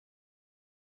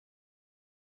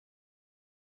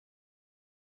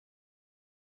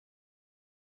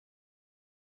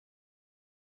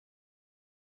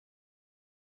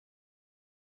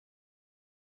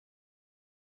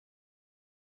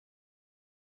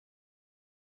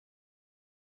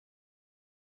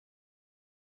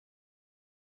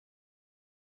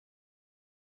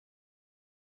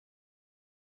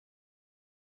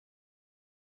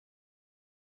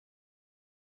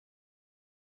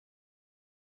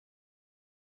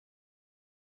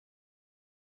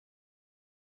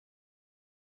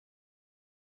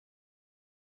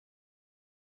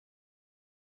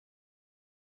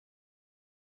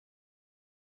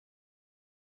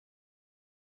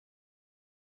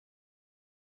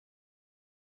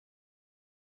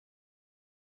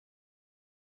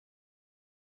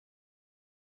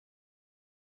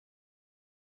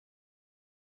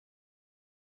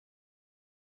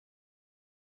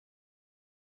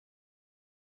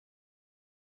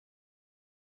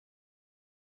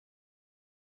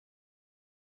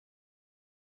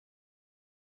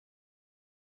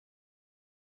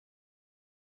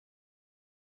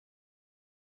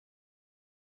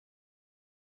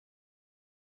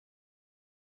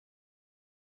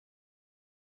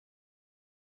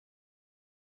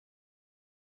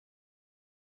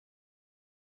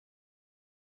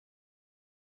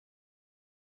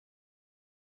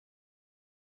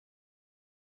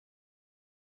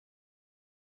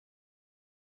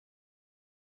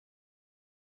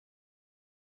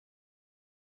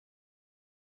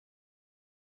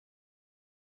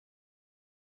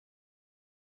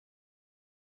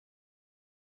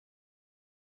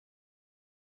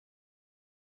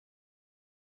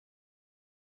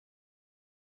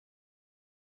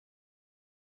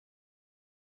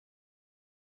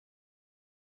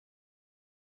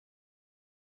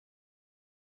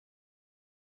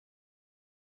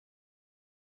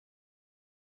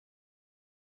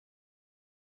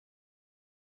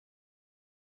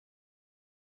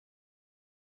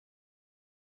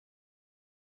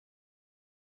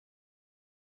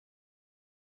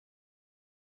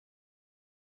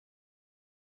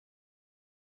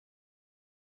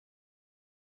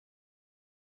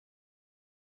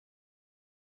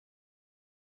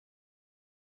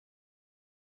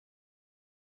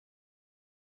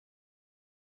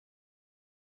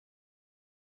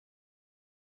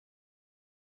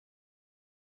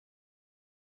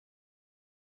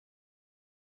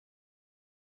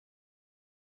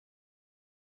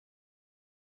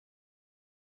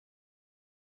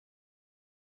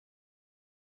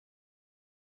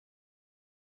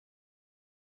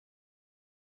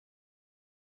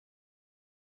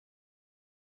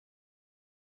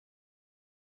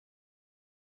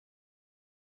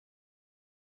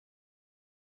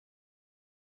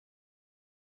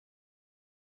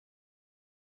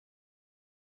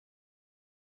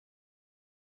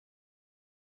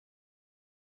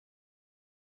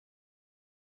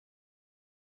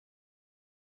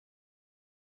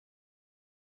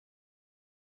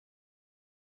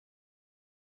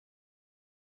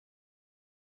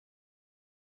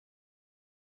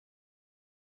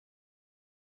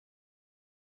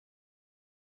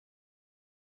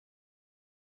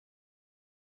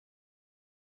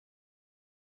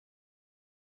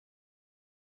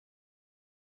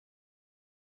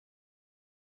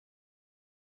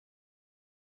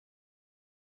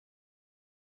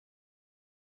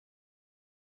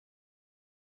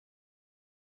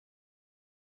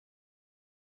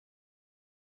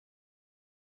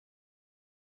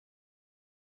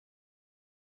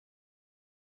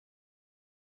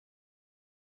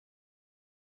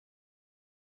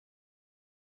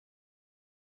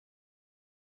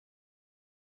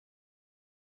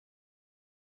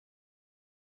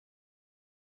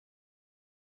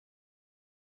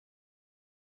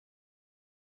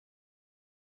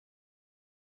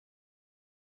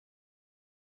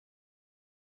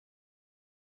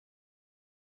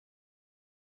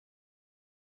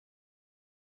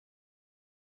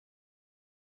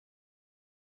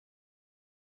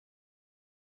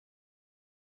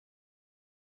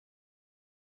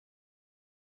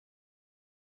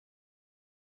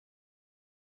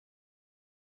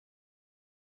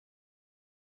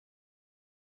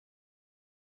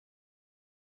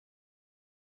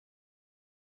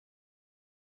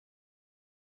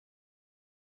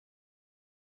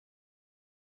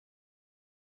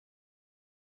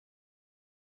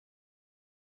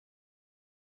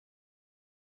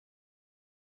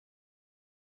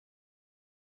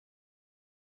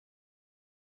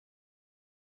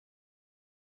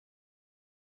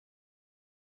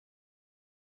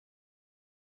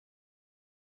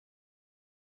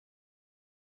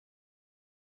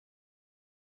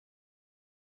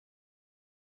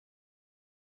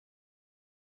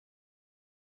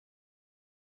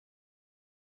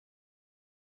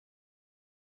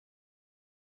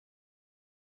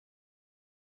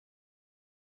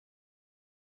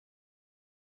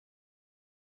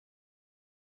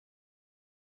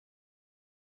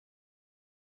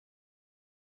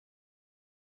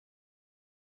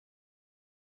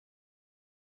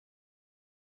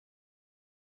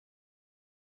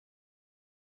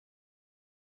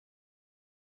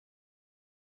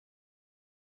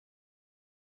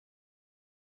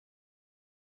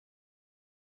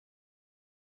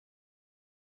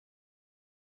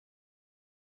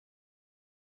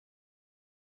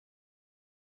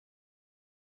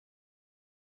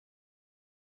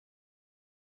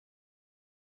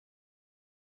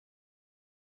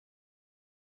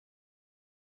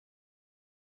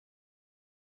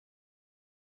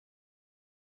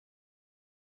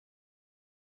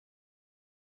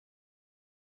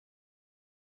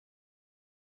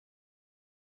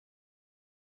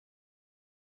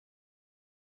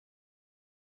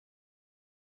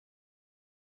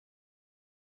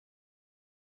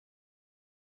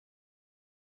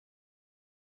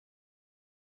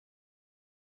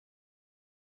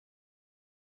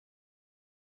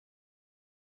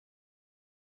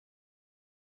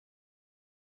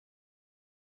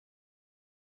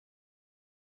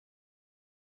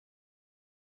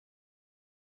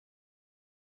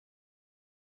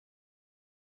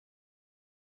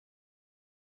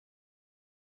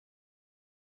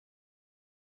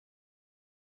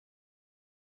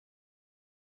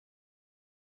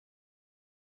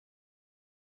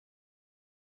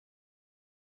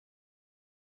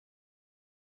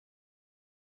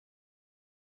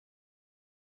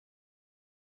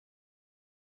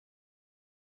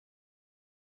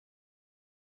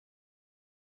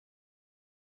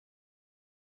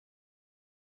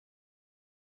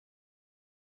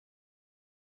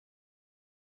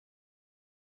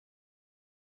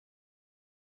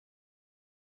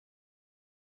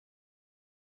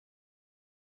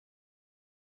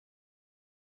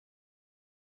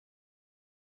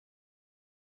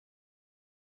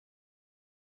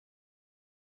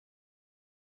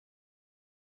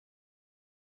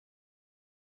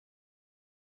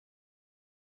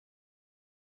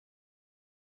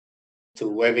to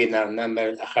webinar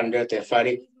number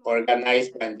 130,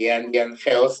 organized by the Andean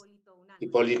Health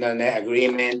Hippolyta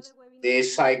Agreement.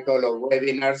 This cycle of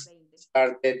webinars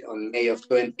started on May of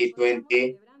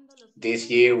 2020. This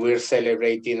year, we're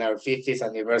celebrating our 50th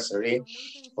anniversary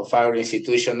of our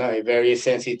institution, a very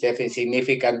sensitive and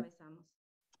significant.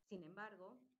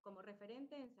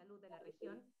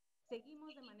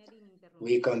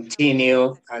 We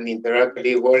continue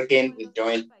uninterruptedly working with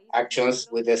joint actions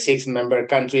with the 6 member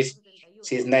countries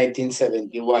since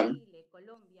 1971,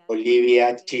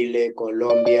 Bolivia, Chile,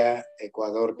 Colombia,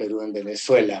 Ecuador, Peru, and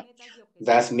Venezuela,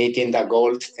 thus meeting the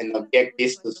goals and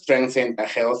objectives to strengthen the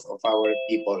health of our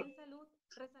people.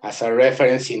 As a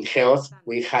reference in health,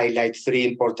 we highlight 3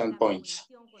 important points.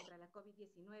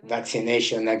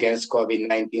 Vaccination against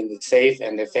COVID-19 is safe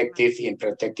and effective in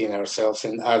protecting ourselves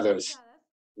and others.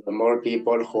 The more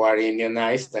people who are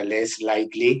immunized, the less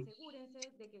likely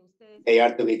they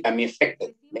are to become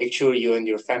infected. Make sure you and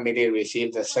your family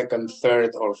receive the second,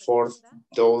 third, or fourth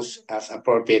dose as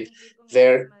appropriate.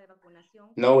 There's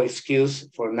no excuse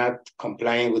for not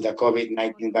complying with the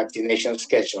COVID-19 vaccination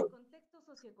schedule.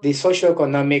 The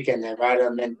socioeconomic and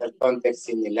environmental context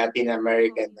in Latin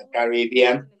America and the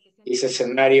Caribbean is a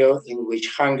scenario in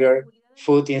which hunger,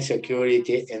 food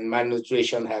insecurity, and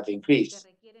malnutrition have increased.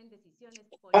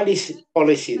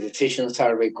 Policy decisions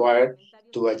are required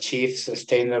to achieve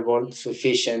sustainable,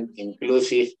 sufficient,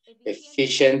 inclusive,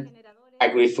 efficient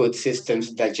agri-food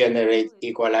systems that generate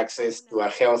equal access to a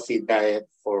healthy diet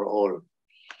for all.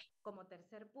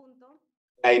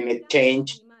 Climate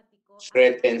change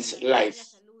threatens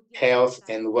life, health,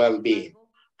 and well-being.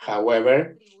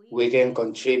 However, we can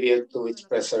contribute to its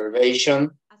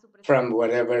preservation from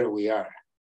wherever we are,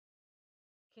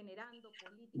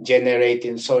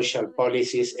 generating social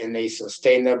policies and a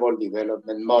sustainable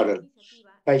development model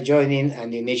by joining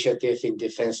an initiative in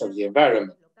defense of the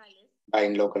environment,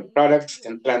 buying local products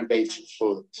and plant-based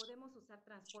foods.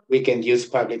 We can use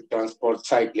public transport,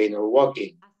 cycling, or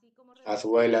walking, as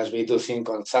well as reducing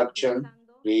consumption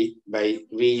by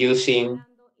reusing,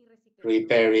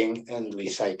 repairing, and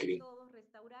recycling.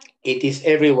 It is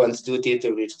everyone's duty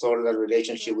to restore the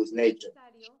relationship with nature.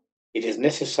 It is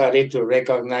necessary to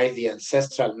recognize the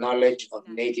ancestral knowledge of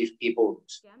native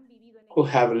peoples who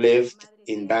have lived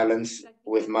in balance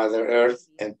with Mother Earth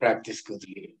and practiced good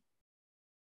living.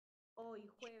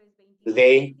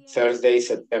 Today, Thursday,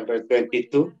 September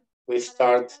 22, we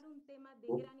start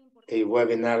a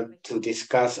webinar to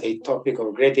discuss a topic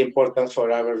of great importance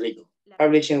for our region,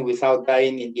 publishing without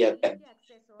dying in the attempt,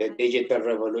 the digital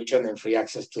revolution and free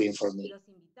access to information.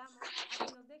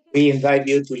 We invite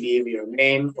you to leave your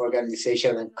name,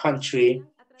 organization, and country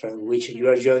from which you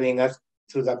are joining us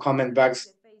through the comment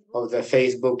box of the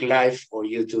Facebook Live or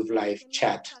YouTube Live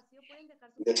chat.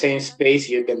 In the same space,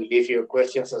 you can leave your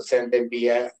questions or send them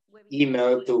via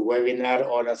email to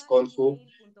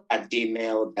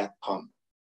webinarhorasconfu@gmail.com.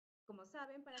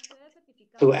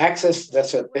 To access the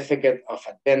certificate of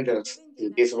attendance to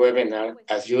this webinar,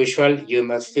 as usual, you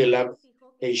must fill up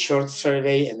a short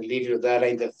survey and leave your data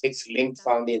in the fixed link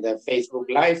found in the Facebook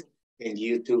Live and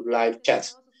YouTube Live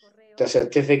chats. The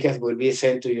certificate will be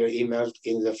sent to your email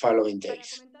in the following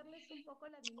days.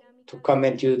 To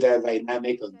comment you the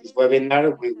dynamic of this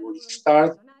webinar, we will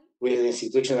start with an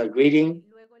institutional greeting,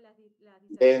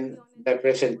 then the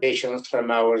presentations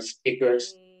from our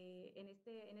speakers,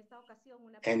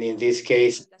 and in this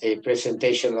case, a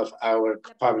presentation of our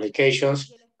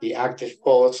publications, the active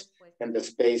polls, and the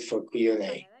space for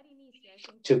Q&A.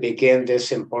 To begin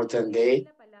this important day,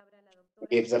 I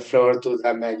give the floor to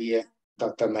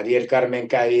Dr. María Carmen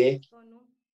Calle,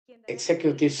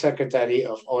 Executive Secretary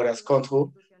of Horas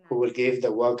Confu, who will give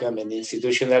the welcome and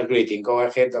institutional greeting. Go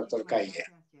ahead, Dr. Calle.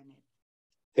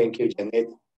 Thank you,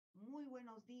 Janet.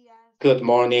 Good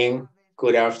morning,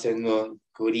 good afternoon,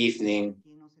 good evening.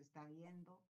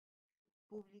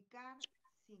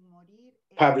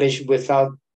 Publish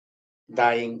without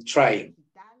dying trying,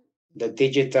 the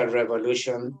digital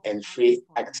revolution and free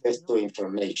access to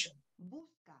information.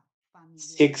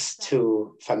 Seeks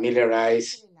to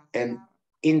familiarize and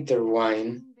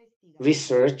intertwine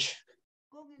research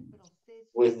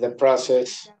with the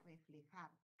process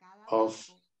of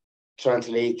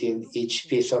translating each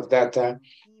piece of data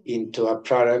into a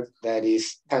product that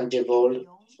is tangible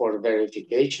for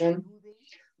verification,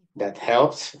 that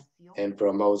helps and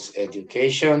promotes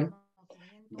education,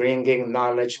 bringing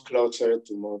knowledge closer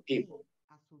to more people,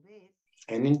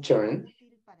 and in turn,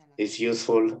 is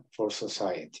useful for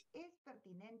society.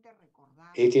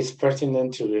 It is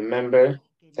pertinent to remember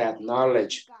that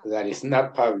knowledge that is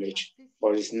not published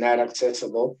or is not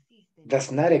accessible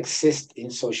does not exist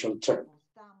in social terms.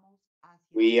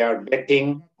 We are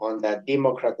betting on the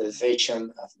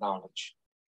democratization of knowledge.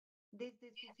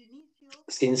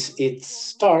 Since its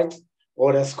start,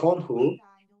 Horas Conhu,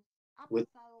 with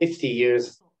 50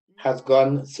 years, has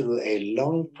gone through a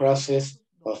long process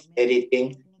of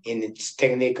editing in its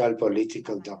technical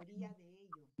political document,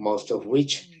 most of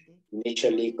which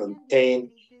initially contained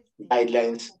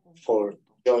guidelines for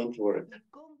joint work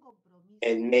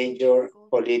and major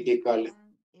political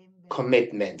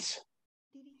commitments,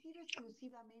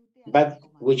 but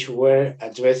which were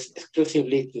addressed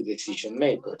exclusively to decision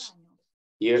makers.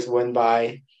 Years went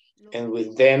by, and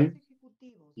with them,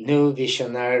 new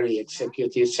visionary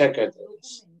executive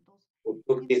secretaries who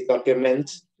took these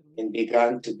documents and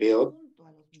began to build,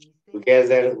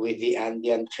 together with the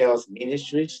Andean Health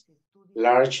Ministries,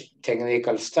 large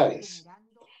technical studies,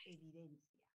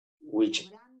 which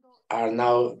are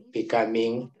now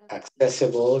becoming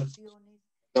accessible,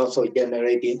 also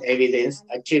generating evidence,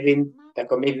 achieving the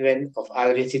commitment of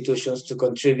other institutions to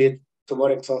contribute to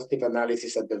more exhaustive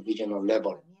analysis at the regional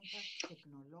level.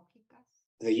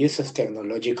 The use of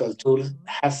technological tools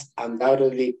has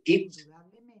undoubtedly peaked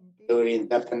during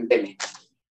the pandemic.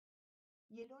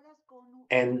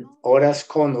 And Horas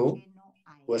Konu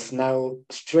was now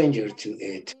stranger to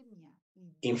it.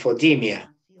 Infodemia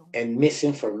and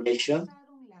misinformation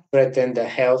threaten the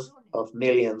health of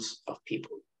millions of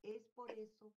people.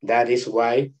 That is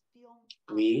why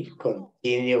we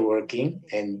continue working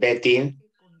and betting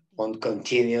on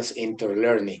continuous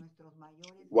interlearning.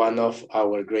 One of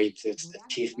our greatest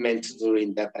achievements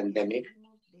during the pandemic,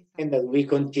 and that we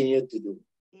continue to do,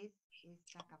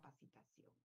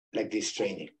 like this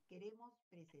training.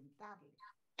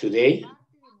 Today,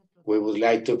 we would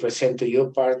like to present to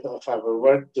you part of our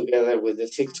work together with the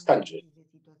 6 countries.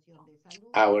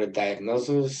 Our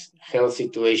diagnosis, health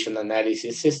situation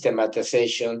analysis,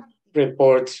 systematization,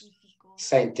 reports,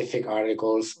 scientific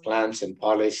articles, plans, and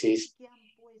policies,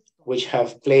 which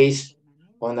have placed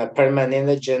on a permanent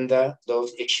agenda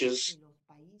those issues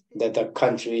that the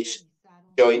countries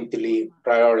jointly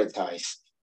prioritize.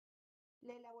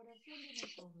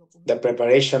 The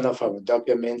preparation of our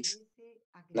documents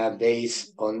not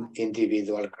based on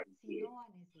individual criteria,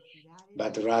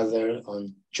 but rather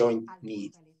on joint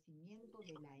need.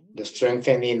 The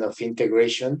strengthening of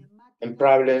integration and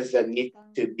problems that need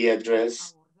to be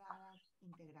addressed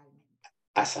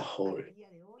as a whole.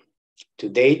 To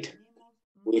date,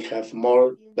 we have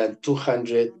more than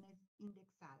 200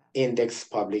 index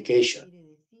publications,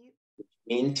 which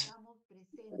means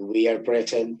we are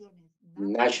present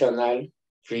in national,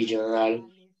 regional,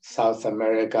 South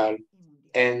American,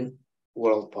 and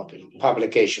world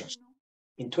publications.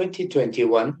 In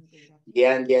 2021, the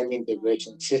Andean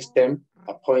Integration System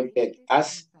appointed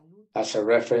us as a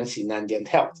reference in Andean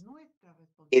health.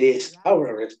 It is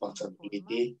our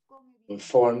responsibility,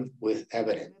 informed with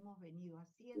evidence,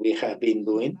 we have been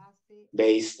doing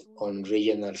based on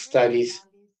regional studies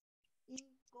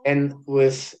and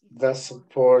with the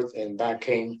support and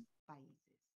backing.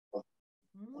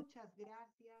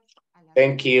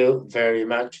 Thank you very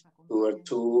much to our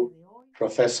 2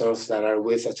 professors that are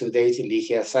with us today,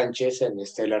 Ligia Sanchez and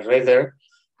Estela Reder,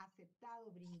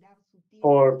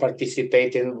 for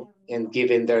participating and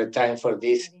giving their time for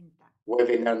this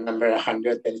webinar number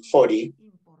 140,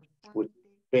 which is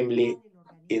extremely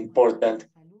important,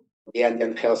 the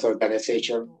Andean Health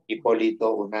Organization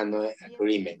Hipólito Unanue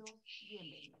Agreement.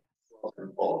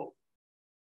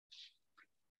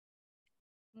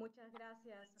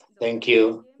 Thank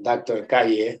you, Dr.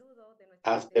 Calle.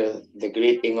 After the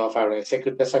greeting of our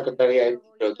Executive Secretary, I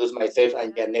introduce myself.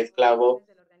 I'm Janet Clavo,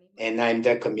 and I'm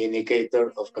the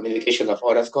communication of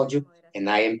Horas Conju, and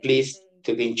I am pleased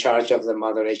to be in charge of the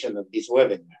moderation of this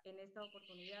webinar.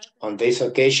 On this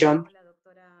occasion,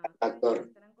 Dr.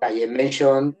 Calle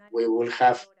mentioned, we will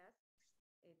have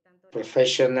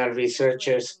professional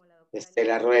researchers,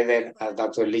 Estela Rueder and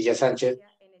Dr. Ligia Sanchez,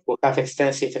 who have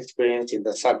extensive experience in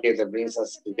the subject that brings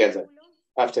us together.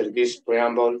 After this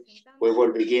preamble, we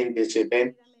will begin this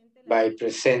event by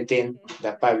presenting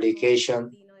the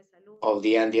publication of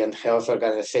the Andean Health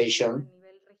Organization,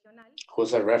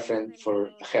 who's a reference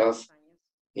for health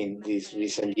in these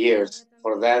recent years.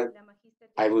 For that,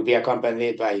 I will be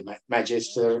accompanied by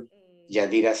Magister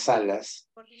Yadira Salas,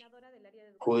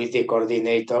 who is the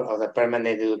coordinator of the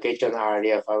permanent education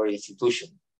area of our institution.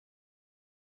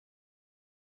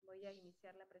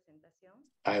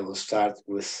 I will start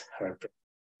with her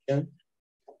presentation.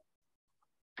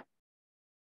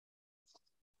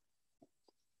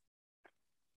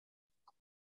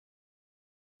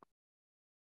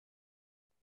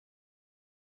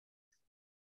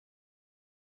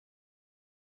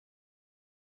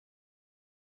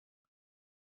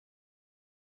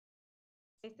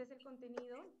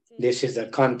 This is the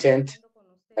content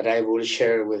that I will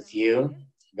share with you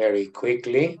very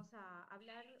quickly.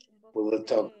 We will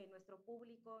talk.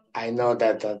 I know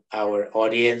that our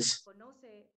audience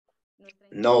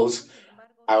knows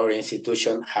our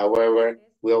institution. However,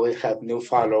 we always have new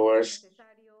followers.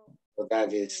 So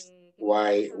that is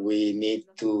why we need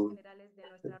to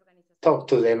talk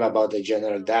to them about the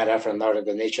general data from our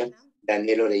organization,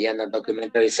 Daniel Orellana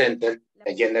Documentary Center,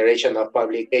 a generation of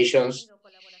publications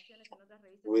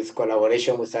with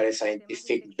collaboration with other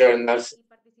scientific journals,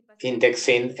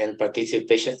 indexing and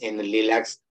participation in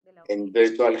LILAC's and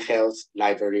Virtual Health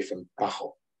Library from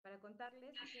PAHO.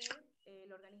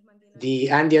 The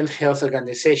Andean Health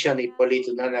Organization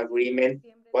Ippolito Agreement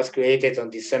was created on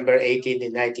December 18,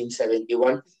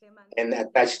 1971 and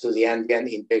attached to the Andean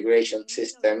Integration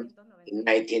System in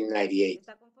 1998.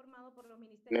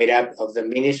 Made up of the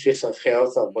Ministries of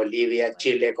Health of Bolivia,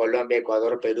 Chile, Colombia,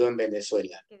 Ecuador, Peru, and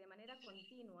Venezuela,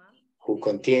 who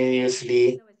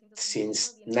continuously,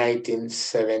 since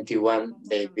 1971,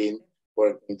 they've been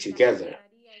working together.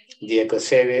 The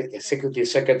Executive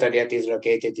Secretariat is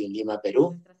located in Lima,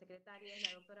 Peru.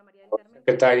 Our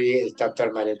Secretary is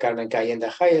Dr. Maria Carmen Cayen, the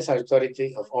highest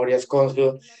authority of Orias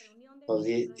Council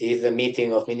is the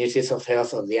meeting of Ministries of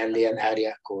Health of the Andean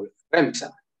area called REMSA.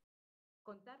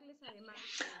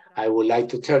 I would like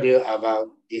to tell you about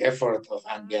the effort of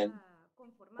Andean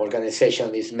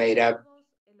organization is made up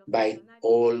by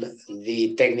all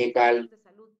the technical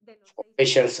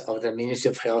officials of the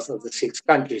Ministry of Health of the 6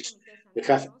 countries. We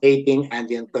have 18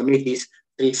 Andean committees,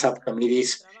 3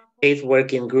 subcommittees, 8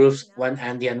 working groups, 1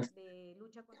 Andean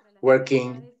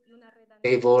working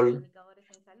table,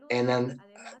 and an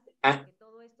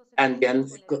Andean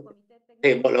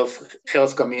table of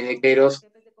health communicators,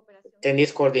 and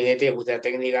is coordinated with the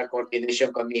technical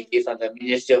coordination committee from the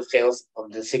Ministry of Health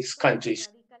of the 6 countries.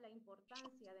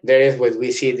 There is where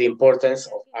we see the importance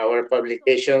of our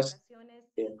publications.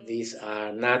 These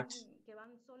are not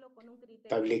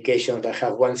publications that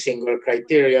have one single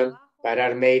criterion, but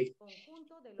are made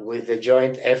with the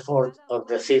joint effort of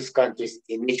the 6 countries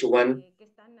in each one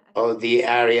of the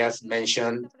areas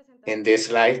mentioned in this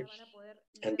slide.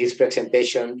 And this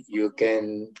presentation you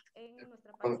can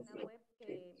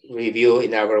review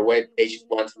in our webpage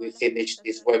once we finish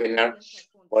this webinar.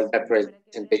 All the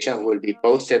presentation will be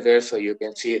posted there so you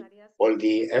can see all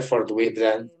the effort we've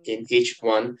done in each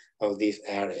one of these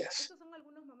areas.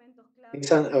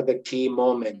 These are the key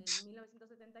moments.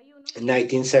 In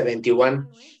 1971,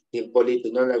 the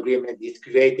Ippolito Agreement is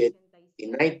created.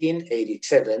 In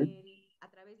 1987,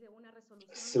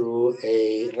 through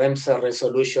a REMSA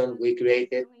resolution, we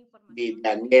created the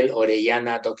Daniel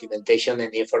Orellana Documentation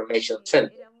and Information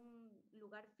Center.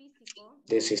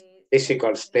 This is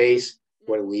physical space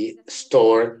where we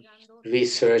store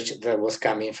research that was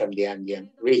coming from the Andean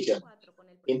region.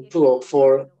 In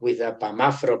 2004, with the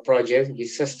PAMAFRO project, we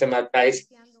systematized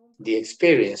the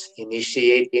experience,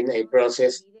 initiating a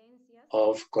process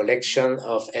of collection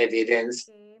of evidence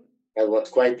that was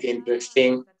quite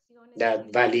interesting,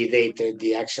 that validated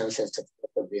the actions and success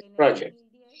of this project.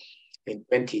 In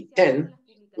 2010,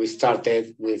 we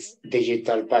started with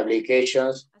digital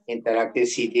publications, interactive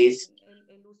CDs,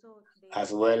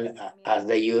 as well as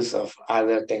the use of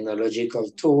other technological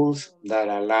tools that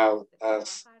allow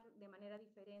us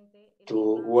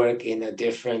to work in a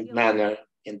different manner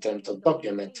in terms of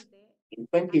documents. In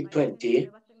 2020,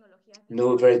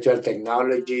 new virtual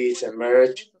technologies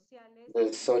emerged,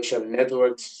 the social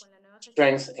networks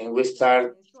strength, and we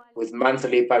start with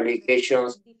monthly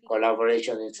publications,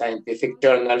 collaboration in scientific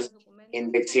journals,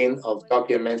 indexing of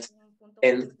documents,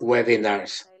 and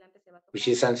webinars, which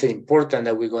is something important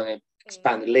that we're going to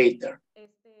expand later.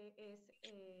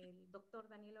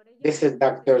 This is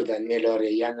Dr. Daniel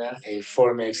Orellana, a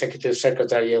former executive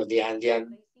secretary of the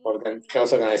Andean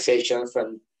Health Organization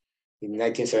from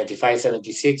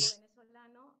 1975-76,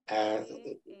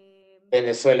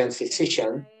 Venezuelan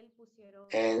physician,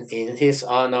 and in his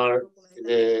honor,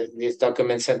 this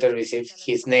document center received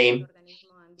his name.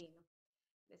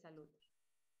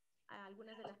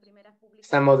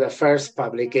 Some of the first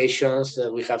publications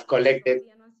that we have collected,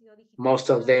 most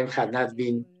of them have not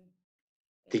been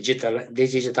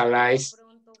digitalized.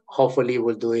 Hopefully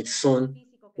we'll do it soon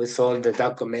with all the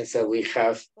documents that we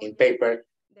have in paper,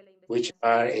 which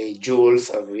are a jewels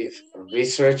of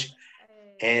research.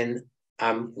 And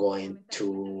I'm going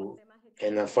to,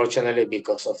 and unfortunately,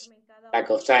 because of lack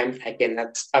of time, I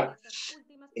cannot stop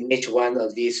in each one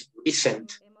of these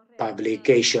recent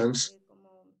publications.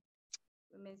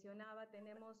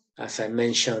 As I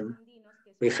mentioned,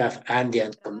 we have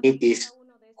Andean committees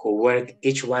who work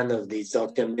each one of these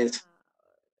documents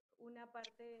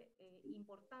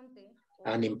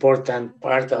An important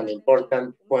part, an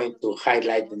important point to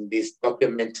highlight in this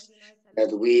document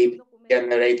that we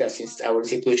generate as our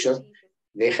institutions.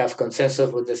 They have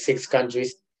consensus with the 6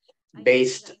 countries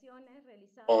based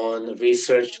on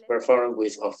research performed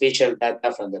with official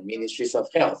data from the ministries of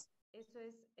health.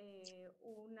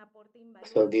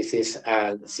 So this is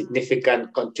a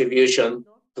significant contribution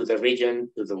to the region,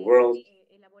 to the world,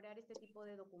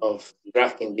 of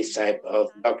drafting this type of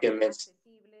documents.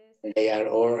 They are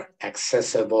all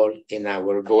accessible in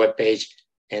our webpage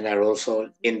and are also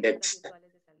indexed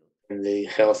in the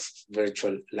health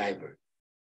virtual library.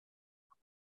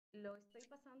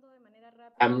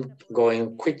 I'm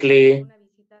going quickly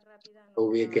so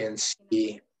we can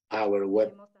see our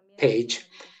web page.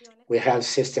 We have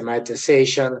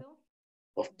systematization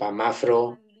of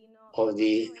PAMAFRO, of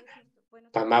the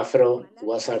PAMAFRO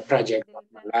was our project of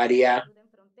malaria,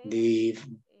 the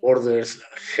Borders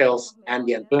Health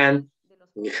Ambient Plan.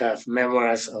 We have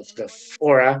memoirs of the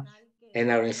FORA and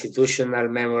our institutional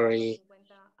memory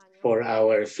for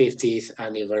our 50th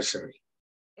anniversary.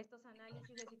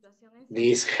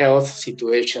 These health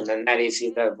situation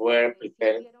analyses that were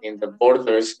prepared in the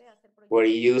borders were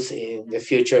used in the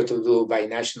future to do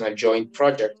binational joint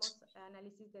projects.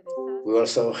 We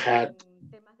also had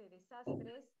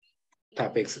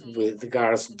topics with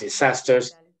regards to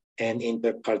disasters and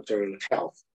intercultural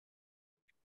health.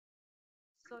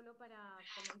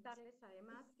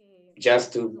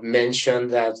 Just to mention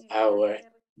that our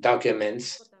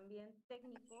documents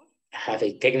have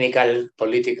a technical,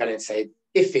 political, and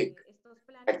scientific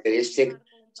characteristic.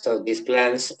 So these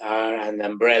plans are an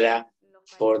umbrella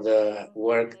for the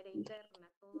work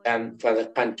done for the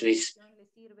countries.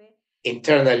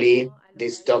 Internally,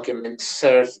 these documents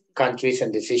serve countries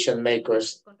and decision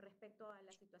makers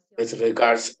with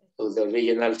regards to the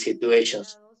regional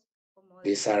situations.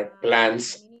 These are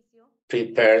plans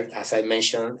prepared, as I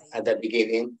mentioned at the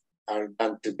beginning, are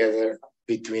done together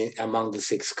among the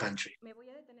 6 countries.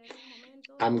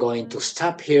 I'm going to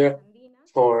stop here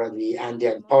for the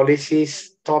Andean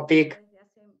policies topic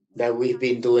that we've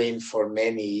been doing for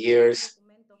many years.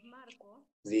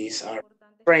 These are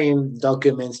frame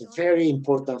documents, very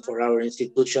important for our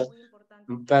institution,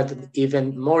 but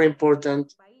even more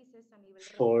important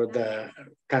for the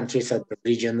countries at the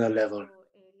regional level.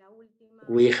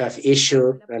 We have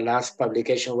issued the last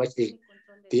publication was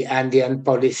the Andean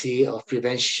policy of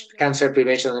cancer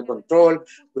prevention and control.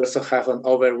 We also have an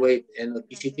overweight and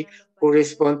obesity who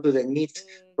respond to the needs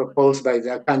proposed by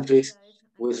the countries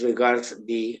with regards to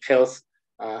the health,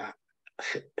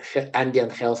 Andean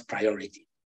health priority.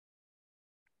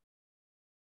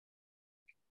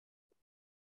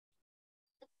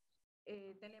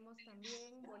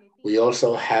 We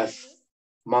also have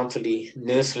monthly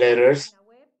newsletters.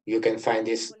 You can find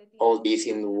all these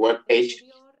in the webpage.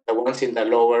 The ones in the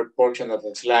lower portion of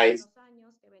the slide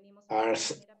are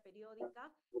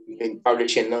been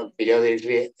publishing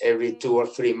periodically every 2 or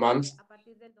 3 months.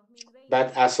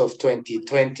 But as of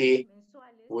 2020,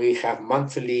 we have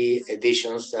monthly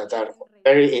editions that are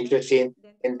very interesting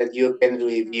and that you can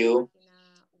review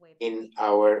in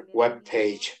our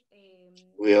webpage.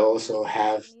 We also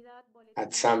have,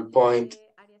 at some point,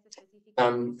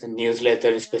 some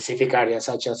newsletter in specific areas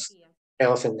such as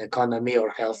health and economy or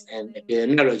health and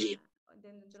epidemiology.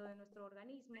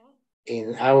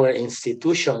 In our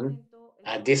institution,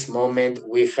 at this moment,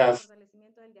 we have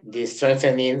the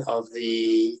strengthening of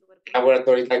the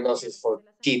laboratory diagnosis for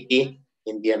TB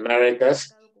in the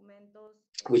Americas,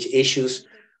 which issues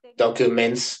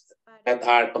documents that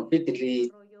are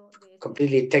completely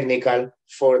technical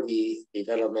for the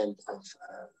development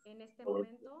of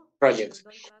projects.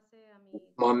 At this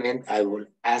moment, I will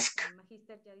ask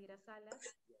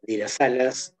Yadira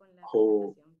Salas,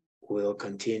 who will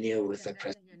continue with the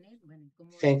presentation.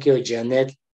 Thank you,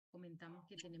 Janet.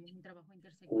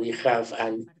 We have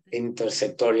an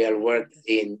intersectorial work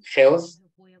in health.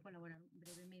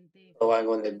 So I'm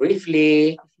going to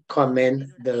briefly comment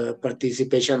the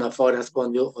participation of Horas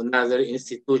Condio on other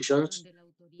institutions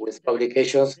with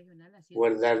publications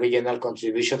where the regional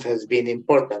contribution has been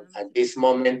important. At this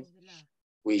moment,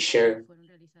 we share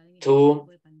 2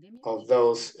 of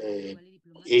those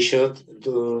issues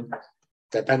to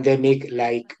the pandemic,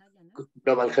 like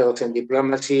global health and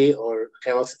diplomacy or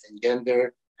health and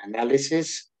gender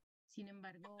analysis.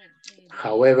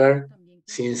 However,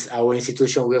 since our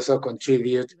institution will also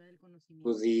contribute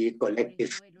to the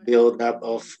collective build-up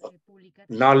of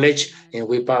knowledge, and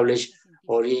we publish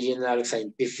original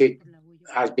scientific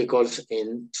articles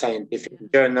in scientific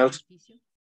journals.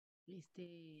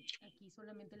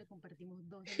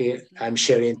 Here I'm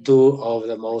sharing 2 of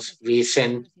the most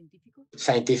recent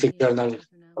scientific journal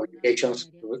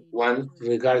publications, one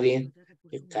regarding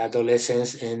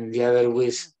adolescence and the other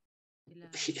with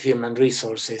human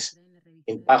resources.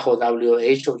 In PAHO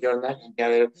WHO journal, and the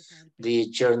other the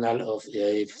Journal of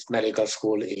Medical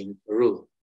School in Peru.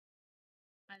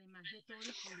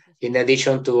 In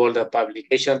addition to all the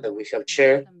publications that we have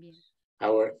shared,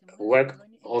 our work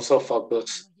also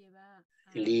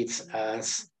leads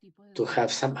us to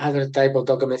have some other type of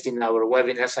documents in our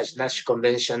webinars, such as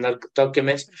conventional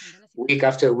documents. Week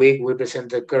after week, we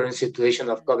present the current situation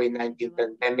of COVID-19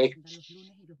 pandemic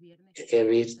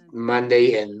every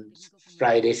Monday and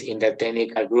Fridays in the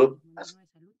technical group,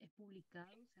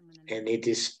 and it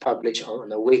is published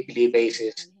on a weekly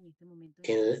basis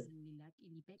in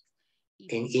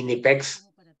INIPEX,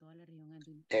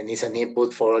 and is an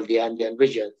input for all the Andean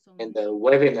region. And the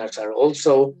webinars are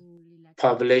also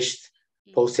published,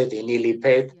 posted in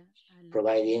ILIPED,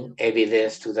 providing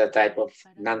evidence to the type of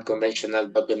non-conventional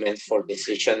documents for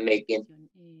decision-making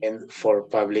and for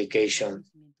publication,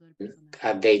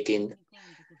 updating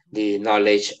the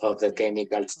knowledge of the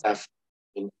technical staff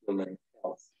in human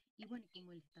health.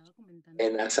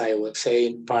 And as I was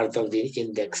saying, part of the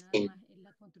indexing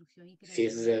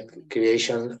is the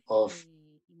creation of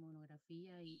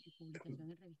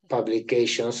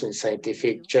publications in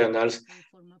scientific journals,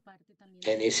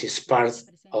 and this is part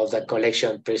of the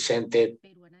collection presented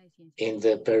in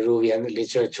the Peruvian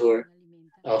literature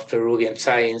of Peruvian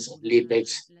science,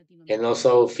 LIPEX, and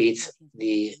also feeds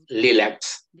the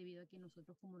LILACs,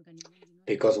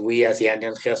 because we as the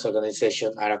Andean Health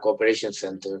Organization are a cooperation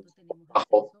center,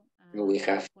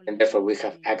 and therefore we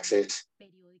have access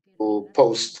to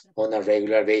post on a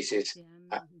regular basis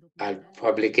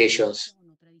publications.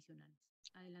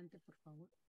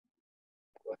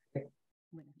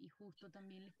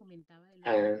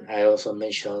 And I also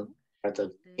mentioned part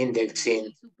of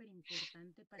indexing.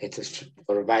 It is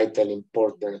for vital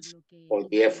importance for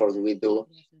the effort we do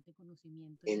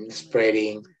in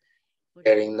sharing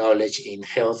knowledge in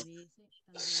health.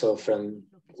 So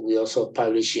we also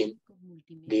publishing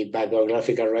the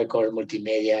bibliographical record,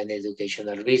 multimedia, and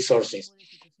educational resources.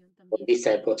 For this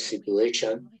type of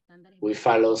situation, we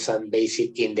follow some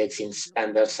basic indexing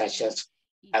standards such as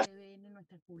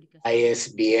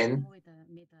ISBN.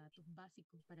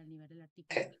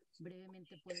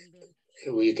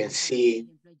 We can see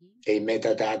a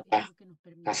metadata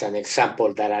as an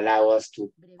example that allow us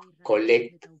to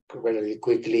collect very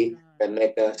quickly the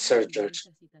meta searchers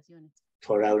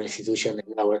for our institution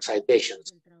and our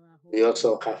citations. We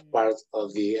also have part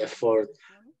of the effort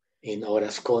in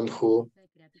Horas Conju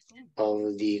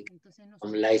of the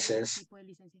license.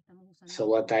 So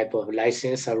what type of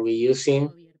license are we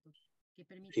using?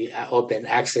 The open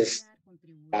access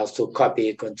allows to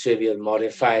copy, contribute,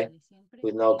 modify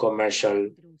with no commercial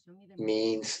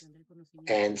means,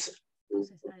 and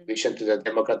contribution to the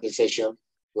democratization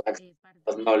to access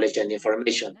of knowledge and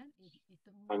information.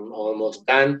 I'm almost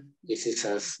done. This is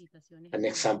as an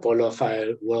example of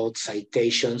our world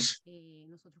citations.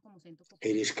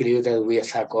 It is clear that we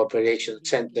as a cooperation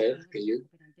center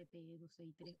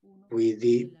with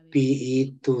the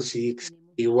PE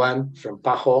 261 from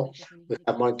PAHO, we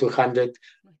have more than 200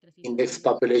 index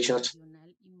populations,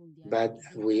 but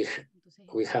we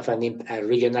have a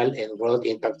regional and world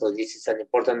impact. So this is an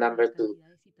important number to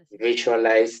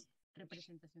visualize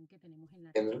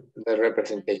in the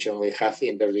representation we have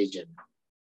in the region.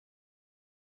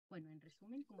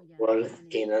 Well,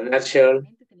 in a nutshell,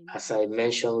 as I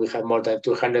mentioned, we have more than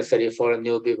 234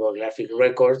 new bibliographic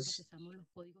records.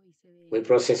 We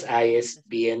process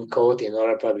ISBN code in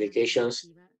our publications,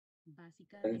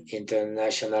 an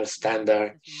international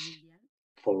standard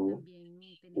for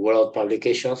world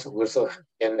publications. We also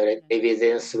generate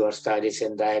evidence through our studies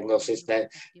and diagnosis that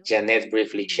Janet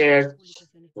briefly shared.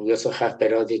 We also have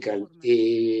periodical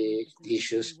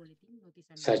issues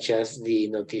such as the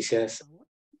Noticias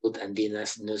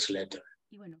Andinas newsletter.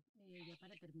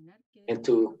 And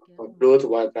to conclude,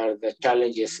 what are the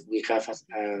challenges we have as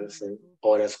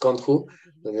Horas Conju?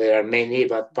 There are many,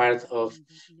 but part of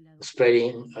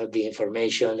spreading the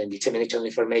information and dissemination of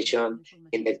information,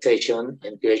 indexation,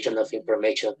 and creation of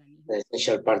information, an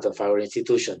essential part of our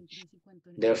institution.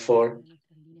 Therefore,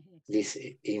 this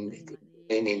in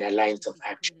a lines of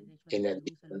action, in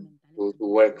addition to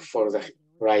work for the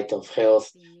right of health,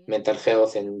 mental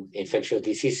health, and infectious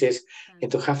diseases,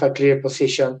 and to have a clear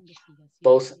position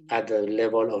both at the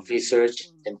level of research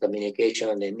and communication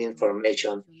and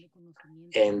information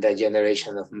and the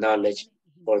generation of knowledge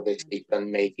for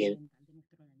decision making.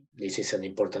 This is an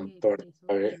important part of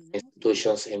our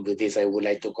institutions, and with this I would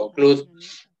like to conclude.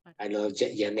 I know,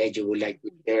 Janet, you would like to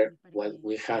share what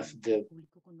we have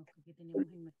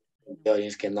the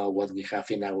audience can know what we have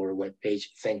in our webpage.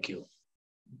 Thank you.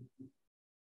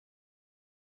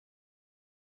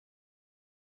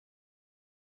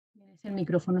 Es el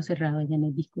micrófono cerrado,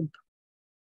 Janet, disculpa.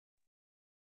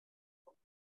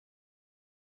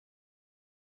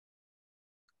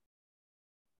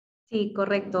 Sí,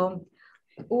 correcto.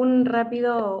 Un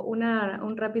rápido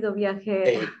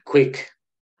viaje A quick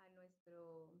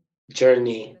a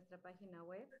journey nuestra página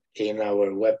web in our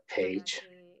para webpage.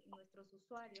 que nuestros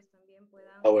usuarios también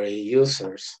puedan Our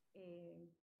users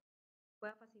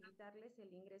pueda facilitarles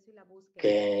el ingreso y la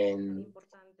búsqueda. Es muy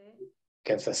importante.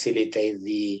 can facilitate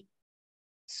the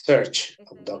search Esta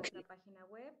of es documents. nuestra página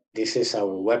web. This is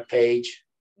our webpage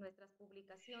Nuestras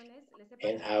publicaciones.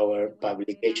 and our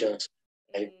publications.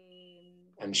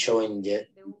 I'm showing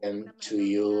them to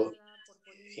you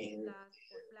in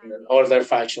an order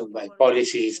fashion by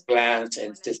policies, plans,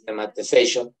 and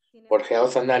systematization for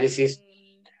health analysis.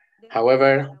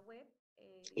 However,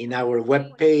 in our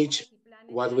webpage,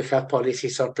 what we have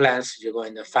policies or plans, you're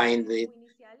going to find it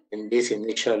in this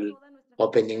initial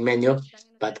opening menu,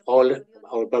 but all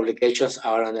our publications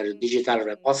are on a digital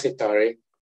repository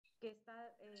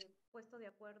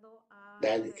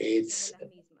that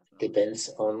depends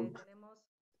on.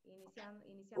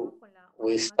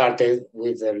 We started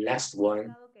with the last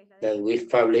one that we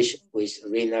published with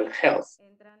renal health.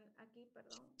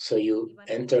 So you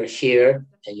enter here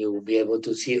and you will be able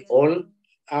to see all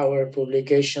our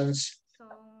publications,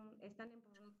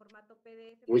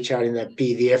 which are in a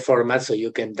PDF format, so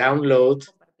you can download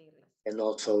and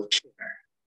also share.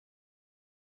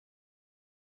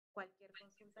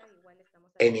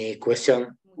 Any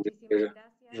question, we're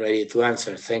ready to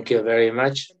answer. Thank you very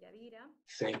much.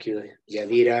 Thank you,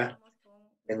 Yadira.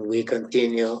 And we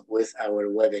continue with our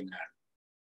webinar.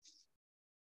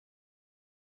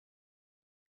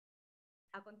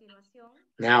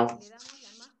 Now,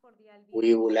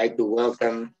 we would like to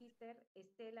welcome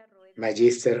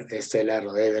Magister Estela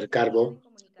Roeder Carbo,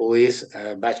 who is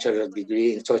a bachelor's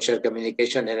degree in social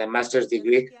communication and a master's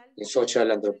degree in social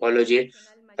anthropology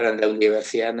from the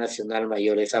Universidad Nacional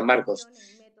Mayor de San Marcos.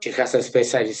 She has a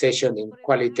specialization in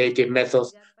qualitative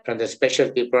methods from the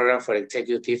specialty program for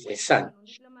executive ESAN,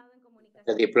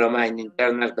 a diploma in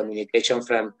internal communication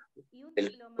from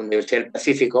the Universidad del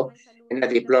Pacífico, and a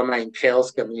diploma in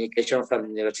health communication from the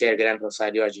Universidad del Gran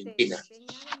Rosario, Argentina.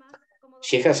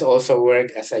 She has also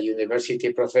worked as a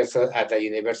university professor at the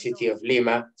University of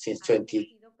Lima since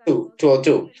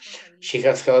 2002. She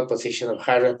has held positions of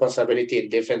high responsibility in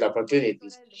different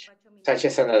opportunities, such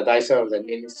as an advisor of the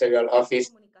Ministerial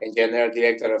Office and General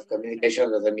Director of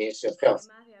Communications of the Ministry of Health,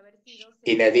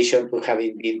 in addition to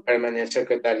having been Permanent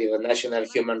Secretary of the National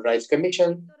Human Rights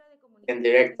Commission and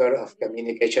Director of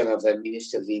Communication of the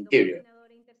Ministry of the Interior.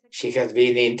 She has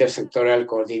been the Intersectoral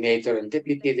Coordinator and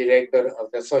Deputy Director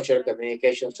of the Social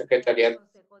Communication Secretariat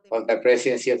of the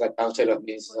Presidency of the Council of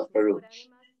Ministers of Peru.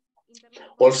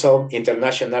 Also,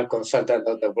 international consultant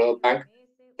of the World Bank,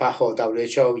 PAHO,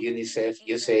 WHO, UNICEF,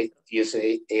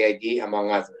 USAID,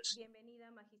 among others.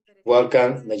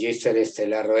 Welcome, Magister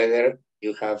Estela Roeder.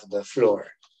 You have the floor.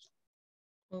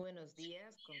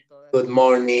 Good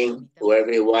morning to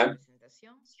everyone.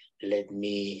 Let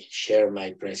me share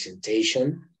my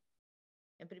presentation.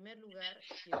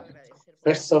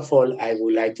 First of all, I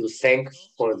would like to thank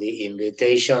for the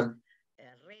invitation.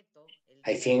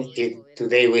 I think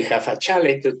today we have a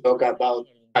challenge to talk about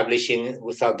publishing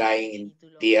without dying in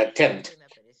the attempt.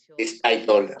 This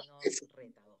title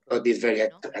is very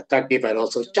attractive and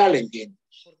also challenging.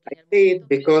 I say it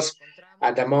because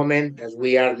at the moment that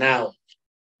we are now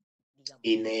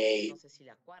in a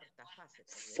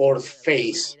fourth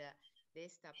phase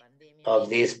of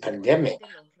this pandemic,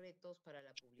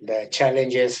 the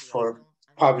challenges for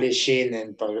publishing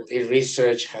and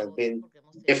research have been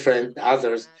different,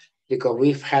 others, because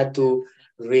we've had to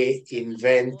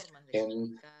reinvent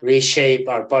and reshape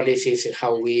our policies and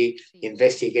how we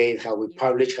investigate, how we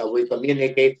publish, how we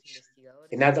communicate,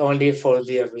 and not only for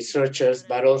the researchers,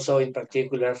 but also in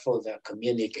particular for the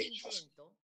communicators.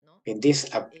 In this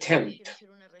attempt,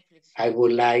 I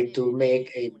would like to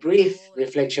make a brief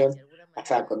reflection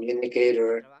as a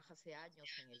communicator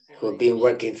who've been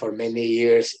working for many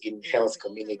years in health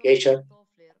communication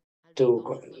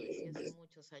to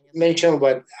mention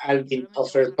what Alvin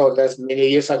Toffler told us many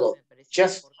years ago.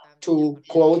 Just two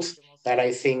quotes that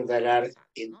I think that are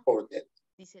important.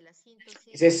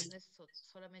 It says,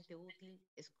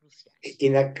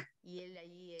 in a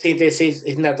synthesis,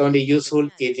 it's not only useful,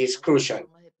 it is crucial.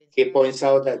 He points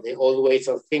out that the old ways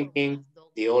of thinking,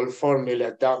 the old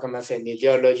formula, dogmas, and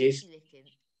ideologies,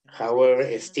 however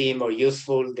esteemed or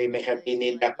useful they may have been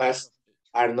in the past,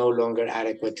 are no longer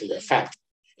adequate to the fact.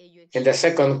 And the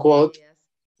second quote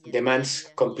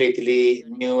demands completely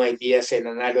new ideas and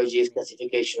analogies,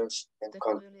 classifications, and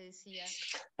content.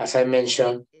 As I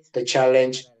mentioned, the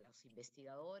challenge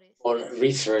for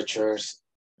researchers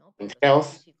in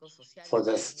health, for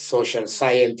the social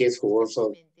scientists who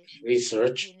also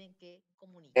research,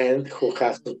 and who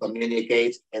have to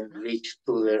communicate and reach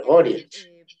to their audience.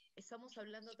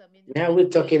 Now we're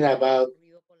talking about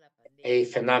a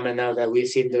phenomenon that we've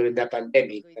seen during the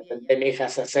pandemic. The pandemic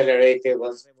has accelerated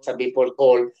what some people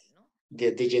call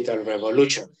the digital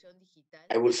revolution.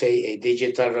 I would say a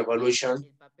digital revolution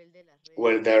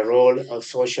where the role of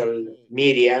social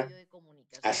media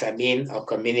as a means of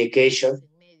communication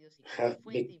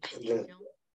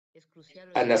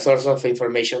and a source of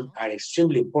information are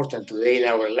extremely important today in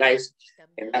our lives,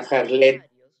 and that has led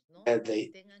that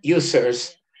the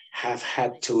users have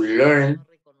had to learn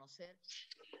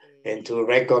and to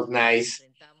recognize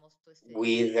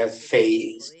with the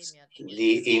face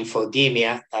the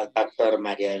infodemia that Dr.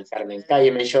 Maria del Carmen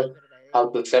Calle mentioned, how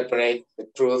to separate the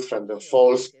truth from the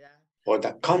false or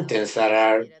the contents that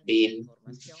are being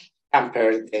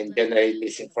tampered and generate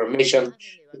misinformation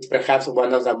is perhaps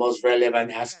one of the most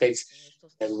relevant aspects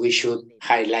that we should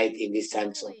highlight in these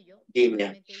times of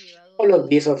pandemia. All of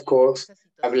these, of course,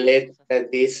 have led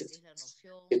that this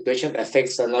situation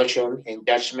affects the notion and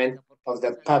judgment of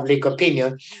the public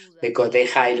opinion because they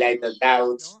highlight the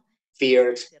doubts,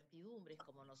 fears,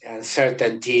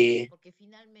 uncertainty,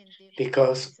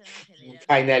 because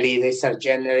finally they start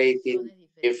generating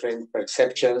different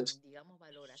perceptions,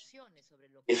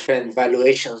 different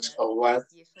valuations of what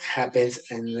happens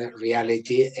in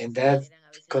reality, and that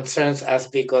concerns us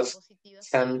because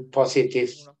some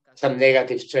positive, some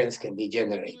negative trends can be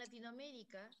generated.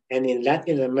 And in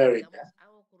Latin America,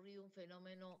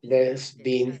 there's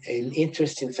been an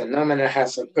interesting phenomenon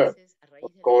has occurred.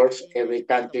 Of course, every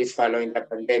country is following the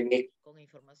pandemic.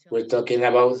 We're talking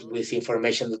about with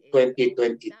information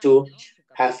 2022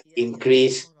 have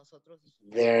increased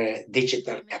their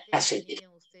digital capacity.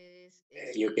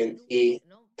 You can see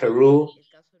Peru,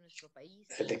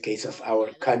 in the case of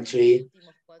our country,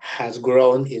 has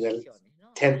grown in the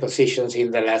 10 positions in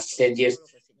the last 10 years.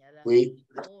 We,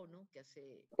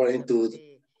 according to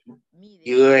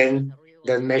UN,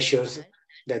 that measures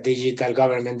the digital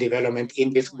government development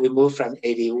index, we moved from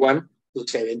 81 to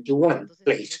 71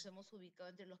 place.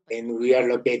 And we are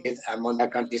located among the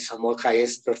countries of most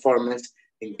highest performance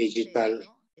in digital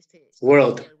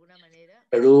world.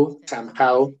 Peru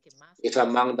somehow is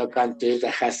among the countries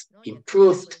that has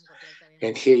improved,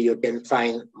 and here you can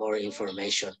find more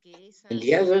information. And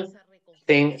the other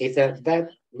thing is that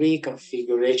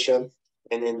reconfiguration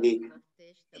and in the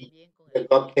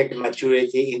GovTech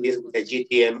maturity in this the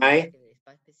GTMI,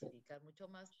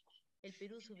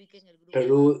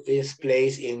 Peru is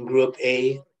placed in Group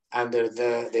A under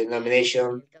the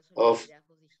denomination of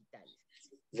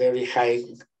very high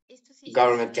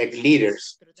government tech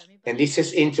leaders. And this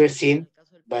is interesting,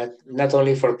 but not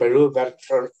only for Peru, but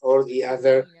for all the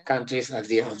other countries of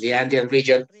the Andean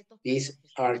region. These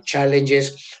are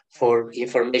challenges for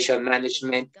information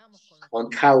management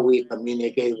on how we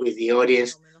communicate with the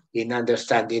audience in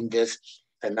understanding this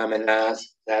phenomena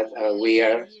that we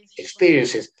are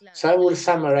experiencing. So I will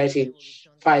summarize in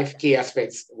 5 key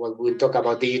aspects when we talk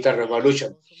about digital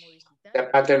revolution. The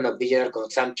pattern of digital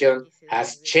consumption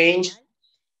has changed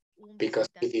because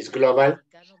it is global.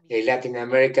 A Latin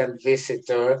American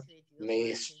visitor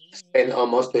may spend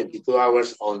almost 22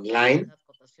 hours online.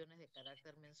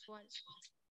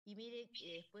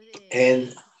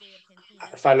 And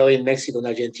following Mexico and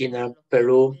Argentina,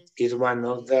 Peru is one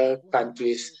of the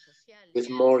countries with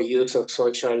more use of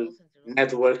social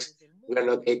networks. We are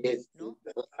located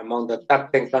among the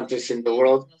top 10 countries in the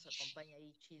world.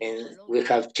 And we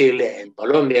have Chile and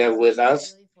Colombia with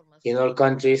us. In all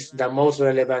countries, the most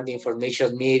relevant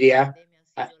information media,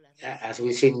 as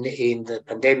we've seen in the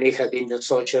pandemic, have been the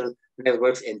social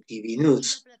networks and TV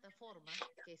news.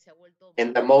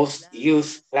 And the most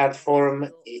used platform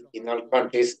in all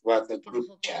countries was the group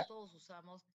chat,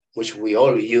 which we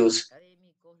all use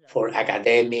for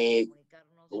academic,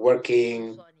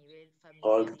 working,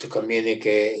 or to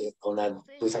communicate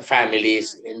with our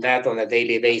families, and that on a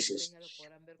daily basis.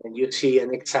 And you see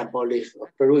an example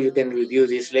of Peru, you can review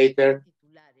this later.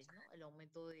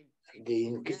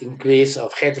 The increase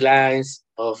of headlines,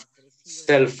 of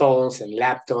cell phones and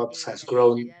laptops has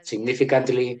grown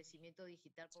significantly.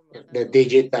 The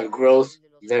digital growth,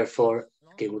 therefore,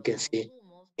 we can see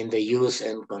in the use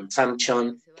and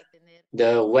consumption,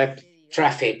 the web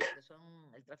traffic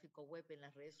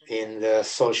in the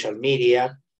social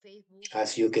media,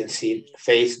 as you can see,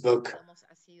 Facebook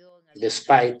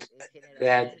despite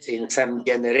that in some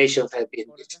generations have been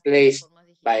displaced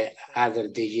by other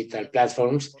digital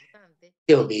platforms,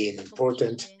 still being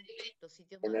important.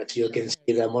 And as you can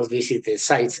see, the most visited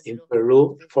sites in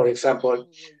Peru, for example,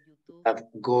 have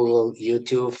Google,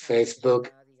 YouTube, Facebook,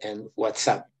 and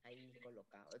WhatsApp.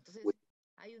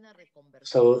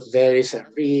 So there is a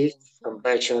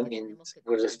reconversion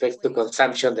with respect to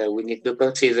consumption that we need to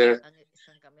consider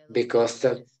because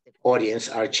the audience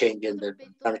are changing their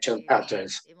consumption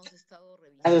patterns.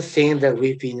 Another thing that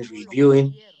we've been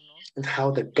reviewing and how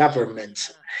the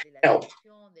governments help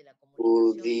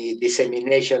to the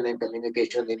dissemination and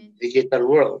communication in the digital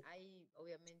world.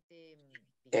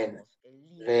 And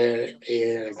there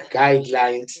are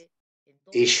guidelines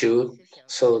issued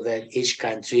so that each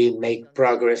country make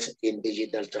progress in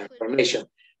digital transformation.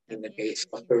 In the case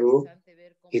of Peru,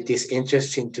 it is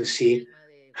interesting to see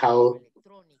how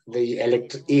the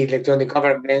electronic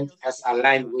government has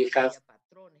aligned. We have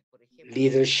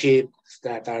leaderships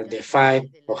that are defined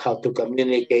of how to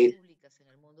communicate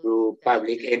through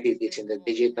public entities in the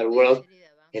digital world.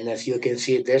 And as you can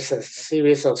see, there's a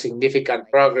series of significant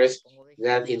progress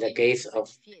that in the case of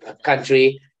a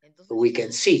country we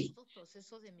can see.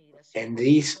 And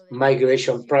this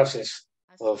migration process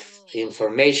of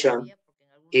information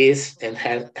is and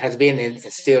has been and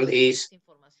still is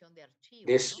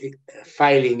this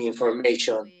filing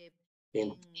information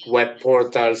in web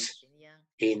portals,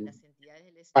 in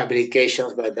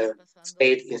publications by the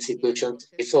state institutions.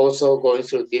 It's also going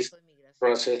through this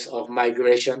process of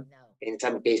migration. In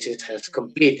some cases has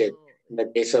completed. In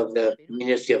the case of the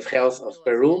Ministry of Health of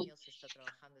Peru,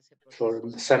 for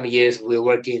some years we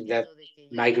work in that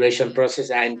migration process.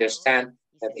 I understand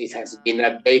that it has been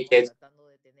updated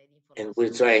and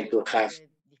we're trying to have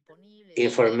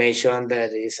information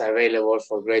that is available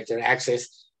for greater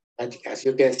access. But as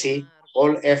you can see,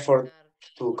 all effort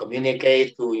to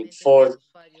communicate, to inform,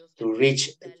 to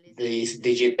reach these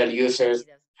digital users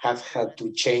have had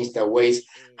to change the ways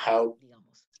how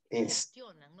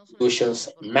institutions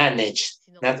manage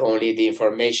not only the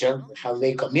information, how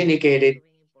they communicate it,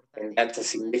 and that's a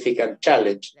significant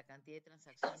challenge.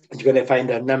 You're going to find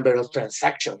a number of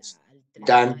transactions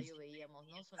done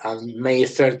on May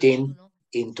 13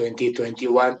 in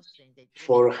 2021,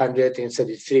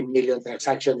 433 million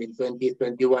transactions in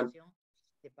 2021,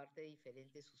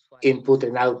 input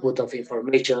and output of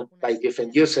information by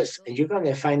different users. And you're going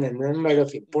to find a number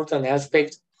of important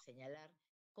aspects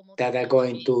that are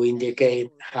going to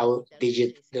indicate how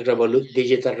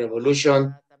digital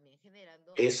revolution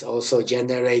is also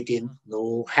generating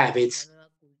new habits,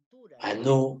 a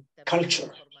new culture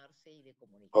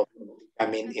of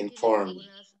becoming informed.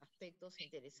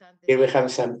 Here we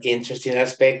have some interesting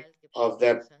aspects of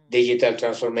the digital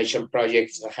transformation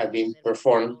projects that have been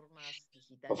performed,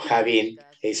 of having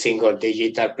a single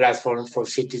digital platform for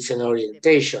citizen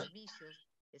orientation.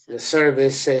 The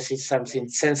services is something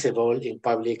sensible in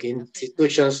public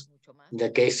institutions. In the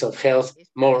case of health,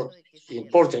 more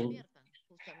important,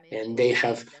 and they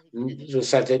have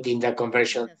resulted in the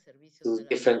conversion to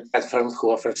different platforms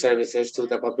who offer services to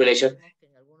the population.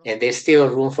 And there's still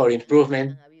room for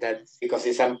improvement that because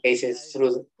in some cases,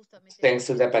 thanks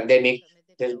to the pandemic,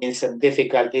 there's been some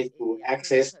difficulty to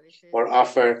access or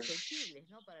offer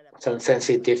some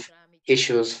sensitive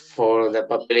issues for the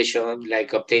population,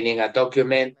 like obtaining a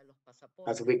document,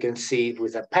 as we can see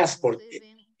with a passport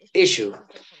issue.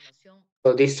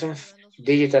 So these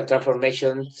digital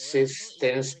transformation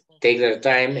systems take their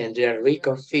time and they are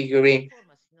reconfiguring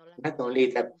not only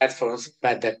the platforms,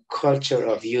 but the culture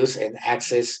of use and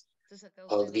access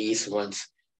of these ones.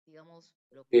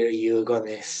 Here you're going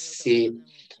to see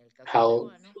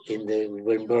how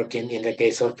we're working in the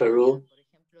case of Peru,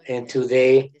 and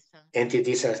today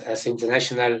entities as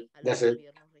international, that's a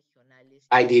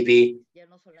IDB,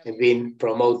 have been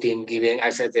promoting giving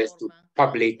access to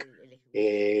public,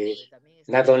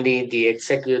 not only the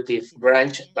executive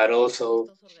branch, but also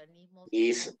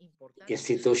these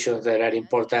institutions that are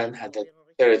important at the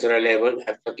territorial level.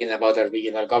 I'm talking about the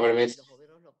regional governments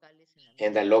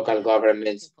and the local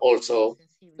governments also,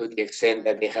 to the extent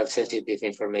that they have sensitive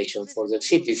information for the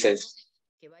citizens.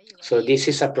 So this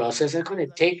is a process that's going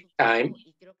to take time,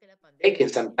 taking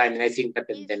some time, and I think the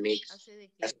pandemic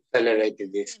has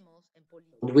accelerated this.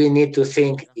 We need to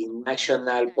think in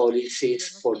national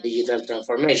policies for digital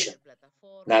transformation,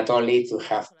 not only to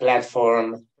have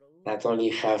platform, not only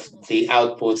have the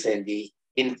outputs and the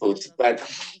inputs, but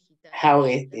how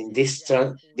in this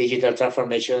digital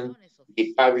transformation,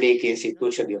 the public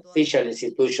institution, the official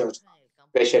institutions,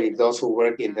 especially those who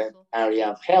work in the area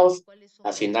of health,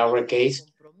 as in our case,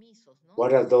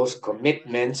 what are those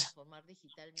commitments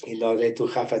in order to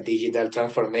have a digital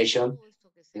transformation,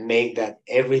 make that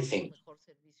everything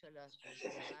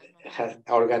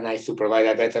organized to provide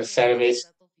a better service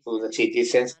to the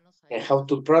citizens, and how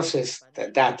to process the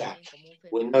data.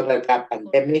 We know that the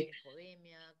pandemic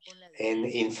and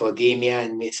infodemia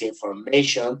and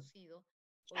misinformation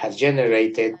has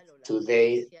generated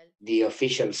today the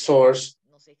official source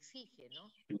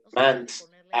demands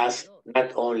us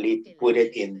not only to put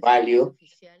it in value,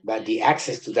 but the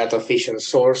access to that official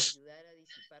source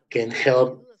can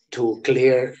help to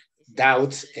clear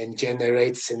doubts and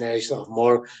generate scenarios of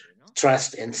more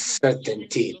trust and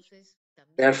certainty.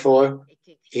 Therefore,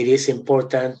 it is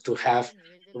important to have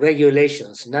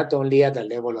regulations, not only at the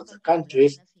level of the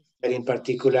countries, but in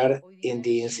particular in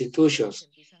the institutions.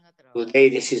 Today,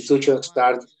 the institutions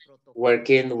start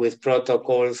working with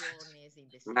protocols,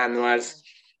 manuals,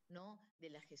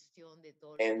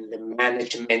 and the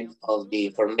management of the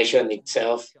information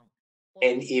itself,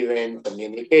 and even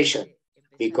communication,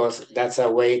 because that's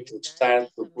a way to start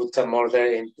to put some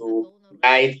order and to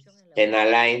guide and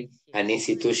align an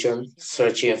institution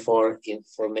searching for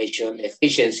information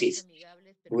efficiencies.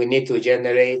 We need to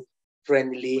generate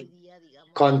friendly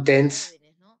contents.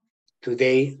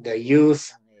 Today, the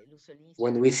youth,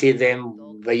 when we see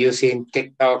them by using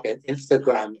TikTok and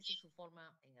Instagram,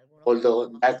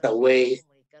 although that's a way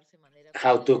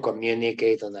how to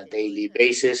communicate on a daily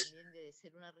basis,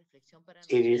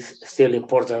 it is still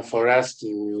important for us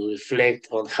to reflect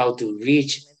on how to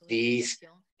reach these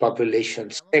population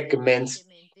segments.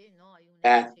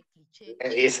 That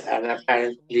is an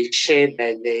apparent cliche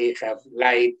that they have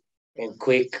light and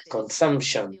quick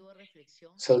consumption.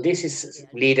 So this is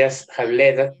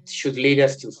should lead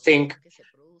us to think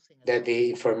that the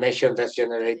information that's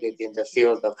generated in the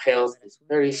field of health is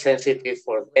very sensitive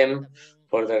for them,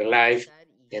 for their life,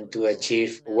 and to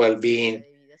achieve well-being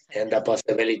and the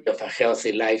possibility of a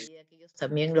healthy life.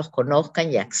 También los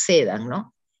conozcan y accedan,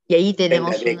 ¿no? Y ahí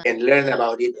tenemos and that they can learn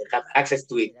about it and have access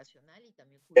to it.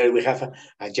 There we have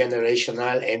a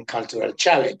generational and cultural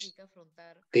challenge,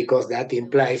 because that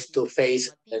implies to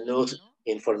face the new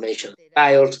information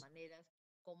styles,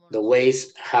 the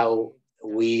ways how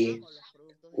we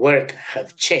work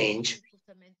have changed.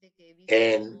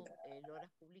 And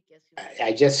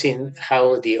I just seen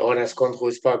how the Horas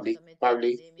Conjus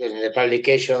the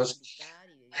publications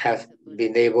have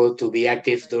been able to be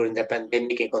active during the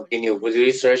pandemic and continue with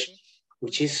research,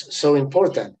 which is so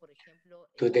important.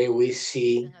 Today we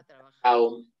see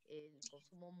how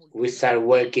we start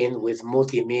working with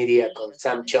multimedia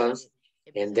consumptions,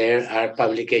 and there are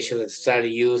publications that start to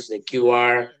use the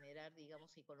QR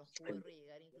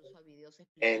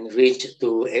and reach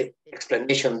to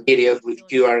explanation videos with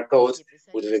QR codes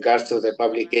with regards to the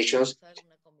publications,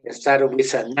 and start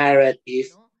with a narrative.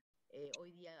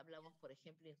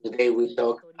 Today we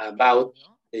talk about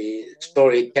the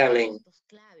storytelling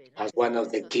as one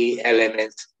of the key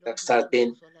elements that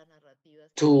starting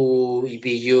to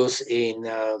be used in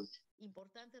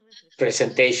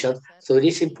presentation. So it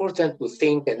is important to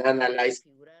think and analyze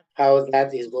how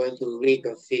that is going to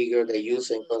reconfigure the use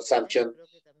and consumption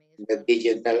in the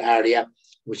digital area,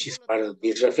 which is part of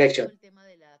this reflection.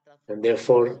 And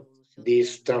therefore,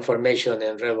 this transformation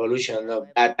and revolution of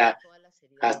data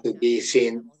has to be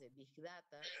seen.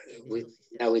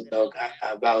 Now we talk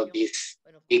about this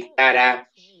big data,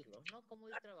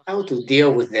 how to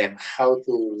deal with them, how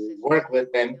to work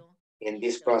with them in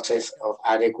this process of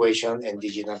adequation and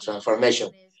digital transformation.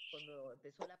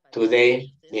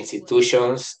 Today, the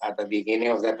institutions at the beginning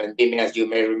of the pandemic, as you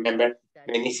may remember,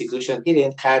 many institutions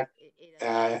didn't have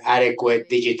adequate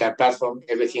digital platform.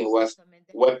 Everything was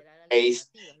web-based.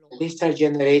 They start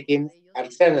generating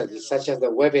alternatives such as the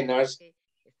webinars,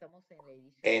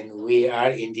 and we are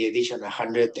in the edition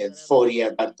 140,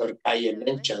 as Dr. Calle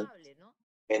mentioned.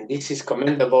 And this is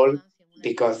commendable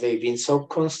because they've been so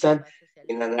constant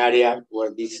in an area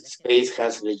where this space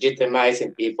has legitimized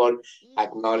and people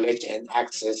acknowledge and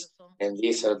access. And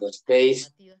these are the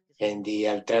space and the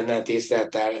alternatives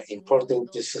that are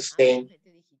important to sustain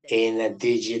in a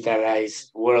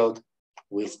digitalized world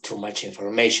with too much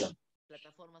information.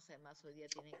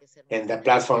 And the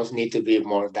platforms need to be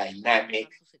more dynamic.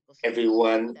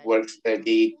 Everyone works for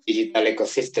the digital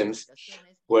ecosystems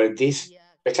where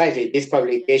precisely this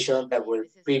publication that were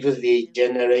previously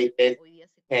generated,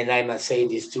 and I must say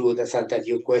this through the Santa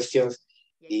Yu questions,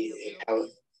 the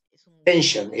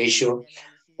tension issue,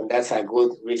 and that's a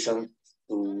good reason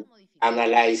to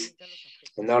analyze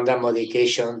an order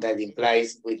modification that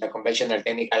implies with the conventional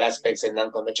technical aspects and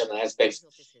non-conventional aspects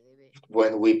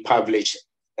when we publish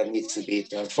that needs to be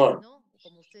transformed.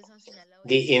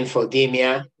 The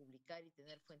infodemia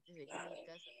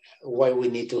why we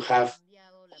need to have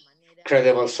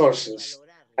credible sources.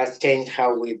 Has changed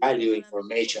how we value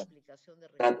information,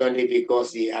 not only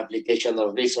because the application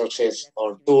of resources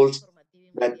or tools,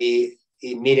 but the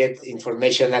immediate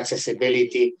information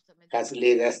accessibility has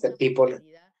led us that people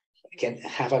can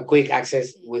have a quick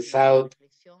access without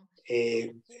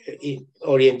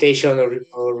orientation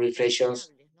or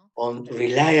reflections on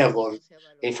reliable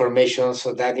information,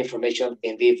 so that information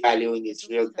can be valued in its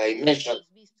real dimension.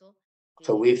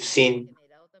 So we've seen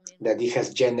that it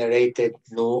has generated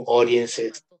new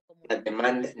audiences that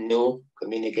demand new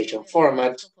communication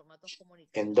formats,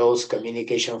 and those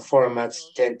communication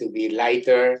formats tend to be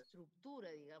lighter,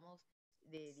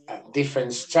 a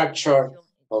different structure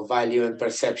of value and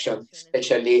perception,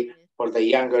 especially for the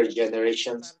younger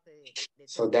generations.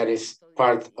 So that is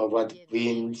part of what we've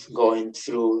been going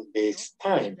through this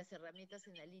time.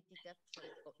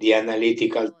 The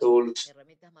analytical tools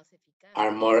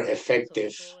are more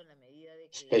effective,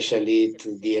 especially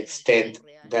to the extent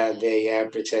that they are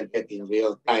presented in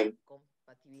real time,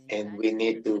 and we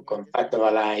need to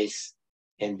compatibilize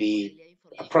and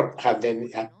have them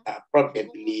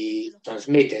appropriately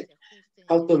transmitted.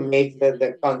 How to make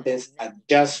the contents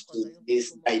adjust to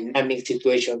this dynamic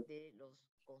situation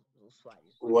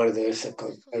where there's a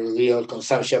real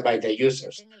consumption by the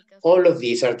users. All of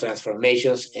these are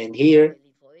transformations, and here,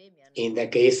 in the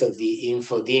case of the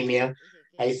infodemia,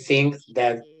 I think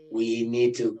that we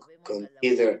need to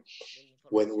consider,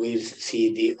 when we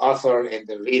see the author and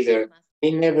the reader,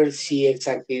 they never see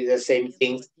exactly the same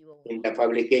things in the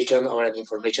publication or an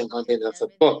information content of a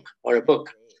book or a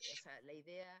book,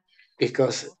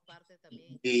 because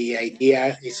the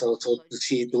idea is also to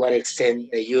see to what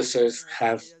extent the users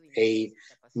have a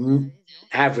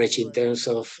average in terms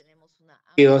of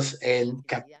skills and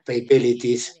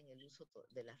capabilities.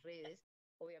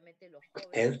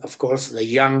 And of course, the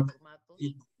young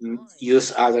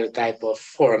use other type of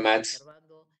formats.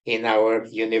 In our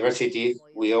university,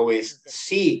 we always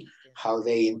see how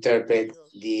they interpret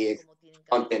the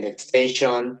content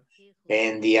extension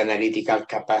and the analytical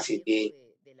capacity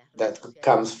that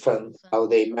comes from how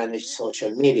they manage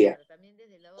social media.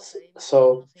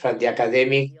 So from the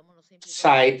academic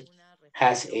side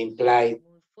has implied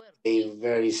a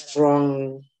very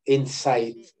strong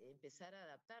insight,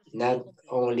 not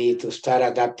only to start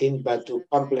adapting, but to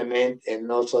complement and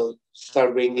also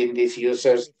start bringing these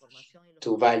users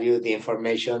to value the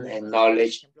information and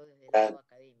knowledge that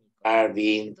are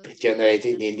being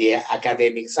generated in the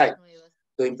academic side,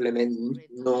 to implement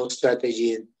new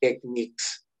strategy and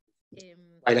techniques.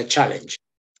 Quite a challenge.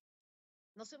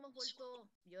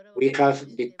 We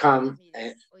have become,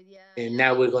 and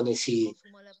now we're going to see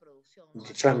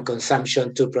from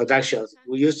consumption to production.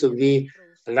 We used to be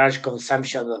a large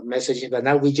consumption of messages, but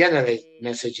now we generate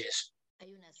messages.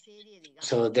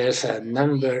 So there's a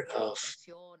number of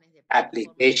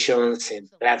applications and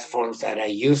platforms that are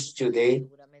used today.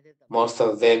 Most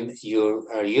of them you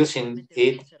are using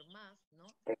it.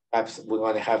 Perhaps we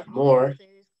want to have more.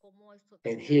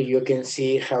 And here you can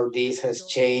see how this has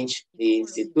changed the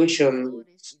institution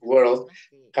world,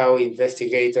 how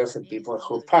investigators and people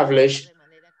who publish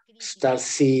start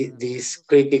see this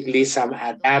critically, some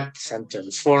adapt, some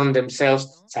transform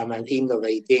themselves, some are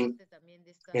innovating,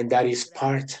 and that is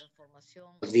part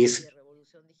of this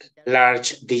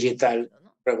large digital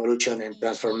revolution and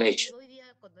transformation.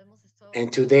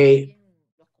 And today,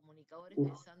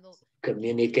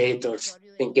 communicators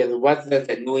thinking what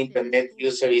the new internet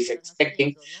user is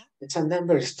expecting. It's a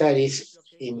number of studies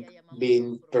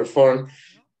being performed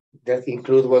that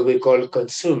include what we call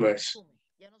consumers.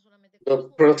 The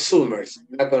prosumers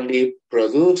not only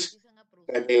produce,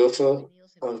 but they also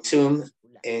consume,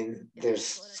 and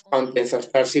there's contents are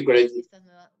start circulating.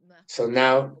 So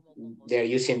now they're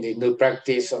using the new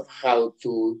practice of how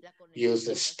to use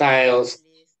the styles,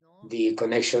 the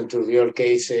connection to real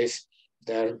cases,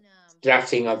 the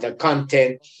drafting of the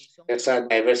content. There's a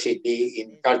diversity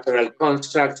in cultural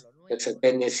constructs. There's a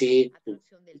tendency to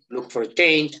look for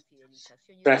change,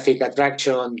 traffic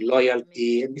attraction,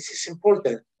 loyalty. And this is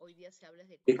important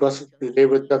because today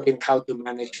we're talking how to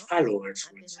manage followers,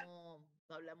 for example.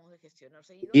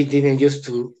 We didn't used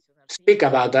to speak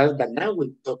about that, but now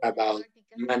we talk about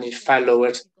manage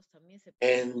followers,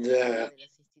 and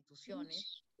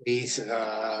these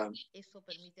are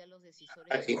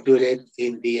included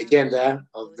in the agenda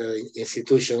of the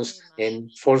institutions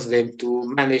and force them to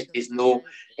manage this new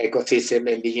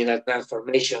ecosystem and digital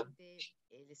transformation.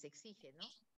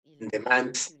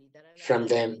 Demands from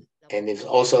them, and it's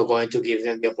also going to give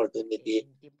them the opportunity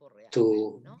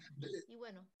to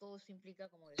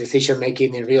decision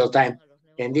making in real time.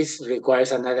 And this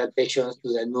requires an adaptation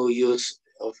to the new use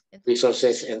of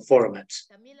resources and formats.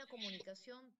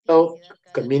 So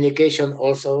communication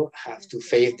also has to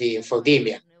face the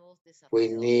infodemia. We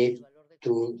need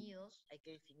to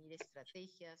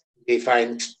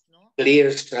define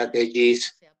clear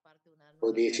strategies.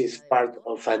 So this is part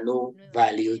of a new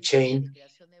value chain,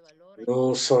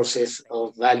 new sources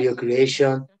of value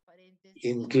creation,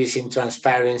 increasing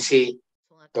transparency,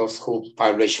 those who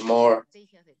publish more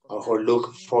or who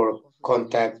look for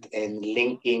contact and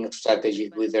linking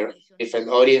strategies with their different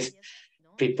audience,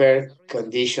 prepare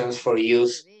conditions for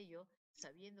use.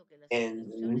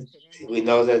 And we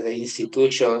know that the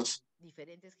institutions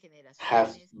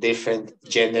have different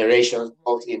generations,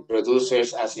 both in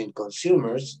producers as in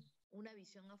consumers,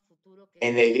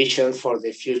 and a vision for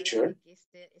the future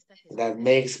that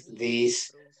makes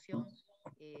this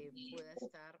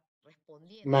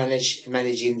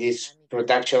managing this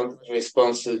production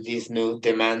response to these new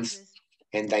demands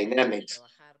and dynamics.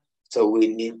 So we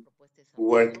need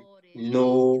work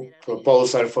new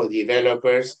proposal for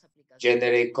developers,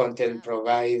 generate content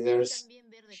providers,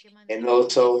 and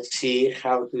also see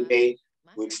how today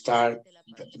we start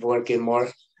working more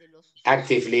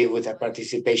actively with the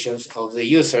participations of the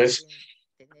users.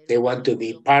 They want to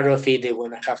be part of it. They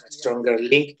want to have a stronger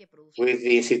link with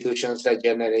the institutions that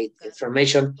generate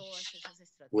information.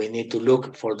 We need to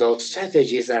look for those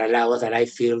strategies that allow us, that I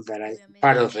feel that I'm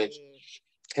part of it.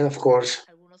 And of course,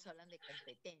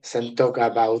 some talk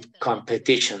about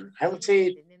competition. I would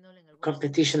say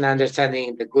competition, understanding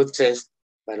in the good sense,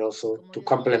 but also to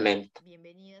complement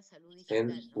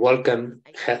and welcome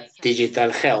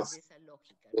digital health.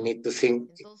 We need to think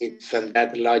it from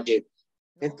that logic.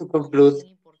 And to conclude,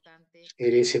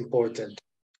 it is important.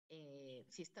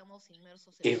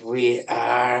 If we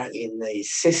are in a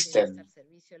system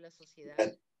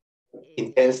that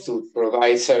intends to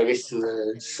provide service to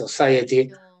the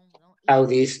society, how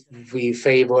this we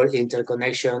favor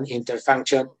interconnection,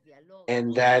 interfunction,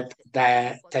 and that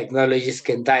the technologies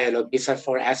can dialogue. These are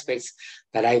four aspects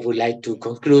that I would like to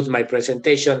conclude my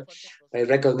presentation by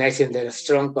recognizing the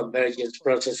strong convergence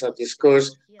process of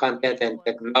discourse, content, and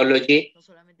technology.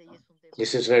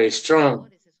 This is very strong,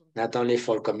 not only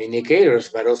for communicators,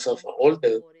 but also for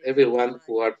everyone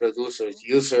who are producers,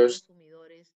 users,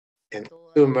 and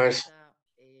consumers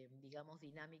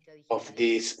of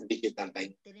this digital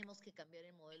bank.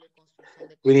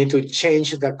 We need to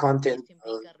change the content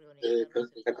of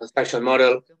the construction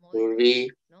model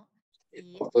to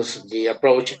refocus the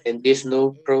approach, and these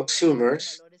new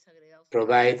prosumers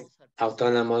provide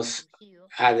autonomous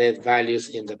added values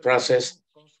in the process,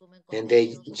 and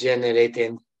they generate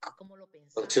and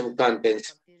consume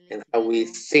contents, and how we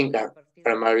think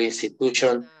from our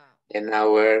institution and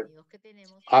our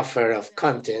offer of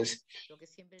contents,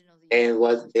 and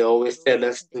what they always tell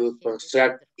us to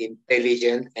construct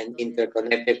intelligent and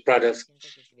interconnected products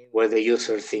where the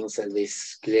user thinks that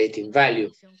is creating value.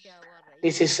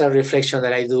 This is a reflection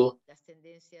that I do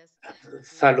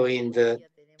following the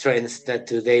trends that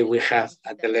today we have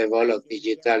at the level of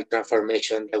digital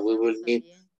transformation that we will need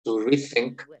to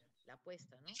rethink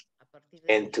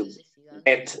and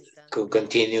to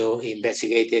continue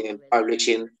investigating and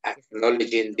publishing,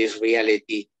 acknowledging this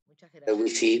reality that we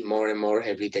see more and more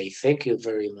every day. Thank you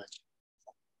very much.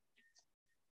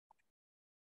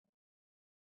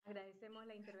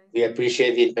 We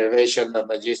appreciate the intervention of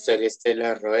Magister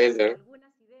Estela Roeder.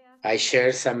 I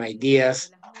share some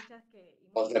ideas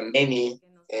of the many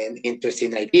and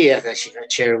interesting ideas that she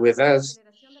had shared with us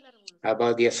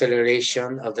about the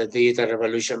acceleration of the digital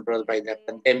revolution brought by the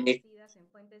pandemic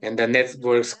and the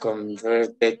networks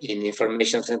converted in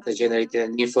information centers generating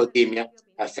an infodemia,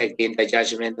 affecting the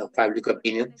judgment of public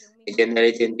opinion and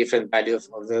generating different values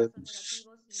of the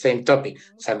same topic.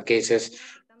 Some cases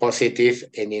positive,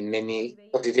 and in many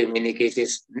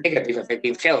cases negative,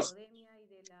 affecting health.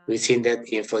 We've seen that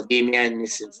infodemia and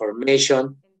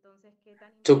misinformation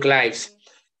took lives.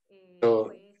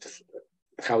 So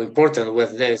how important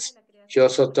was this? She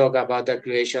also talked about the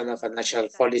creation of a national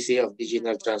policy of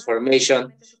digital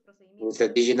transformation, with the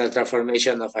digital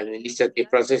transformation of administrative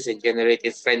process and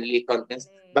generated friendly contents,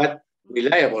 but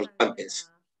reliable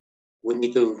contents. We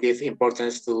need to give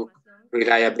importance to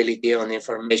reliability on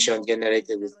information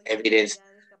generated with evidence,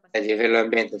 the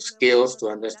development of skills to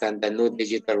understand the new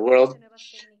digital world,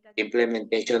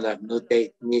 implementation of new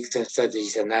techniques and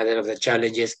strategies, and other of the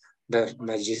challenges that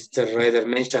Magister Roeder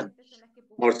mentioned.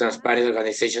 More transparent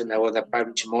organization that want to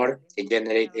publish more and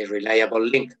generate a reliable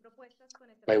link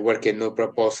by working new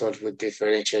proposals with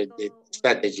differentiated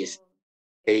strategies.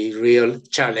 A real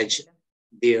challenge,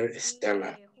 dear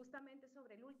Stella.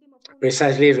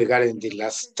 Precisely regarding the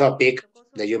last topic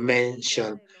that you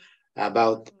mentioned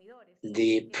about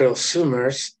the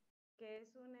prosumers,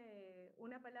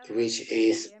 which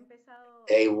is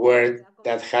a word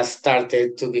that has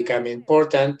started to become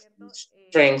important,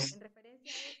 strength,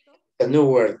 a new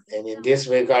word. And in this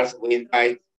regard, we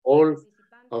invite all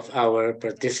of our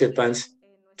participants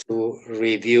to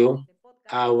review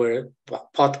our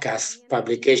podcast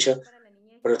publication,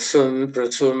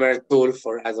 Prosumer Tool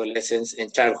for Adolescents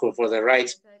and Childhood for the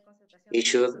Rights,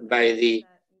 issued by the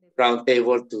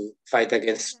Roundtable to Fight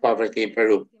Against Poverty in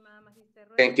Peru.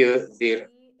 Thank you, dear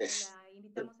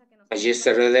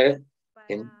Magister Reder,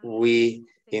 and we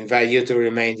invite you to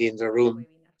remain in the room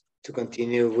to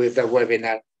continue with the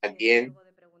webinar. At the end,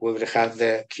 we will have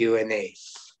the Q&A.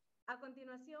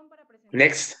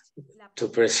 Next, to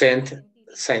present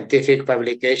scientific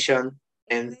publication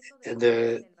and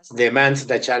the demands,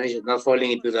 the challenge of not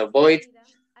falling into the void,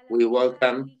 we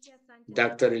welcome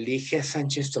Dr. Eligia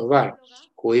Sanchez Tovar,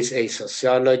 who is a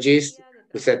sociologist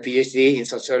with a PhD in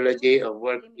sociology of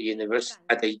work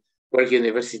at the Work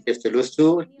University of Toulouse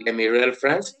II, Le Mirel,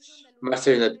 France,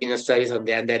 Master in Opinion Studies on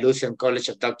the Andalusian College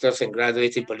of Doctors and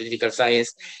Graduates in Political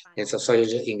Science and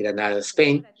Sociology in Granada,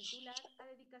 Spain,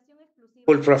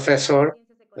 full professor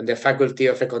on the Faculty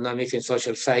of Economics and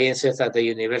Social Sciences at the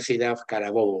University of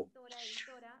Carabobo,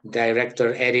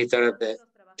 director editor of the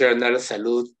journal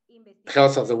Salud,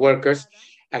 Health of the Workers,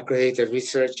 accredited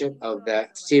researcher of the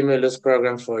Stimulus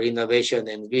Program for Innovation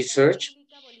and Research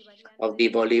of the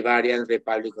Bolivarian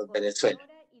Republic of Venezuela,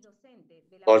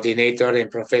 coordinator and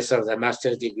professor of the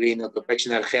master's degree in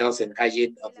occupational health and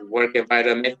hygiene of the work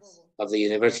environment of the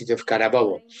University of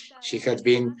Carabobo. She has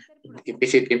been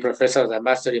visiting professor of the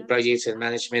master in projects and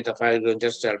management of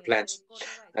agroindustrial plants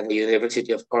at the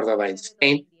University of Cordoba in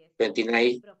Spain,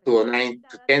 2009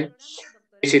 to 10,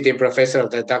 visiting professor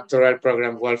of the doctoral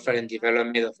program Welfare and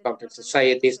Development of Complex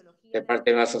Societies,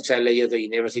 Department of Sociology of the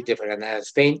University of Granada,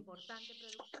 Spain.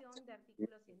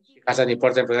 She has an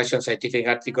important production of scientific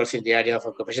articles in the area of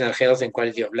occupational health and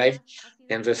quality of life,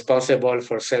 and responsible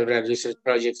for several research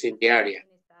projects in the area.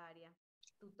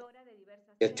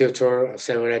 The tutor of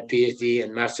several PhD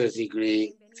and master's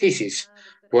degree theses.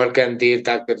 Welcome, dear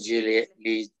Dr.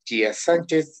 Ligia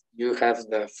Sanchez. You have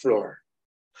the floor.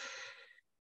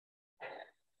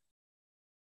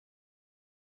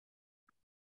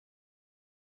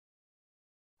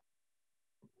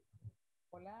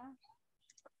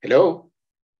 Hello.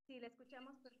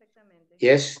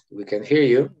 Yes, we can hear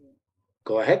you.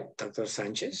 Go ahead, Dr.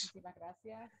 Sanchez.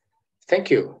 Thank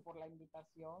you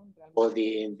for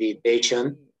the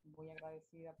invitation.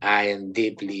 I am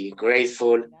deeply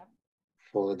grateful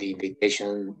for the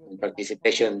invitation and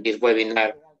participation in this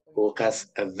webinar, who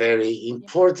has a very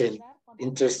important,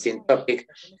 interesting topic,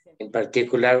 in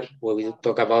particular, where we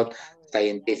talk about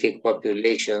scientific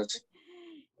populations.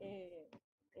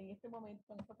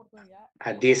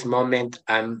 At this moment,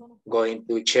 I'm going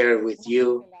to share with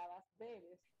you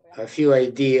a few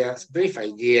ideas, brief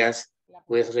ideas,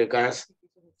 with regards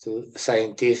to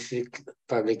scientific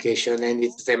publication and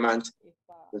its demands,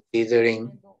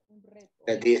 considering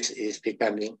that this is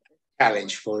becoming a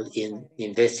challenge for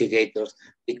investigators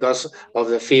because of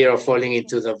the fear of falling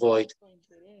into the void.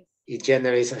 It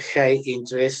generates a high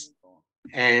interest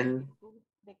and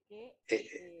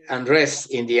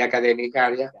unrest in the academic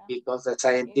area because the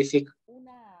scientific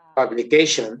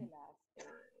publication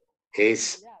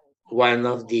is one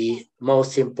of the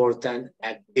most important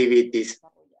activities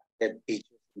that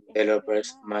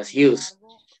developers must use.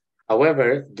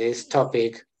 However, this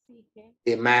topic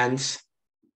demands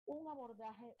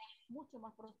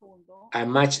a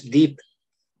much deep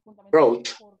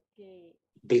approach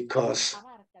because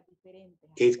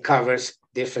it covers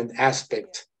different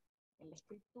aspects,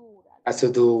 has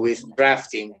to do with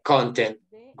drafting, content,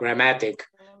 grammatic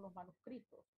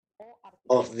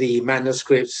of the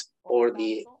manuscripts or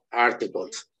the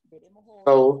articles.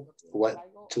 So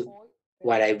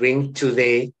what I bring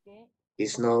today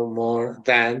is no more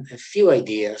than a few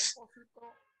ideas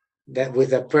that, with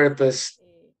the purpose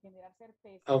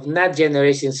of not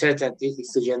generating certainties, is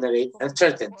to generate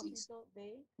uncertainties,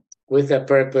 with the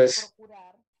purpose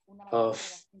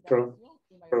of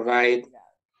provide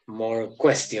more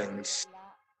questions.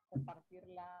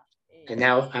 And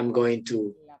now I'm going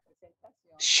to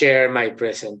share my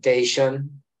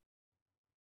presentation.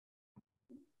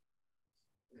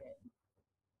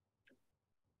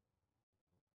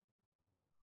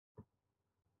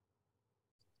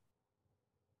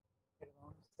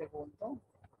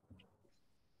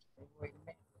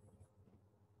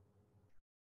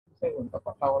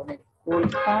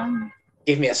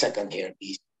 Give me a second here,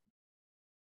 please.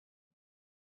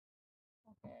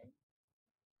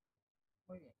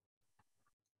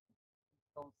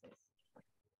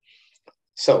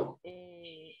 So,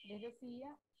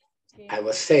 I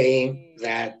was saying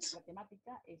that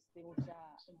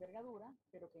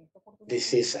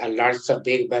this is a large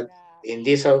subject, but in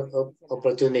this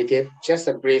opportunity, just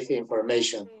a brief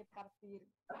information.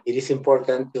 It is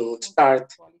important to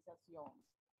start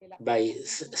by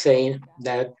saying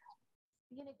that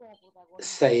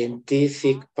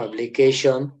scientific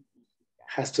publication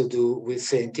has to do with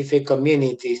scientific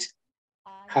communities,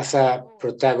 has a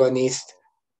protagonist,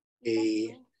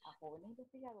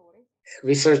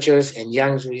 researchers and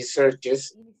young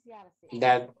researchers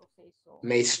that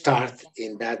may start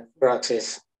in that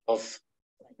process of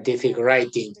scientific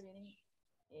writing.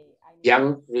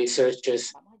 Young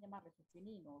researchers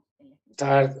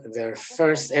start their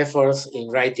first efforts in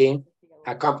writing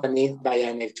accompanied by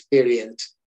an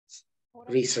experienced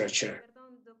researcher.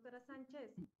 Perdón, doctora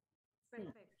Sánchez.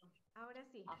 Perfecto. Ahora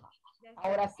sí.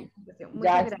 Ahora sí.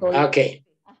 Muchas gracias. Okay.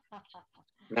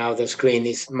 Now the screen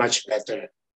is much better.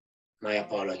 My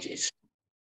apologies.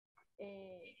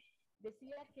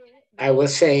 I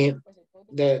was saying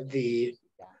that the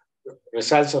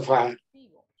results of a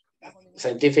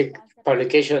scientific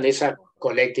publication is a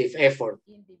collective effort.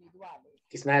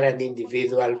 It's not an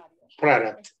individual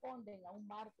product.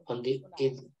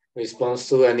 It responds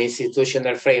to an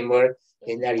institutional framework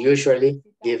and are usually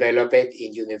developed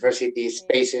in university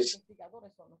spaces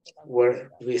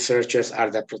where researchers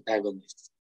are the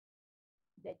protagonists.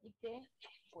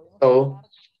 So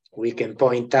we can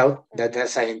point out that a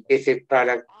scientific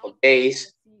product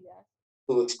obeys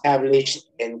to establish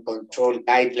and control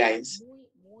guidelines,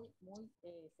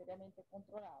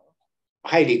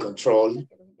 highly controlled,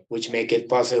 which make it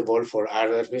possible for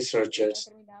other researchers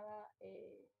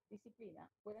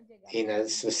in a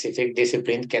specific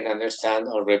discipline can understand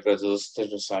or reproduce the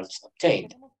results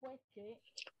obtained.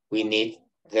 We need,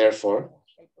 therefore,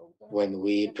 when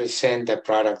we present the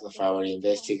product of our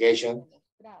investigation,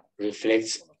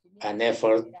 reflects an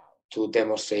effort to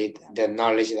demonstrate the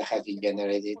knowledge that has been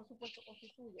generated,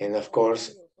 and of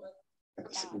course,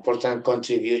 important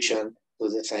contribution to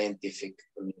the scientific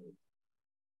community.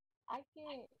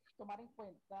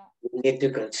 We need to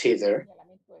consider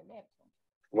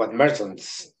what Merton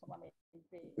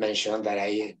mentioned that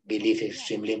I believe is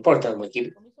extremely important.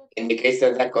 We indicates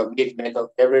that the commitment of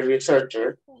every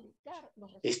researcher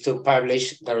is to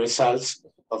publish the results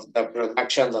of the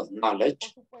production of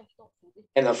knowledge,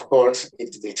 and of course,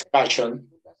 its discussion,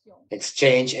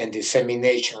 exchange, and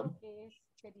dissemination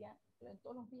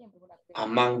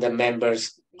among the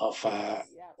members of a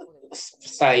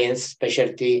science,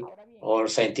 specialty, or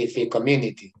scientific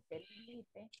community.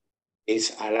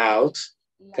 This allows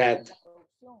that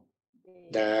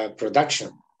the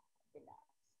production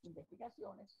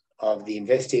of the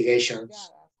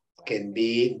investigations can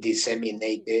be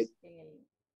disseminated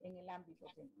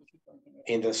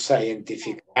in the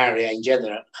scientific area in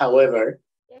general. However,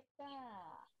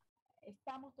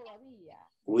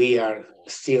 we are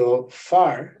still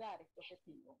far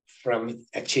from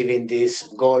achieving this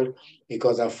goal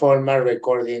because a formal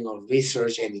recording of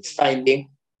research and its finding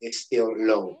is still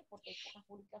low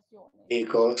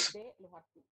because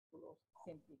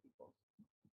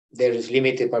there is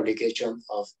limited publication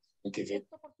of scientific.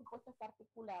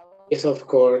 It's of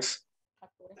course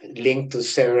linked to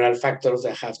several factors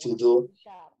that have to do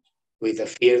with the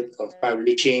fear of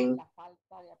publishing,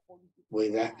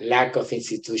 with a lack of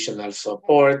institutional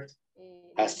support,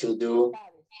 has to do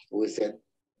with the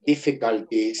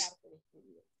difficulties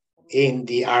in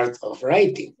the art of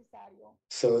writing.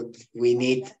 So we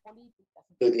need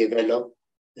to develop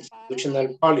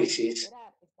institutional policies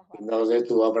in order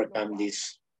to overcome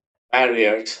these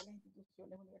barriers,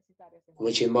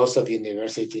 which in most of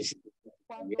universities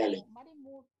reality.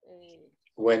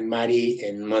 When Mari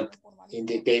and Mott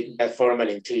indicate that formal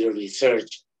interior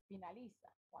research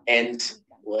ends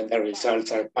when the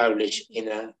results are published in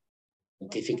a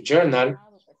scientific journal,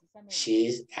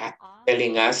 she's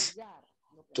telling us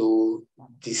to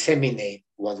disseminate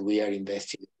what we are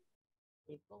investigating.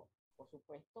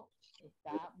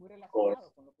 Or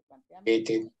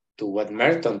related to what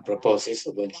Merton proposes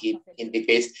when he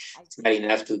indicates it's not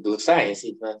enough to do science,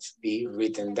 it must be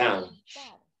written down.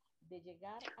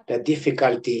 The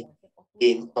difficulty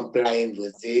in complying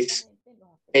with this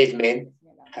statement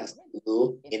has to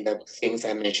do in the things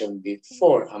I mentioned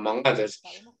before, among others.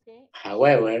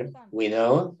 However, we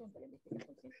know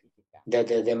that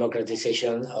the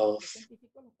democratization of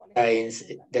science,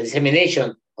 the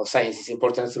dissemination of science is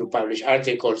important through published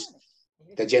articles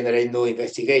that generate new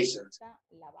investigations.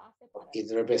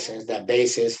 It represents the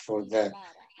basis for the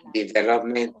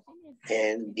development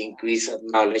and the increase of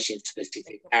knowledge in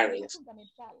specific areas.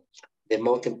 the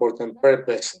most important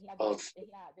purpose of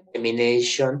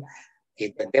dissemination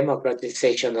is the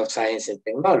democratization of science and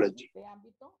technology.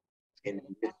 And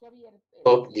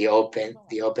the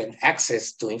open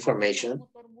access to information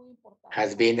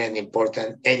has been an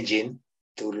important engine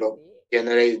to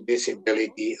generate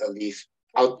visibility of these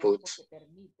outputs,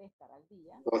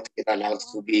 what it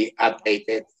allows to be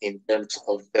updated in terms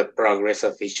of the progress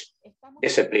of each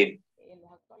discipline.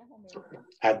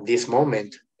 At this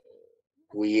moment,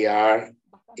 we are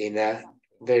in a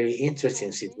very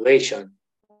interesting situation.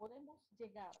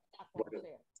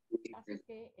 We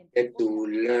get to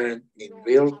learn in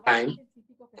real time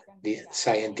the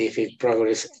scientific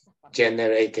progress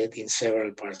generated in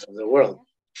several parts of the world.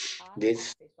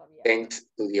 This thanks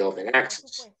to the open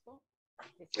access.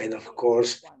 And of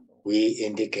course, we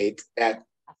indicate that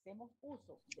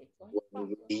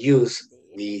when we use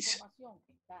these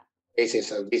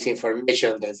basis of this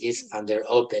information that is under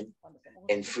open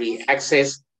and free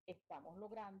access,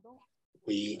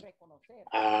 we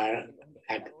are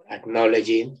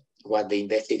acknowledging what the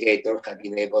investigators have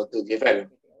been able to develop,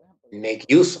 and make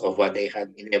use of what they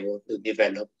have been able to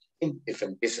develop in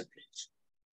different disciplines.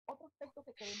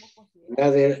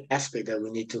 Another aspect that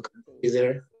we need to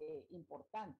consider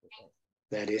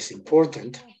that is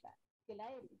important,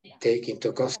 take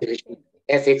into consideration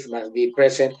ethics must be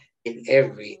present in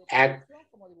every act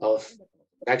of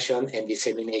production and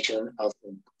dissemination of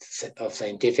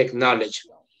scientific knowledge.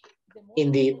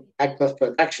 In the act of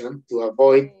production, to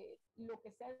avoid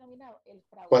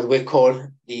what we call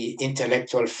the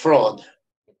intellectual fraud,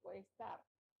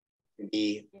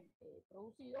 be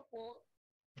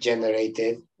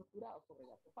generated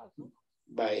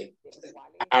by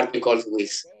articles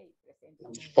with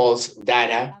false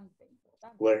data,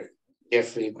 where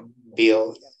Jeffrey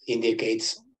Beall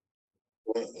indicates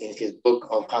in his book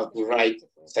of how to write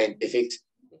scientific,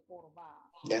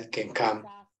 that can come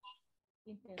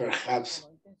perhaps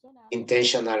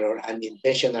intentional or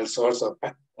unintentional source of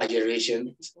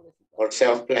plagiarism or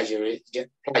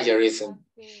self-plagiarism.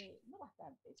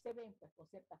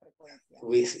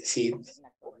 We see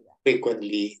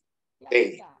frequently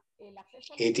today.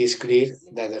 It is clear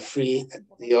that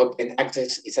the open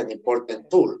access is an important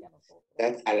tool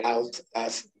that allows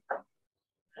us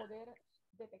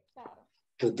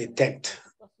to detect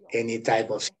any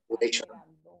type of situation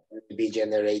that will be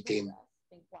generating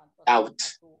doubt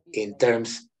in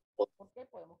terms of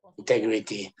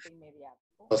integrity,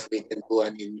 because we can do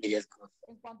an immediate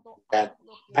that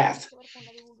path.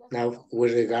 Now,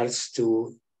 with regards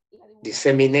to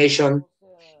dissemination,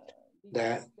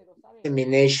 the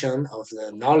dissemination of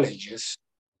the knowledges,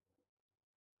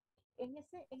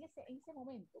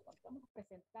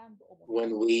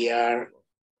 when we are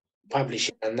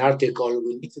publishing an article,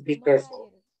 we need to be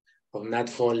careful of not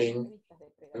falling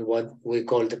in what we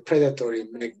call the predatory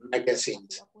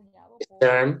magazines. The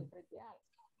term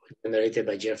generated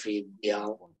by Jeffrey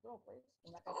Beall,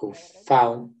 who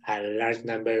found a large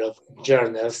number of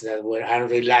journals that were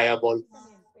unreliable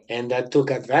and that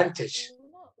took advantage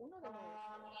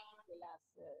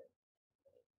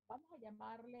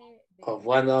of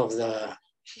one of the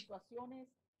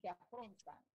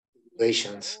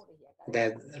situations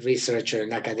that researchers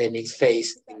and academics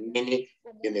face in many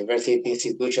university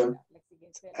institutions,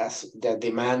 as the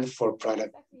demand for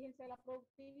product,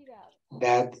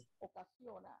 that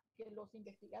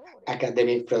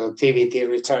academic productivity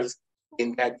results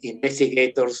in that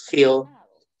investigators feel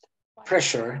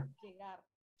pressure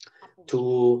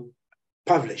to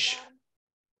publish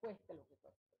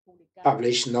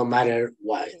no matter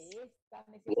what.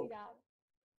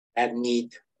 That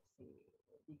need,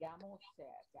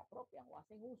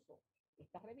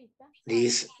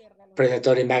 these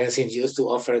predatory magazines used to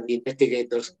offer the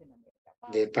investigators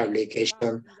the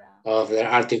publication of their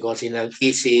articles in an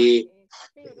easy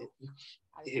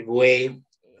way,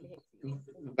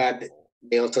 but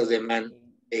they also demand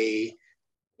a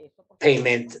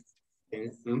payment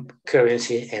in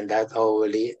currency, and that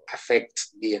overly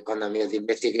affects the economy of the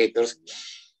investigators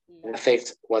and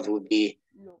affects what would be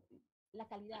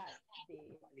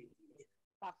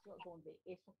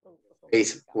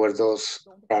place where those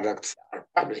products are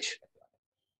published.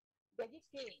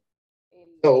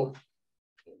 So,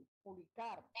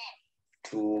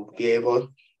 to be able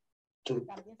to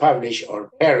publish or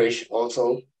perish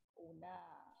also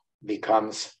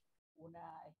becomes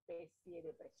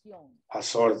a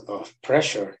sort of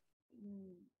pressure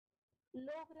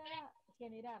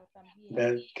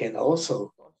that can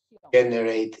also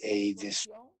generate a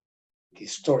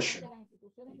distortion.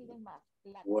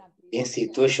 When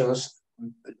institutions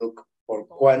look for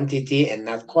quantity and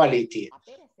not quality,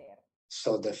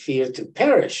 so the fear to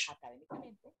perish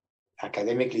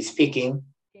academically speaking,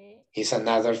 is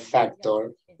another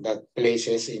factor that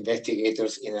places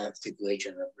investigators in a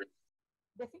situation of risk.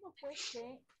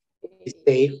 We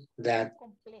say that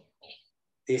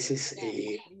this is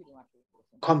a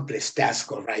complex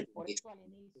task of writing this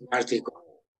article.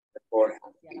 Before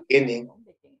the beginning,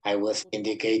 I was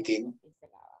indicating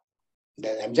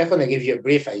that I'm just going to give you a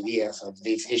brief ideas of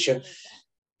this issue,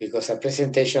 because a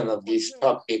presentation of this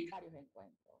topic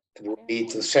will lead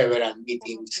to several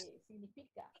meetings.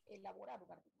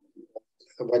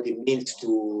 What it means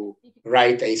to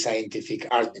write a scientific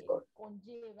article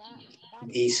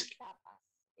is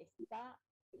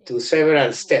to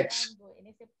several steps,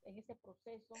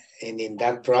 and in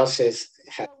that process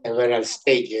has several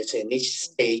stages, and each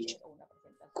stage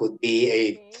could be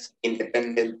a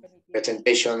independent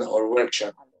presentation or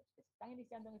workshop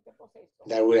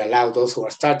that will allow those who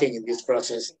are starting in this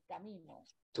process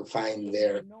to find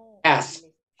their path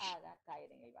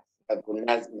that will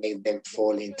not make them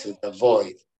fall into the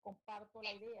void.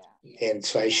 And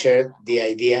so I shared the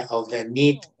idea of the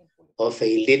need of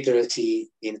a literacy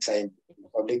in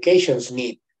scientific publications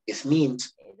need. This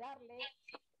means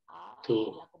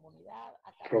to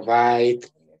provide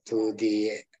to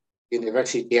the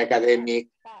university academic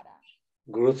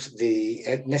groups the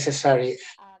necessary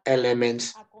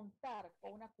elements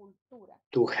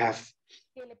to have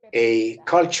a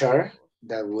culture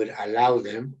that would allow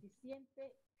them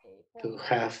to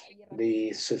have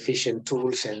the sufficient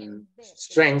tools and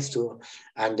strengths to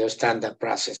understand the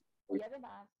process,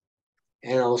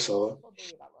 and also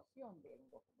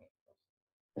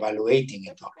evaluating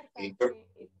a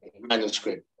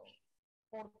manuscript.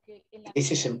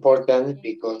 This is important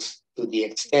because to the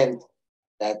extent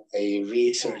that a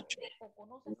researcher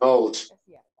knows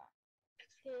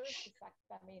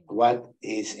what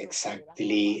is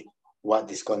exactly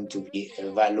what is going to be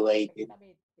evaluated,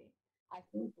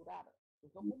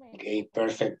 a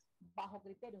perfect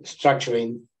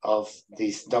structuring of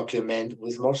this document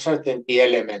with more certainty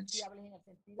elements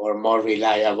or more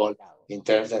reliable in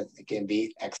terms that it can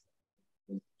be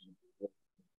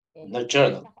not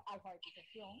journal.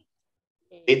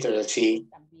 Literacy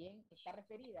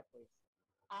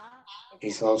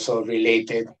is also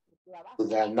related to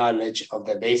the knowledge of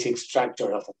the basic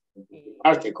structure of an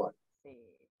article,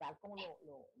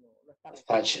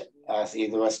 such as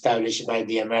it was established by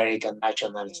the American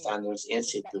National Standards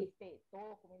Institute.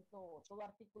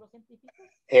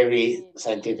 Every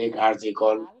scientific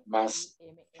article must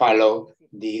follow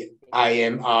the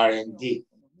IMR&D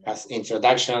as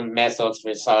introduction, methods,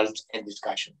 results, and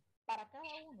discussion.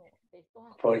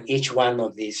 For each one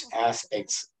of these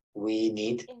aspects, we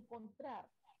need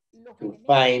to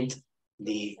find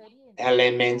the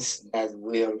elements that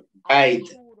will guide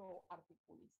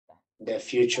the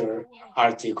future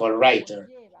article writer.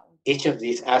 Each of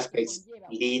these aspects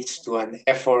leads to an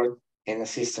effort and a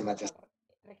systematization,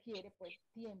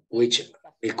 which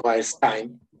requires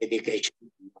time, dedication.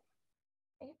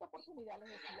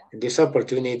 In this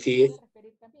opportunity,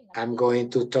 I'm going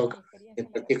to talk in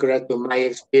particular to my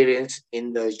experience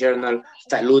in the journal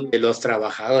Salud de los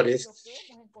Trabajadores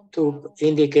to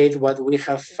indicate what we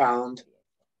have found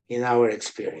in our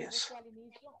experience.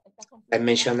 I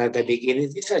mentioned at the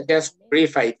beginning, these are just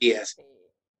brief ideas.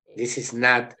 This is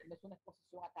not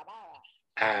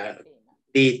a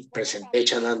big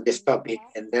presentation on this topic,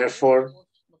 and therefore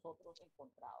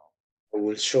I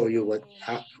will show you what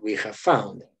we have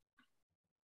found.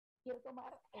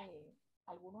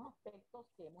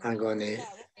 I'm going to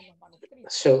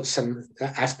show some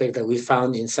aspects that we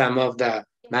found in some of the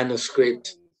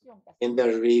manuscripts in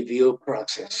the review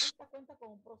process.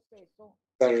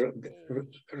 The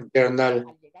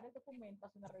journal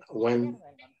went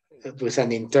with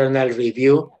an internal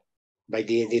review by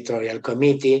the editorial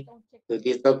committee. To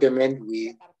this document,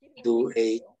 we do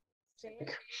a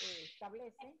check,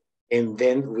 and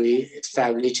then we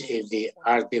establish if the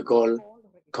article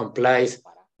complies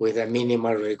with the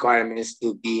minimal requirements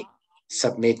to be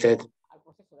submitted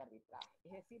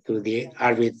to the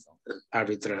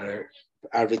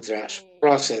arbitrage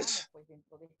process.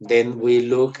 Then we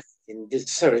look in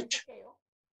this search.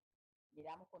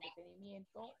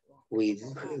 We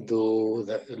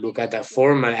look at the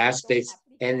formal aspects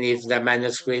and if the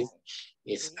manuscript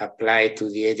is applied to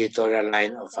the editorial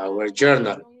line of our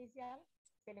journal.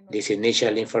 This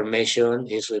initial information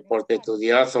is reported to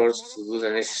the authors to do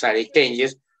the necessary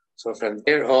changes. So from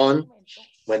there on,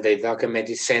 when the document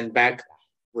is sent back,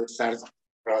 we start the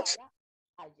process.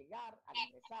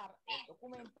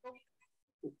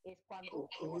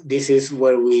 This is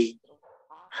where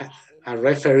a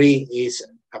referee is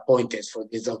appointed for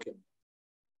this document.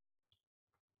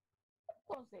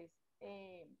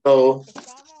 So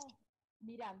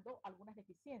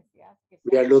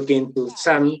we are looking to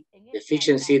some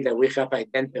deficiency that we have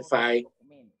identified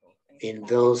in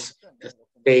those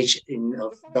stage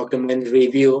of document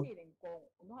review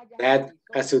that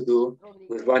has to do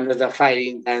with one of the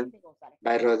findings done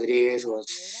by Rodriguez,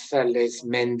 González,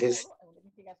 Méndez,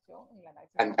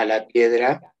 and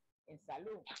Piedra,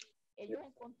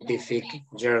 Scientific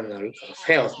Journal of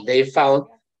Health. They found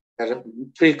that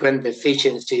frequent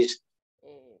deficiencies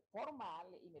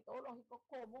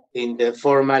in the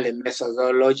formal and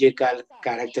methodological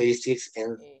characteristics,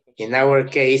 and in our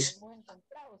case,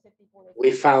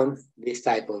 we found that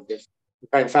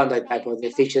type of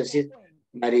deficiency,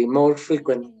 but in more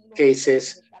frequent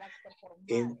cases,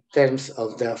 in terms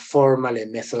of the formal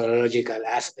and methodological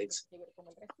aspects,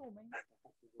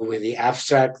 with the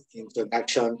abstract,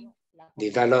 introduction,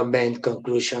 development,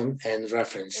 conclusion, and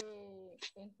reference.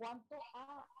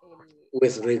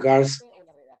 With regards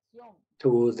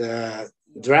to the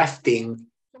drafting,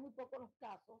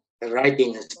 the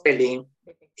writing and spelling,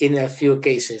 in a few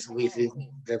cases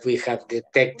that we have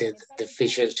detected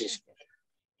deficiencies.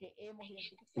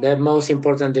 The most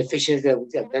important deficiencies that we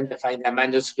identify in the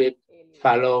manuscript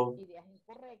follow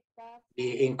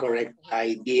the incorrect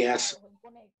ideas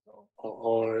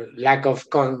or lack of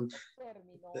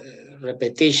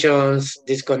repetitions,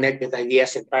 disconnected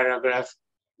ideas in paragraphs,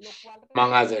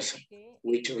 among others,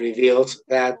 which reveals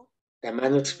that the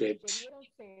manuscripts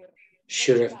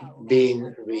should have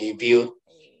been reviewed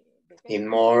in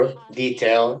more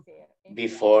detail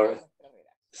before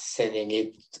sending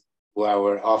it to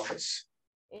our office.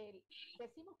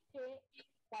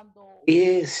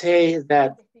 We say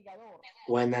that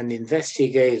when an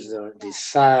investigator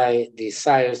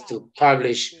desires to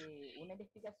publish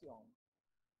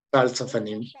results of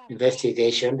an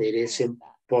investigation, it is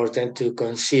important to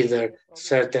consider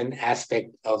certain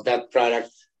aspects of that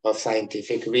product of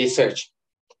scientific research,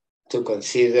 to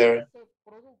consider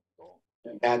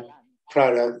that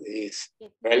product is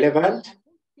relevant,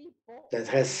 that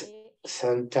has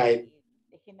some type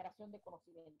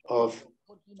of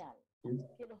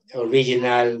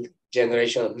original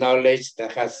generation of knowledge,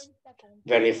 that has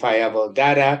verifiable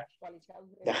data,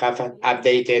 that have an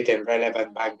updated and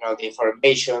relevant background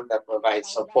information that provides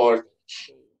support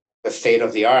to the state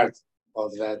of the art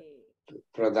of that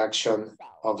production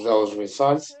of those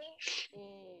results.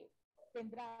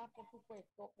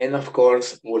 And of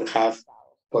course, will have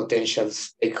potential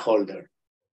stakeholder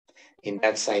in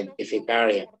that scientific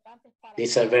area.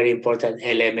 These are very important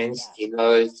elements in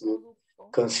order to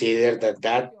consider that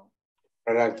that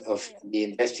product of the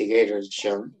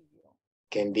investigation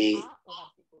can be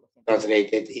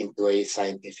translated into a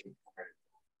scientific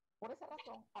area.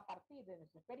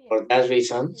 For that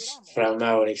reason, from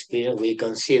our experience, we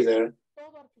consider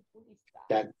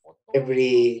that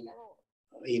every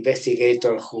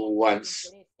investigator who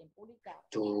wants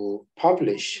to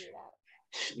publish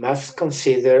must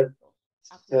consider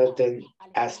certain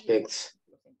aspects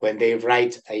when they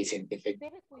write a scientific.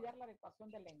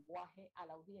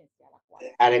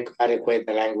 Adequate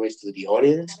language to the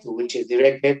audience to which is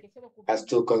directed, has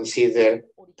to consider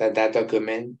that that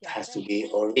document has to be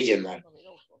original,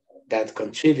 that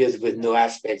contributes with new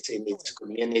aspects in its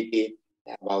community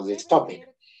about this topic.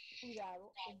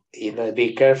 You must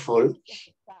be careful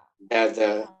that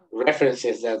the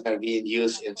references that are being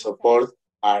used in support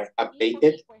are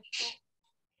updated,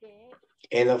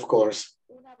 and of course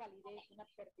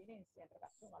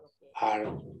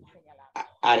are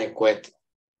adequate to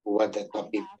what the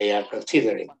topic they are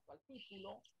considering.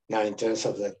 Now, in terms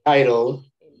of the title,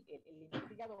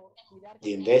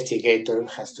 the investigator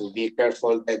has to be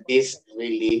careful that this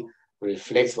really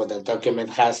reflects what the document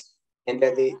has and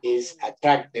that it is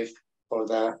attractive for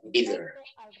the reader.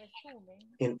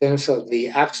 In terms of the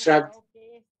abstract,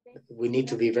 we need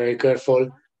to be very careful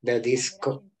that this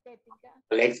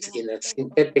collects in a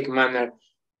synthetic manner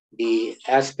the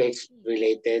aspects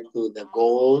related to the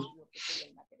goal,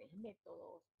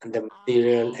 the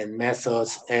material and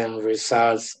methods and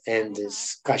results and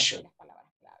discussion.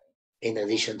 In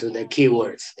addition to the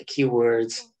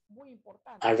keywords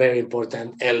are very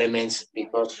important elements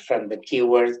because from the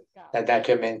keywords, the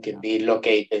document can be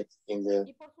located in the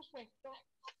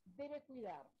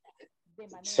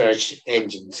search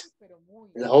engines.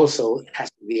 And also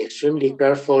has to be extremely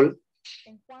careful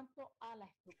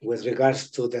with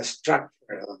regards to the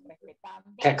structure of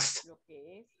text,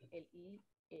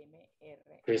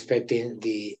 respecting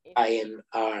the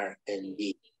IMR and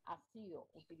D.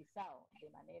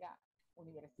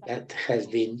 That has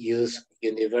been used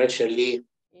universally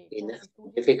in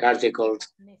scientific articles.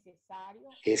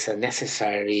 It's a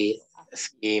necessary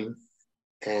scheme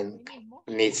and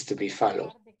needs to be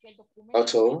followed.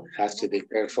 Also, has to be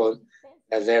careful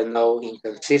that there are no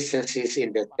inconsistencies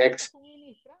in the text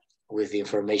with the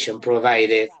information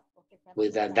provided,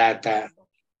 with the data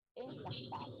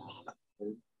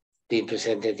being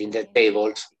presented in the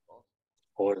tables,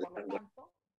 or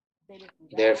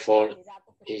therefore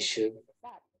it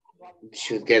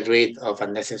should get rid of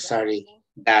unnecessary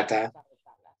data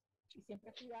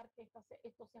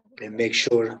and make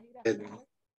sure that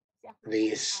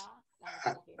this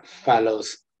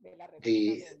follows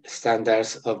the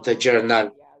standards of the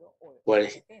journal where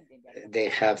they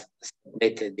have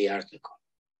submitted the article.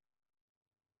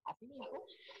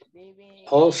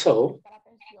 Also,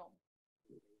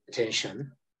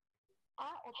 attention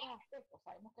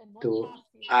to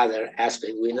other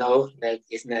aspects. We know that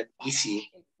it's not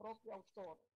easy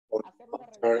for the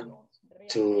author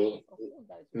to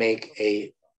make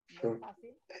a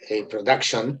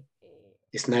production.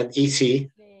 It's not easy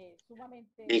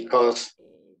because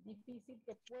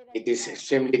it is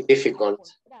extremely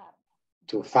difficult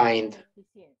to find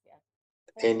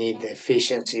any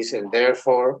deficiencies, and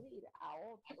therefore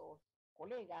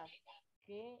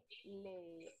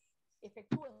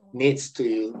needs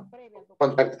to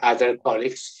contact other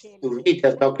colleagues to read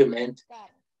the document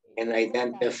and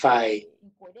identify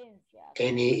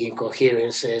any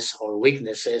incoherences or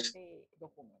weaknesses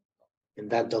in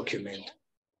that document.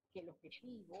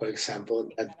 For example,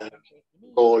 that the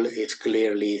goal is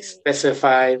clearly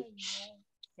specified,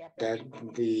 that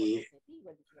the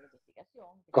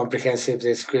comprehensive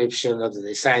description of the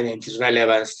design and its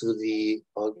relevance to the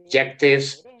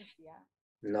objectives,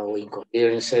 no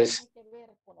incoherences,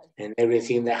 and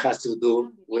everything that has to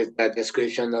do with the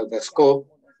description of the scope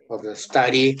of the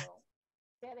study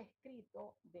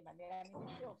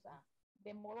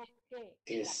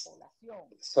is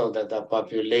so that the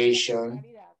population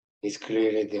is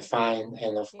clearly defined,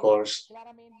 and of course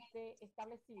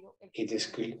it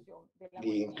is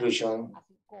the inclusion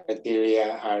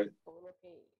criteria are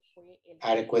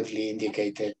adequately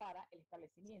indicated,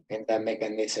 and the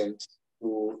mechanisms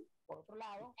to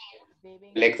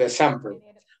select the sample.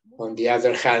 On the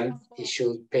other hand, it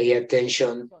should pay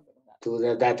attention to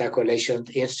the data collection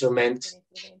instruments,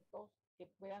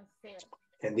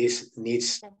 and this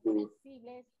needs to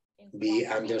be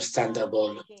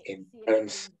understandable in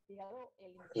terms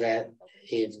that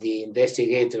if the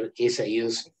investigator is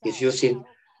using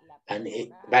an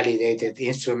validated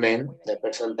instrument, the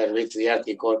person that reads the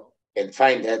article can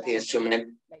find that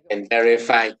instrument and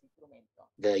verify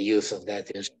the use of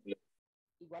that instrument.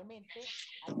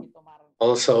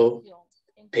 Also,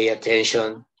 pay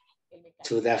attention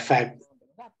to the fact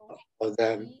of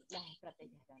the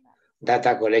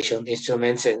data collection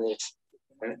instruments and its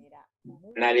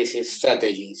analysis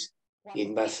strategies. It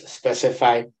must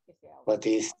specify what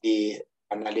is the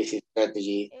analysis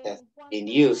strategy that's being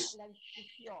used.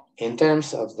 In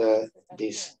terms of the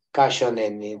discussion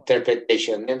and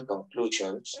interpretation and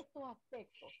conclusions,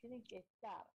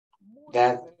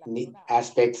 that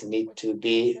aspects need to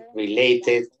be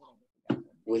related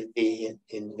with the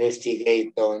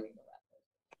investigator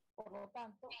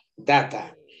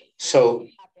data. So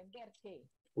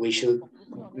we should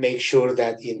make sure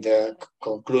that in the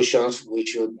conclusions, we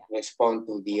should respond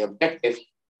to the objective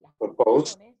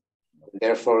proposed.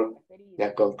 Therefore,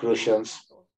 the conclusions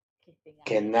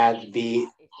cannot be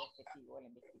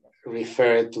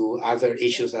referred to other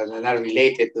issues that are not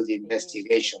related to the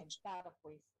investigations.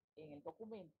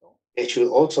 It should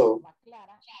also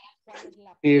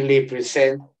clearly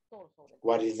present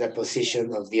what is the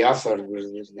position of the author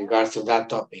with regards to that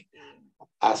topic.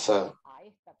 As a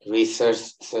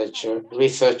researcher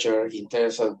in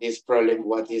terms of this problem,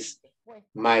 what is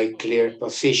my clear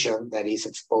position that is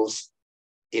exposed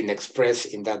and expressed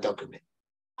in that document?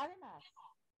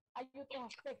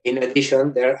 In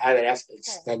addition, there are other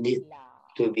aspects that need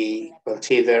to be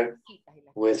considered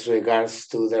with regards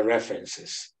to the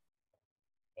references.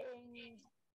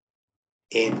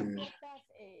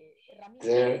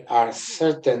 There are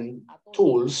certain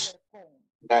tools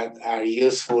that are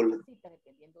useful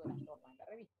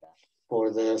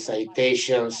for the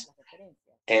citations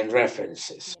and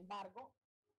references.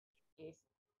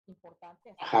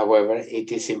 However,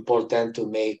 it is important to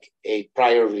make a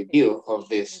prior review of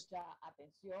this.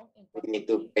 We need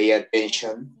to pay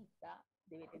attention.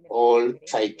 All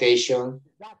citation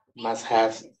must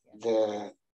have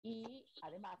the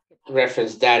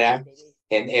reference data,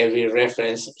 and every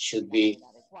reference should be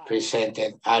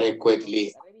presented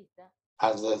adequately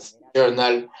as the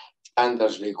journal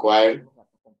standards require.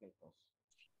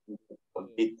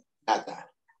 Complete data.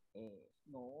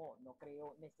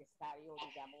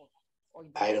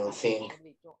 I don't think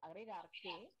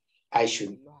I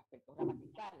should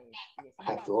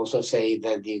have to also say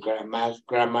that the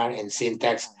grammar and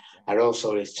syntax are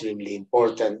also extremely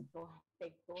important,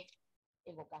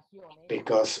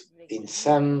 because in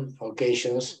some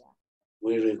occasions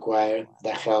we require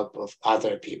the help of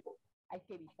other people.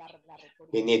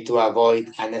 We need to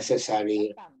avoid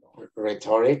unnecessary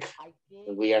rhetoric.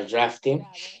 We are drafting.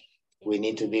 We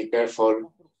need to be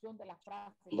careful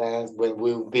that when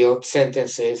we build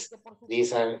sentences,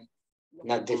 these are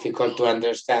not difficult to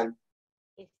understand,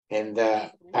 and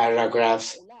the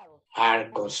paragraphs are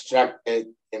constructed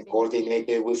and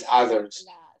coordinated with others,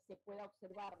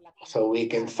 so we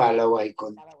can follow a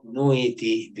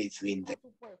continuity between them.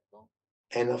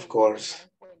 And of course,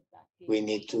 we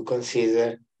need to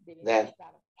consider that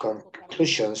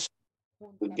conclusions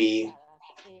will be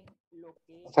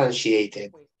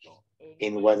substantiated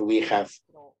in what we have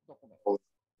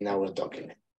in our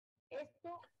document.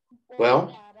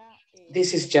 Well,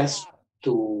 this is just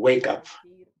to wake up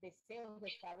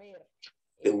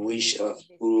the wish of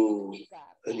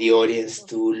the audience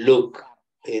to look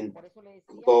and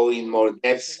go in more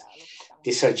depth.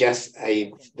 These are just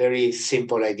a very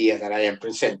simple idea that I am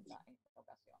presenting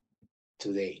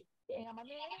today.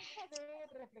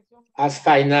 As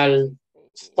final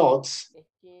thoughts,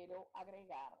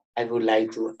 I would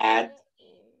like to add,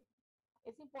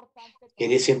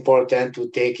 it is important to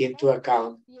take into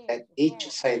account that each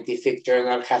scientific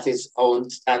journal has its own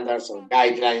standards or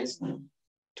guidelines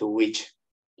to which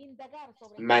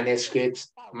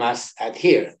manuscripts must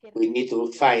adhere. We need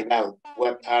to find out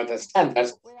what are the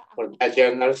standards for that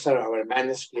journal, so our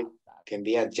manuscript can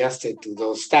be adjusted to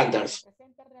those standards.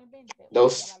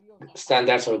 Those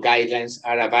standards or guidelines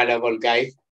are a valuable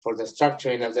guide for the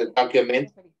structuring of the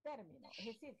document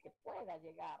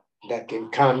that can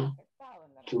come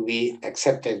to be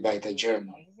accepted by the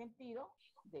journal.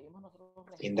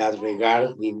 In that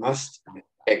regard, we must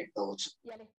respect those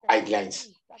guidelines.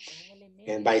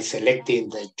 And by selecting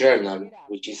the journal,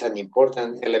 which is an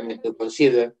important element to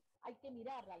consider,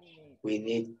 we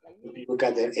need to look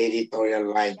at the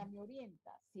editorial line.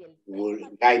 Will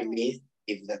guide me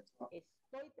if that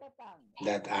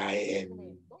I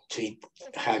am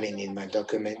having in my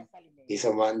document is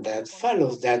the one that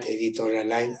follows that editorial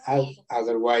line.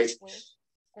 Otherwise,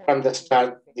 from the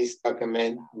start, this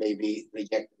document may be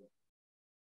rejected.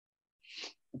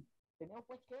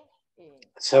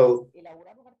 So,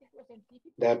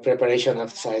 the preparation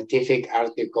of scientific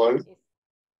article,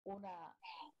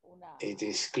 it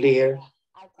is clear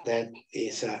that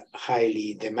is a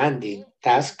highly demanding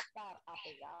task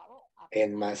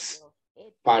and must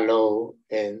follow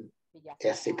and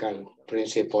ethical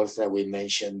principles that we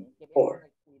mentioned before.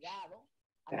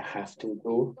 That have to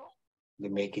do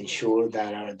with making sure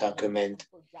that our document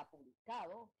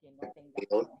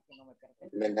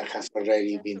that has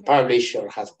already been published or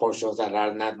has portions that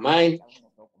are not mine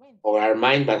or are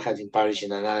mine but has been published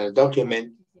in another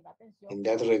document. In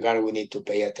that regard, we need to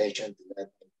pay attention to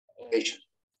that information.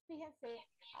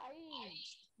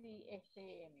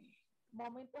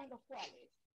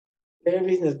 There have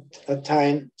been a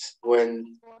time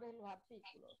when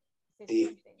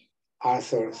the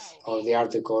authors of the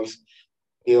articles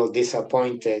feel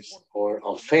disappointed or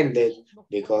offended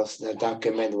because the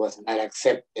document was not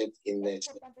accepted in the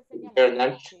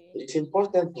journal. It's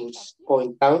important to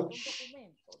point out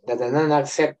that the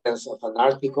non-acceptance of an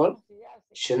article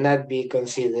should not be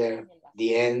considered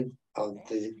the end of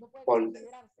the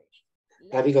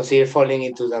not be considered falling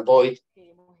into the void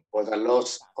or the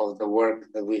loss of the work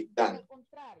that we've done.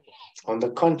 On the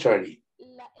contrary,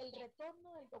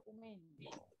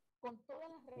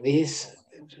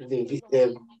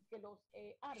 the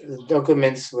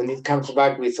documents, when it comes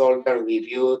back with all the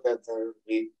review that the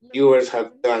reviewers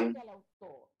have done,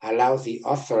 allow the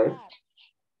author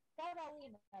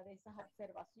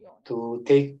to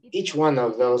take each one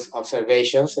of those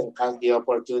observations and have the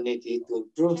opportunity to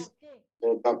improve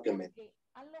the document,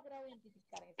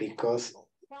 because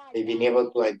they've been able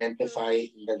to identify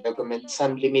in the document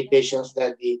some limitations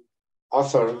that the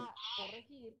author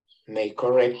may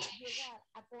correct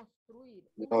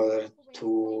in order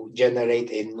to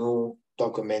generate a new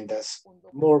document that's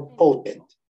more potent,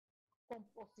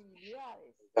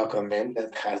 document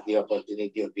that has the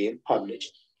opportunity of being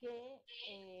published,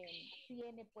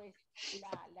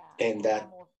 and that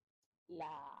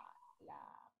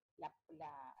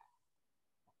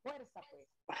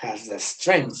has the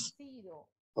strength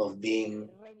of being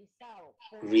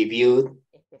reviewed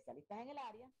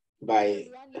by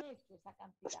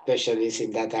specialists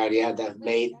in that area that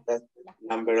made the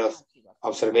number of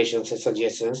observations and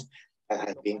suggestions that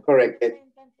have been corrected,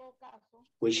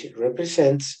 which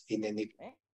represents in any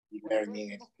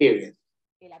learning experience.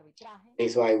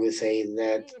 That's why we say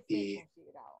that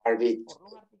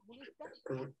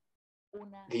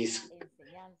this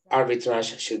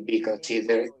arbitrage should be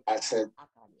considered as a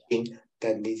thing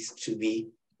that needs to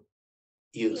be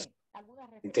used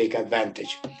and take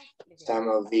advantage. Some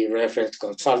of the reference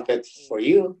consulted for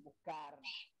you,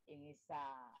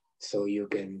 so you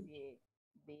can,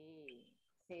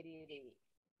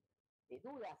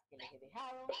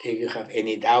 if you have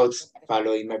any doubts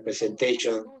following my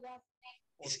presentation,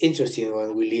 it's interesting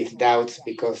when we leave doubts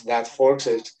because that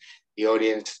forces the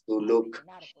audience to look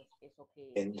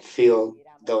and feel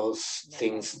those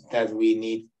things that we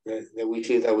need, that we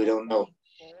feel that we don't know.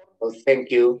 So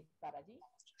thank you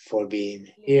for being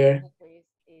here.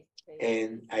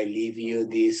 And I leave you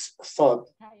this thought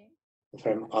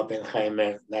from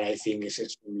Oppenheimer that I think is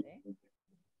extremely important.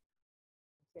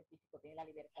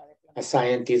 A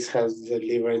scientist has the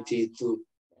liberty to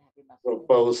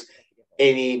propose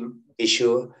any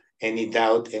issue, any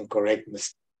doubt, and correct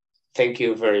mistake. Thank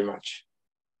you very much.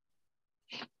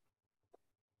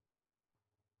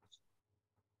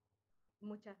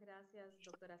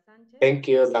 Thank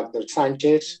you, Dr.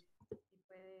 Sanchez.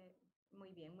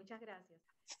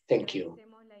 Thank you.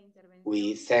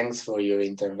 We thanks for your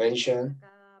intervention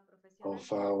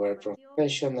of our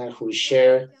professional who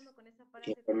share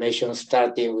information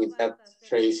starting with that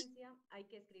phrase.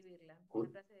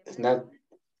 It's not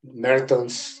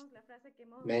Merton's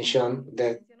mentioned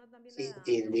that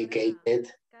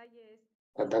indicated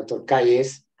Dr.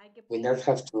 Calles, we not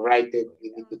have to write it,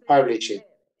 we need to publish it.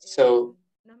 So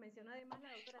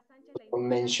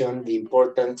mention the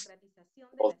importance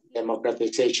of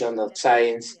democratization of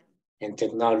science and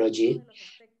technology.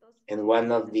 And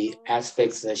one of the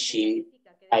aspects that she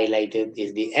highlighted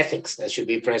is the ethics that should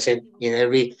be present in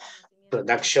every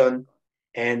production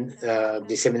and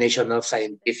dissemination of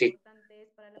scientific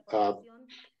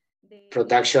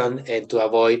production and to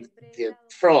avoid the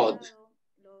fraud.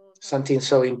 Something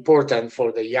so important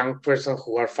for the young person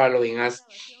who are following us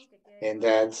and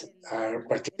that are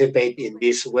participate in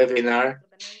this webinar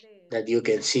that you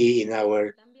can see in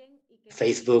our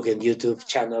Facebook and YouTube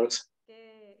channels.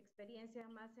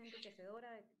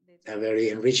 A very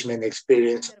enrichment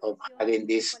experience of having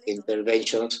these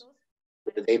interventions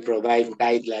where they provide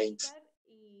guidelines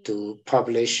to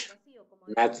publish,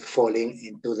 not falling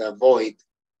into the void,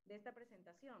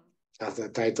 as the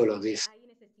title of this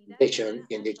presentation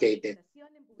indicated.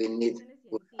 We need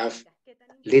to have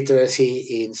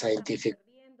literacy in scientific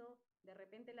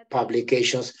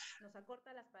publications.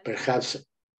 Perhaps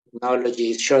technology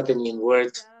is shortening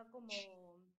words.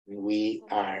 We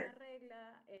are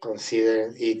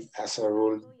considering it as a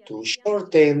rule to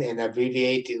shorten and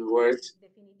abbreviate in words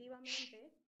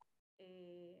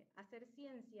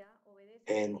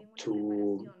and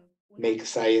to make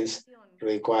science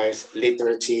requires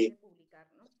literacy,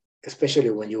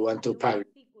 especially when you want to publish.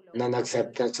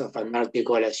 Non-acceptance of an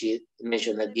article, as she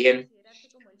mentioned at the end,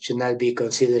 should not be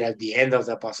considered at the end of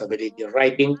the possibility of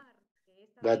writing,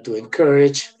 but to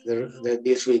encourage that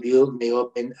this review may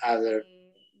open other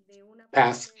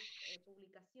paths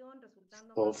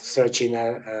of searching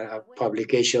a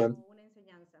publication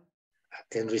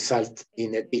and result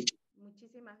in a teaching.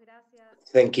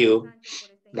 Thank you,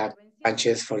 Dr.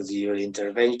 Sanchez, for your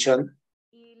intervention.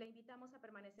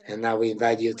 And now we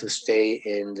invite you to stay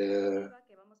in the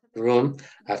room.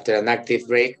 After an active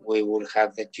break, we will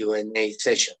have the Q&A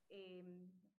session.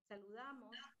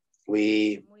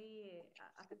 We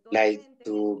like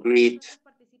to greet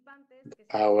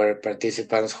our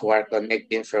participants who are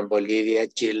connecting from Bolivia,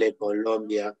 Chile,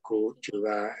 Colombia,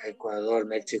 Cuba, Ecuador,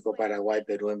 Mexico, Paraguay,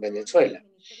 Peru, and Venezuela,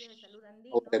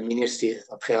 of the Ministry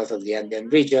of Health of the Andean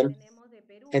region.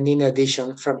 And in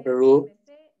addition, from Peru,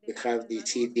 we have the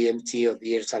CDMC of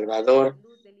the El Salvador,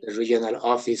 the Regional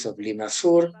Office of Lima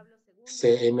Sur,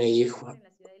 CMI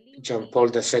John Paul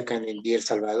II in the El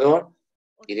Salvador,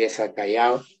 Teresa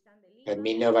Callao, the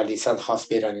Mina Balizan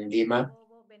Hospital in Lima,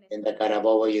 and the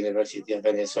Carabobo University of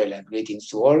Venezuela. Greetings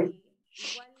to all.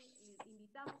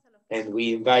 And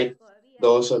we invite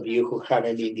those of you who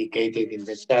haven't indicated in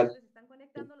the chat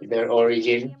their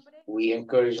origin, we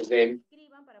encourage them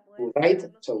to write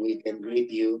so we can greet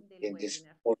you in this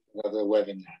portion of the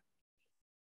webinar.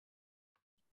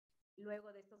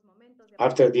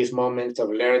 After these moments of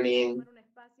learning,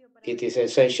 it is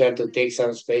essential to take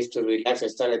some space to relax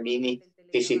and start a mini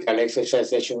physical exercise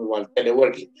session while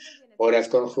teleworking.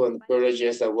 Orascom who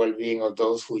encourages the well-being of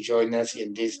those who join us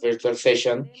in this virtual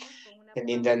session. And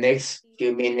in the next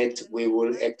few minutes, we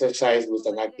will exercise with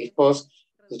an active pose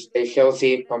to stay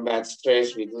healthy, combat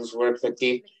stress, reduce work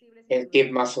fatigue, and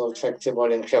keep muscles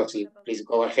flexible and healthy, please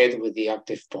go ahead with the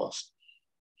active pose.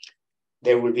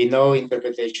 There will be no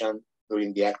interpretation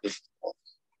during the active pose.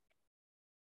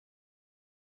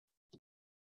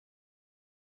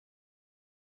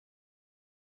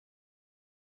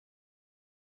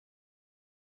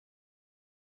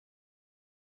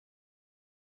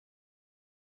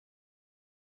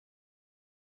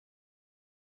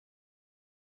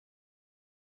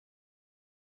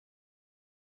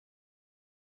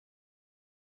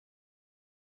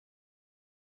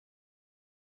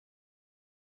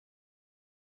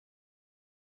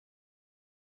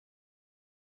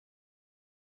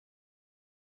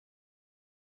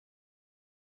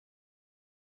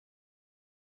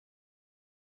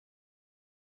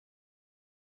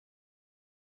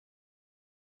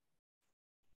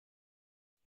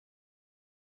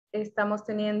 Estamos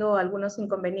teniendo algunos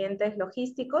inconvenientes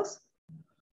logísticos.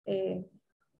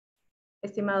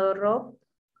 Estimado Rob,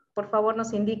 por favor,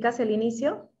 ¿nos indicas el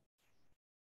inicio?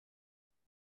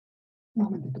 Un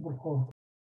momentito, por favor.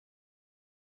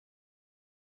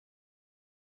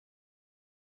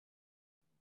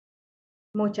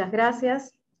 Muchas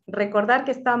gracias. Recordar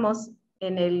que estamos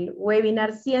en el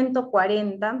webinar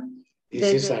 140.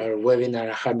 This is our webinar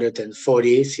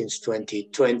 140 since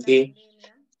 2020,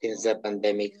 since the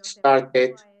pandemic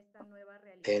started,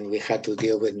 and we had to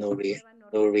deal with new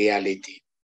reality,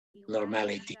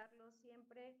 normality.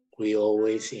 We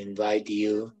always invite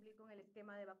you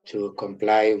to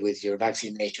comply with your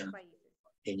vaccination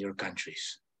in your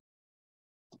countries.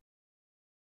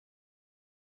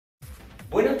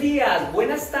 Buenos días,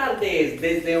 buenas tardes,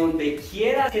 desde donde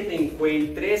quieras que te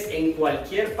encuentres en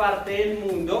cualquier parte del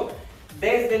mundo.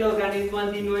 Desde el Organismo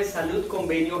Andino de Salud,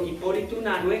 Convenio Hipólito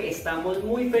Unanue, estamos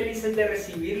muy felices de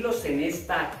recibirlos en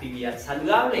esta actividad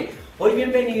saludable. Hoy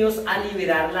bienvenidos a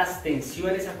liberar las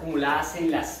tensiones acumuladas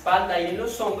en la espalda y en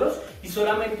los hombros y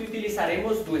solamente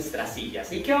utilizaremos nuestras sillas.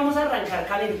 Así que vamos a arrancar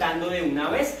calentando de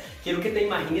una vez. Quiero que te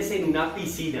imagines en una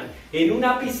piscina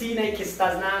y que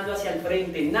estás nadando hacia el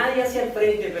frente, nadie hacia el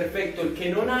frente, perfecto. El que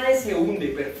no nade se hunde,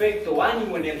 perfecto,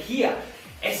 ánimo, energía.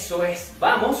 Eso es,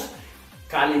 vamos.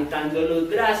 Calentando los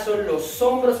brazos, los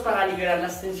hombros para liberar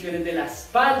las tensiones de la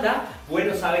espalda.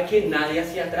 Bueno, sabe que nadie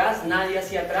hacia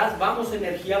atrás, vamos,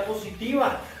 energía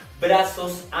positiva.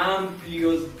 Brazos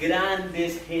amplios,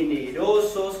 grandes,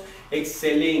 generosos,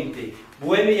 excelente.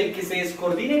 Bueno, y el que se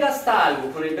descoordine gasta algo.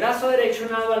 Con el brazo derecho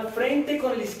nado al frente,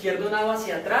 con el izquierdo nado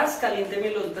hacia atrás,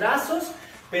 caliénteme los brazos,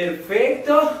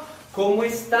 perfecto. ¿Cómo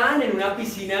están? En una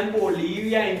piscina en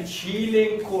Bolivia, en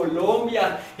Chile, en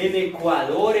Colombia, en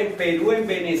Ecuador, en Perú, en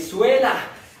Venezuela.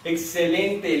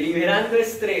 Excelente, liberando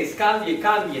estrés, cambie.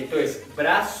 Entonces,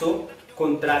 brazo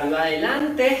contrario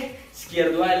adelante,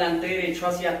 izquierdo adelante, derecho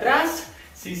hacia atrás.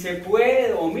 Si se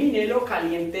puede, domínelo,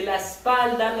 caliente la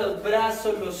espalda, los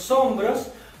brazos, los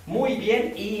hombros. Muy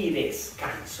bien, y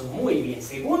descanso. Muy bien.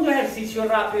 Segundo ejercicio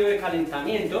rápido de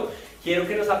calentamiento. Quiero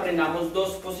que nos aprendamos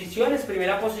dos posiciones.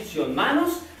 Primera posición,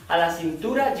 manos a la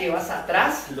cintura, llevas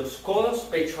atrás, los codos,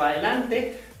 pecho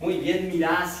adelante. Muy bien,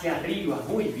 mira hacia arriba,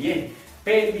 muy bien.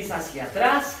 Pelvis hacia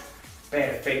atrás,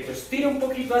 perfecto. Estira un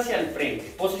poquito hacia el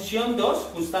frente. Posición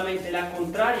 2, justamente la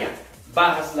contraria.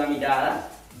 Bajas la mirada,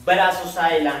 brazos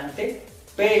adelante,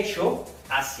 pecho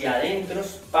hacia adentro,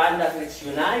 espalda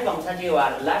flexionada y vamos a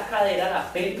llevar la cadera,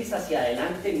 la pelvis hacia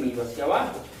adelante, miro hacia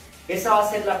abajo. Esa va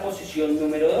a ser la posición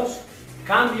número 2.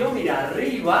 Cambio, mira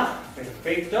arriba,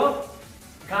 perfecto.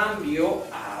 Cambio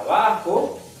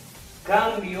abajo,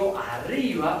 cambio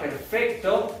arriba,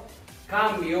 perfecto.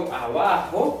 Cambio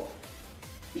abajo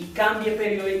y cambie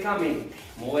periódicamente.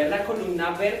 Mover la columna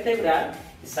vertebral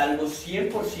es algo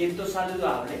 100%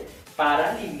 saludable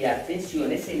para aliviar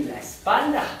tensiones en la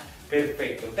espalda.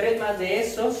 Perfecto, 3 más de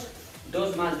esos,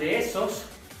 2 más de esos.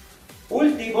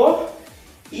 Último.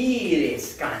 Y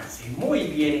descanse. Muy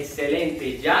bien,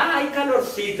 excelente. Ya hay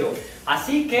calorcito.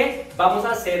 Así que vamos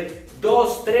a hacer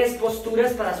 2, 3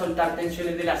 posturas para soltar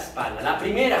tensiones de la espalda. La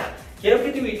primera, quiero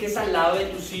que te ubiques al lado de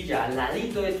tu silla, al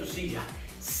ladito de tu silla.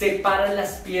 Separas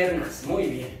las piernas. Muy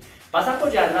bien. Vas a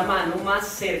apoyar la mano más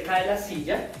cerca de la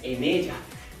silla, en ella.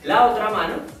 La otra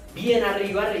mano, bien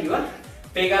arriba.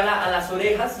 Pégala a las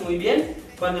orejas. Muy bien.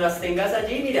 Cuando las tengas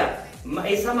allí, mira.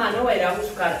 Esa mano va a ir a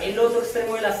buscar el otro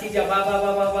extremo de la silla,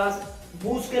 va,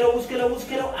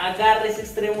 búsquelo, agarre ese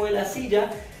extremo de la silla,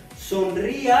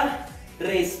 sonría,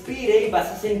 respire y vas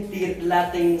a sentir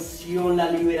la tensión,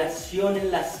 la liberación en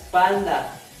la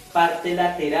espalda, parte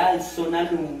lateral, zona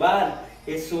lumbar,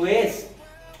 eso es,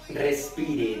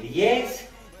 respire, 10,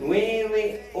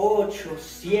 9, 8,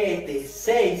 7,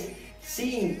 6,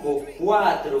 5,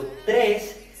 4,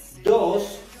 3,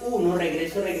 2, 1,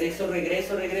 regreso, regreso,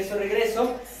 regreso, regreso,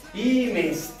 regreso y me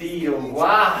estiro.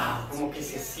 ¡Wow! Como que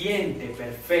se siente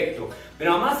perfecto.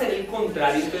 Pero vamos a hacer el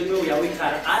contrario, entonces me voy a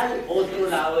ubicar al otro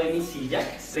lado de mi silla.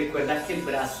 Recuerda que el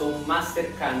brazo más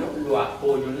cercano lo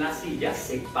apoyo en la silla,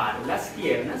 separo las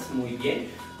piernas, muy bien.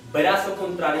 Brazo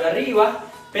contrario arriba,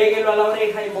 péguelo a la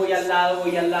oreja y voy al lado,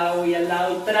 voy al lado, voy al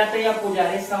lado. Trate de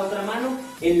apoyar esa otra mano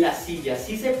en la silla,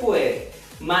 si se puede.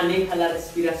 Maneja la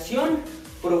respiración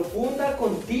profunda,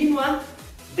 continua,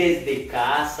 desde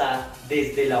casa,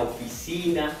 desde la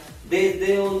oficina,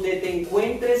 desde donde te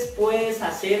encuentres puedes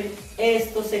hacer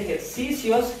estos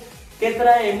ejercicios que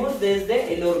traemos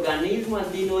desde el Organismo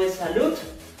Andino de Salud,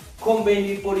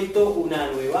 Convenio Hipólito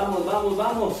Unanue. Vamos, vamos,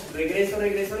 vamos, regreso,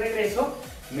 regreso, regreso,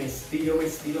 me estiro, me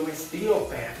estiro, me estiro,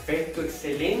 perfecto,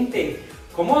 excelente.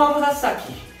 ¿Cómo vamos hasta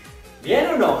aquí? ¿Bien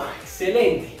o no?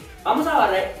 Excelente. Vamos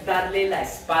a darle la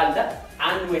espalda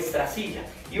a nuestra silla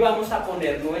y vamos a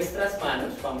poner nuestras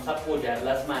manos, vamos a apoyar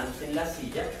las manos en la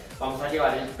silla, vamos a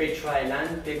llevar el pecho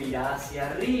adelante, mirada hacia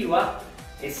arriba,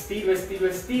 estiro, estiro,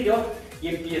 estiro y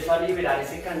empiezo a liberar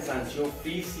ese cansancio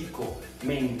físico,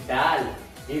 mental,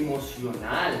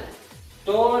 emocional,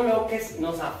 todo lo que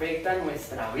nos afecta en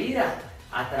nuestra vida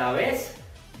a través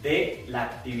de la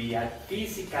actividad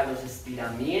física, los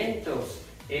estiramientos,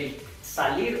 el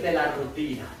salir de la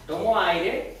rutina. Tomo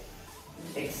aire,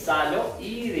 exhalo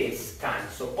y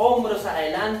descanso. Hombros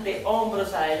adelante,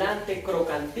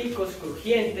 crocanticos,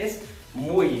 crujientes.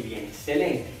 Muy bien,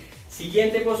 excelente.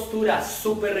 Siguiente postura,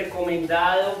 súper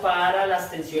recomendado para las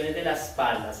tensiones de la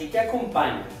espalda. Así que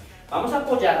acompáñenme. Vamos a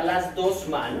apoyar las dos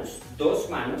manos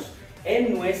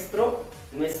en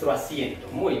nuestro asiento.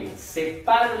 Muy bien,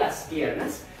 separo las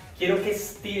piernas. Quiero que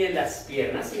estires las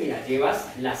piernas y mira, llevas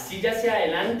la silla hacia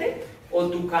adelante o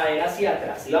tu cadera hacia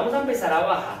atrás. Y vamos a empezar a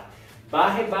bajar.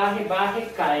 Baje, baje, baje,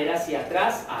 cadera hacia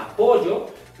atrás, apoyo.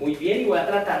 Muy bien, y voy a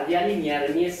tratar de alinear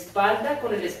mi espalda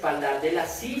con el espaldar de la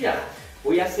silla.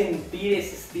 Voy a sentir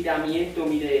ese estiramiento,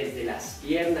 mire, desde las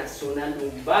piernas, zona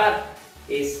lumbar,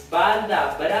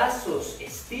 espalda, brazos,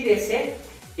 estírese.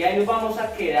 Y ahí nos vamos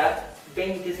a quedar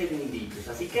 20 segunditos.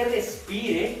 Así que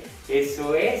respire,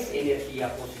 eso es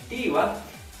energía positiva.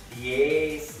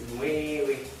 10,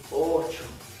 9, 8,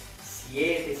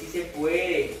 7, si se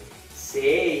puede,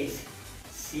 6,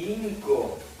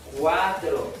 5,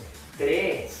 4,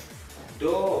 3,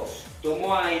 2,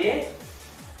 tomo aire,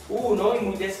 1 y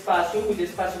muy despacio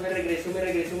me regreso, me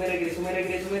regreso, me regreso, me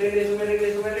regreso, me regreso, me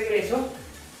regreso, me regreso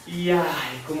y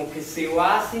ay, como que se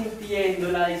va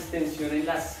sintiendo la distensión en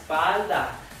la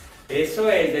espalda. Eso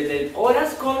es, desde el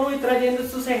horas con voy trayendo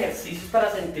estos ejercicios para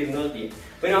sentirnos bien.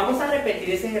 Bueno, vamos a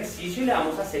repetir ese ejercicio y le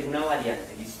vamos a hacer una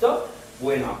variante, ¿listo?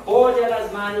 Bueno, apoya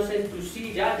las manos en tu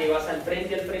silla, llevas al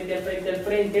frente, al frente, al frente, al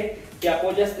frente, te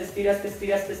apoyas, te estiras, te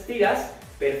estiras, te estiras.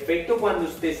 Perfecto, cuando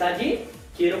estés allí,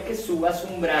 quiero que subas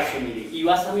un brazo, mire, y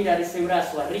vas a mirar ese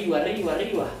brazo arriba, arriba,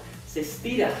 arriba, se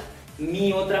estira.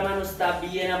 Mi otra mano está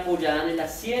bien apoyada en el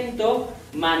asiento,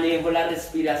 manejo la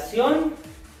respiración,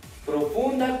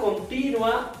 profunda,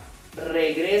 continua,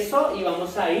 regreso y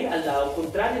vamos a ir al lado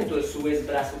contrario, entonces subes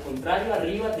brazo contrario,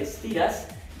 arriba, te estiras,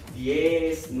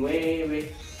 10,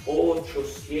 9, 8,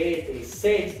 7,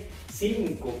 6,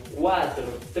 5, 4,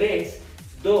 3,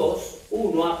 2,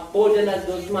 1, apoya las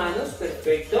dos manos,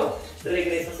 perfecto,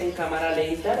 regresas en cámara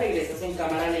lenta, regresas en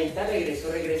cámara lenta,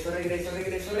 regreso, regreso, regreso,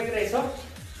 regreso, regreso,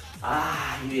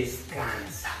 ay,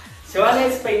 descansa. Se vale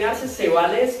despeinarse, se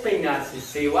vale despeinarse,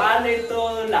 se vale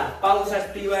todo, la pausa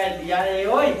activa del día de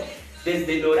hoy.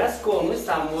 Desde Loras Como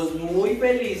estamos muy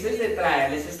felices de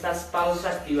traerles estas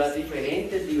pausas activas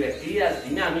diferentes, divertidas,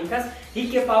 dinámicas y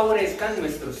que favorezcan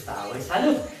nuestro estado de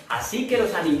salud. Así que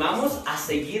los animamos a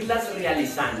seguirlas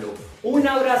realizando. Un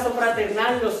abrazo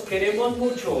fraternal, los queremos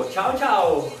mucho. Chao,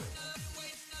 chao.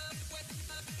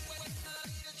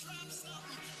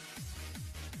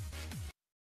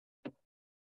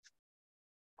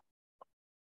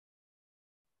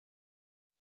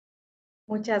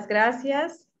 Muchas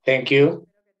gracias. Thank you.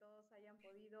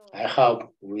 I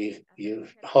hope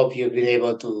you've been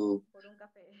able to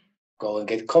go and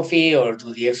get coffee or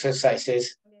do the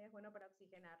exercises.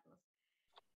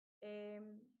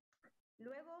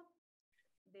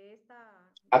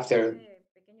 After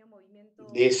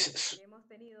this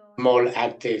small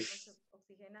active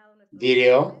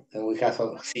video, and we have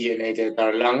oxygenated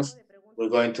our lungs, we're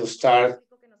going to start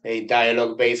a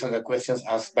dialogue based on the questions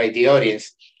asked by the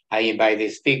audience. I invite the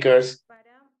speakers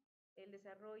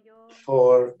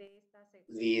for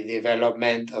the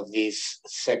development of this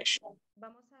section.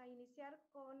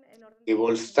 We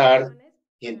will start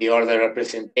in the order of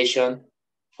presentation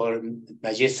for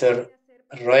Magister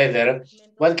Roeder,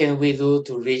 what can we do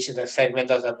to reach the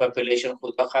segment of the population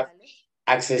who don't have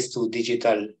access to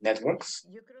digital networks?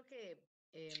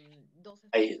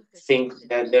 I think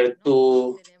that there are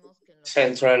two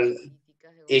central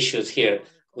issues here.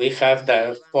 We have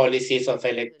the policies of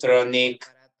electronic,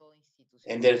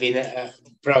 and there's been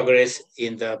progress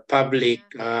in the public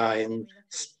in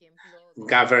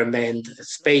government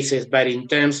spaces, but in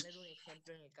terms,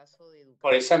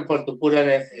 for example, to put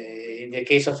in the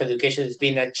case of education, it's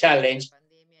been a challenge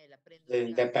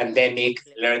in the pandemic,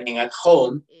 learning at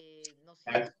home,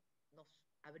 that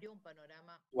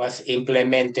was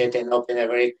implemented and opened a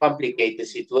very complicated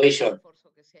situation.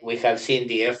 We have seen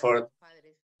the effort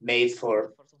made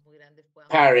for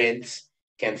parents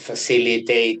can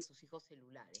facilitate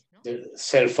the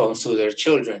cell phones to their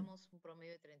children.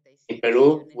 In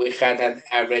Peru, we had an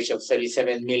average of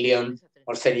 37 million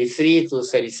or 33 to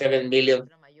 37 million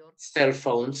cell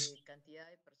phones.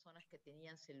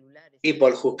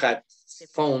 People who had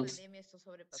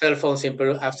cell phones in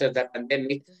Peru after the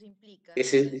pandemic,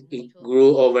 it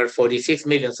grew over 46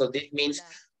 million. So this means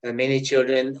that many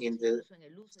children in the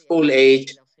school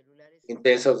age, in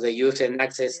terms of the use and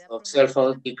access of cell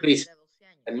phones, decreased.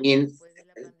 I mean,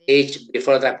 age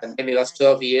before the pandemic was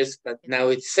 12 years, but now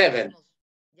it's 7.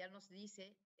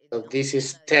 So this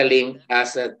is telling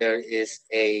us that there is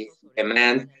a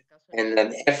demand and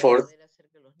an effort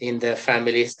in the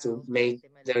families to make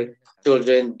their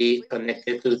children be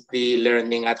connected to the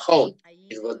learning at home.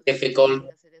 It was difficult,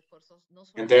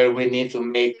 and there we need to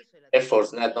make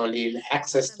efforts, not only in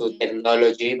access to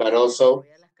technology, but also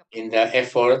in the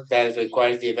effort that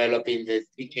requires developing the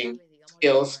teaching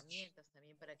skills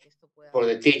for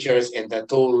the teachers and the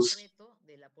tools.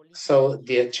 So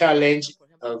the challenge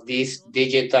of this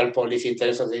digital policy in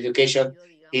terms of education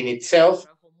in itself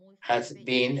has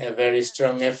been a very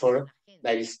strong effort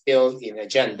that is still in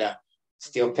agenda,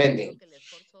 still pending.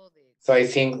 So I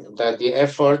think that the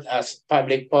effort as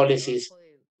public policies,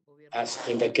 as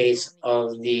in the case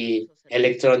of the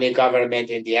electronic government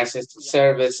and the access to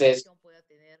services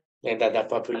and that the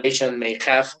population may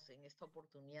have,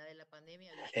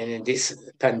 and in this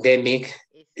pandemic,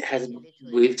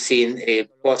 we've seen a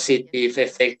positive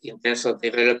effect in terms of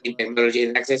developing technology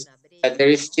and access, but there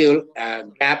is still a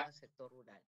gap,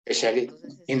 especially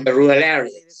in the rural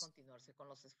areas.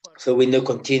 So we need to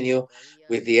continue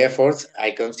with the efforts.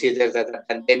 I consider that the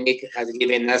pandemic has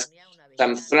given us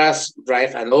some thrust,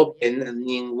 drive, and open a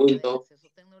new window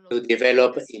to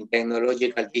develop in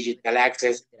technological digital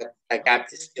access, but the gap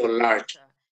is still large.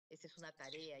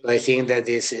 So I think that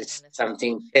this is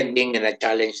something pending and a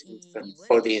challenge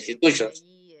for the institutions.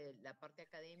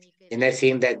 And I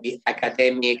think that the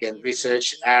academic and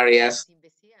research areas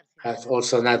have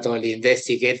also not only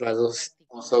investigate, but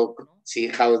also see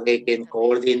how they can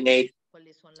coordinate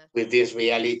with this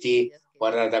reality,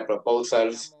 what are the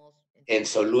proposals and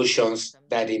solutions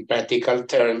that in practical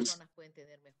terms,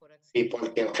 people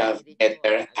can have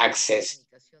better access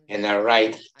and a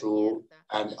right to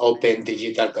an open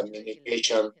digital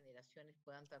communication,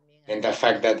 and the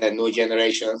fact that the new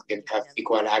generations can have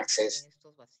equal access,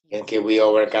 and can we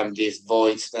overcome these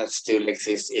voids that still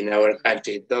exist in our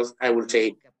country. Those, I would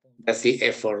say, that's the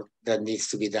effort that needs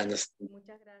to be done. Muchas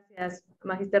gracias,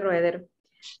 Magister Roeder.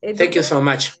 Thank you so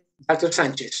much. Dr.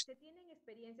 Sanchez,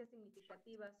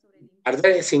 are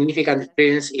there a significant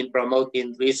experience in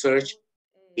promoting research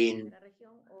in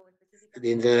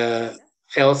the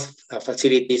health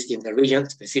facilities in the region,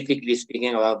 specifically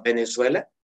speaking about Venezuela?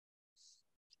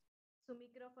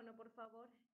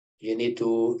 You need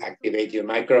to activate your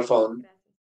microphone.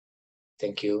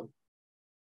 Thank you.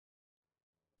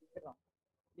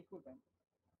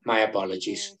 My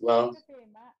apologies. Well,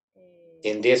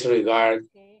 in this regard,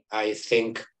 I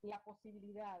think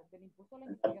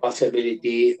the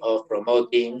possibility of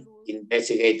promoting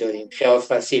investigators in health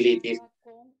facilities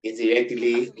is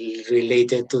directly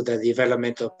related to the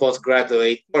development of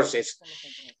postgraduate courses,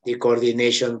 the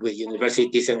coordination with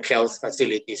universities and health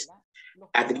facilities.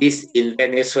 At least in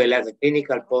Venezuela, the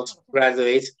clinical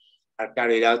postgraduates are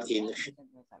carried out in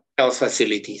health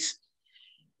facilities.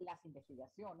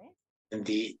 And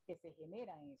the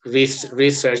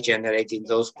research generating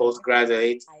those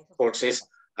postgraduate courses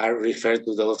are referred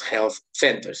to those health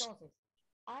centers.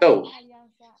 So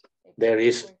there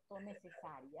is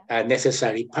a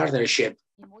necessary partnership,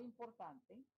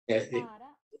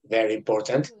 very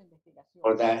important,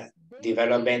 for the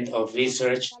development of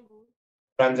research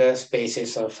from the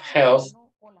spaces of health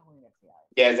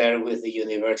together with the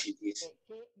universities.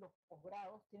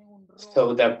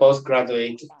 So the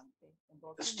postgraduate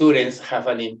students have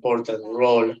an important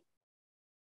role.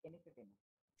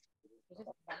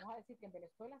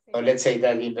 So let's say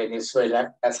that in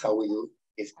Venezuela, that's how we do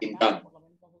it's been done.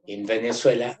 In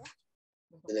Venezuela,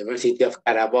 University of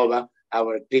Carabobo,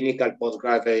 our clinical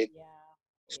postgraduate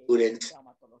students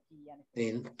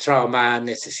in trauma,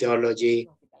 anesthesiology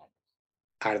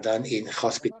are done in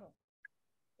hospital.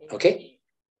 Okay?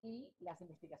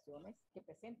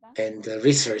 And the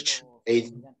research they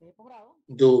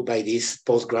do by these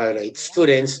postgraduate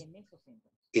students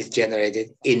is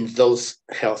generated in those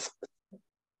health.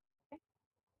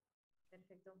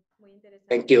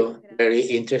 Thank you. Very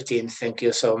interesting. Thank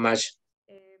you so much.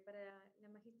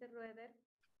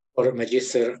 For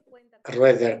Magister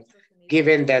Rueder,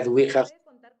 given that we have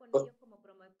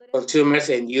consumers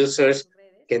and users,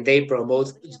 can they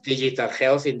promote digital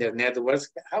health in their networks?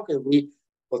 How can we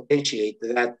potentiate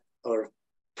that or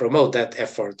promote that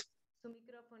effort?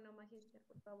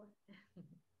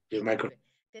 Your microphone.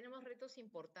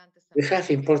 We have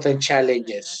important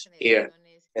challenges here.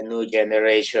 The new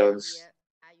generations,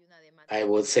 I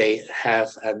would say, have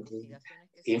an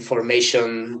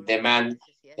information demand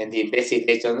and the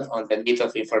investigation on the need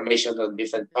of information on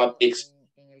different topics.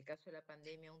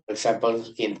 For example,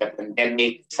 in the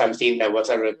pandemic, something that was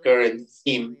a recurrent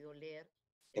theme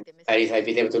in studies I've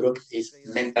been able to look is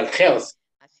mental health.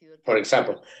 For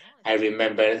example, I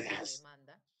remember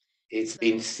it's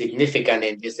been significant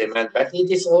in this demand, but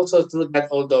it is also true that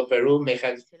although Peru may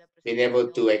have been able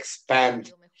to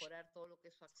expand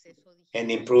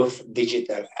and improve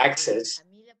digital access,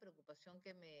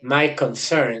 my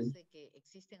concern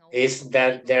is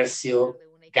that there's still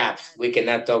gaps. We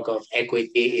cannot talk of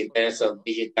equity in terms of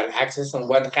digital access on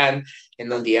one hand,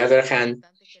 and on the other hand,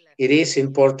 it is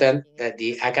important that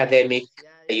the academic,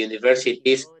 the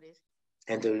universities,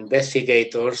 and the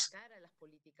investigators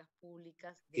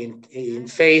in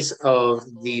face of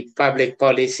the public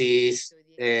policies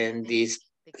and these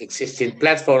existing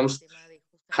platforms,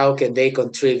 how can they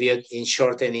contribute in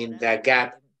shortening the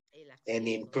gap and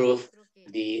improve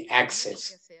the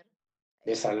access?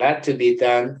 There's a lot to be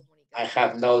done. I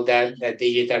have no doubt that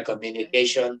digital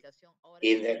communication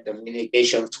in the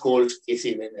communication schools is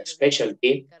even a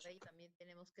specialty,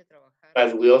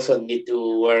 but we also need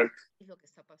to work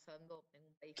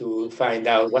to find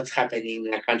out what's happening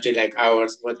in a country like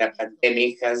ours, where the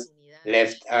pandemic has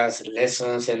left us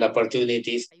lessons and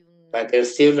opportunities, but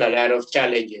there's still a lot of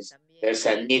challenges. There's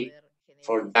a need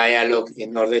for dialogue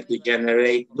in order to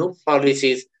generate new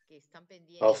policies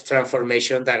of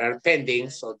transformation that are pending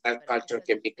so that culture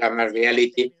can become a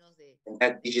reality, and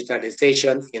that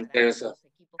digitalization in terms of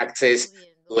access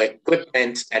to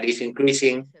equipment that is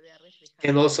increasing,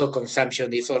 and also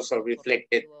consumption is also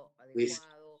reflected with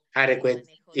adequate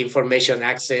information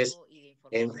access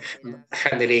and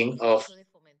handling of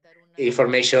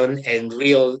information and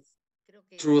real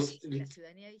truth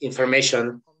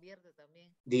information.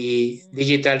 The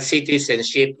digital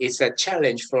citizenship is a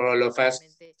challenge for all of us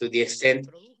to the extent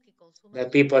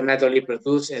that people not only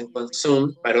produce and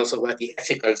consume, but also what the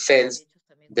ethical sense,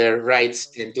 their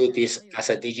rights and duties as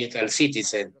a digital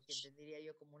citizen.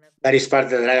 That is part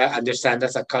that I understand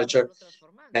as a culture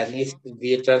that needs to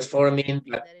be transforming,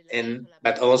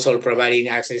 but also providing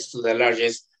access to the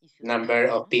largest number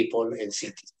of people and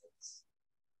citizens.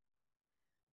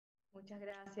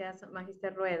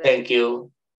 Thank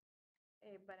you.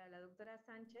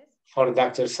 For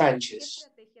Dr. Sanchez,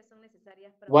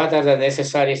 what are the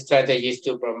necessary strategies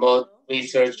to promote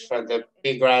research from the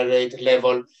pre-graduate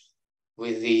level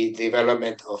with the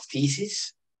development of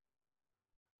thesis?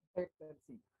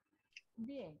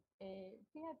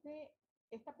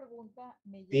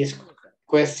 This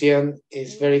question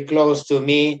is very close to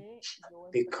me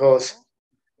because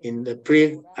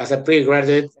as a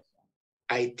pre-graduate,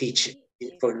 I teach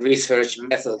for research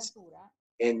methods.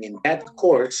 And in that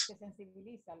course,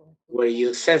 where you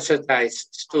sensitize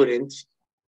students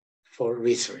for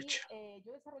research,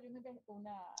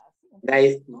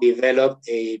 I developed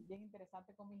a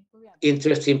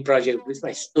interesting project with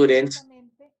my students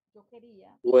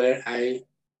where I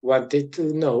wanted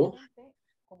to know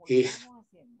if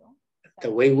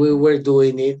the way we were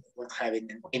doing it was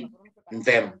having an impact on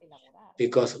them,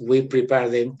 because we prepare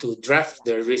them to draft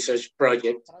their research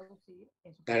project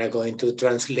that are going to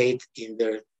translate in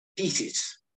their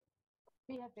thesis.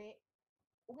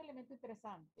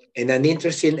 And an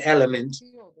interesting element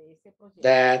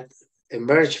that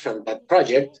emerged from that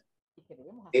project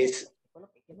is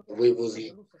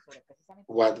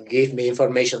what gave me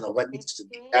information on what needs to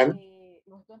be done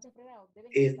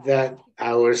is that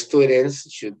our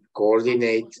students should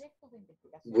coordinate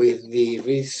with the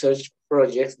research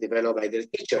projects developed by their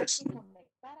teachers.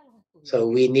 So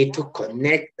we need to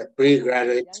connect the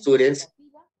pre-graduate students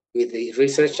with the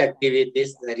research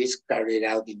activities that is carried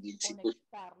out in the institution,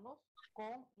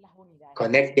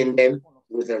 connecting them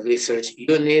with the research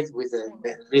unit, with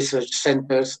the research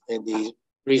centers and the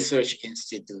research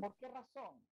institute.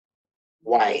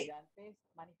 Why?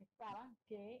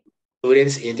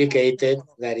 Students indicated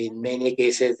that in many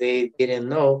cases they didn't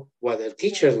know what the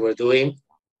teachers were doing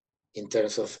in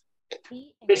terms of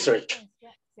research.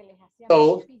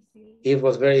 So it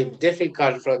was very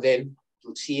difficult for them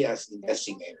to see as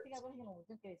investigators.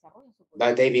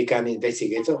 But they become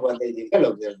investigators when they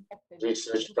develop their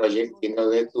research project in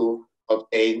order to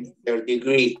obtain their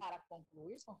degree,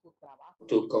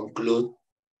 to conclude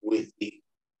with the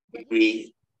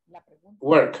degree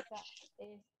work.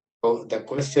 So the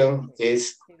question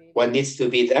is, what needs to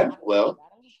be done? Well,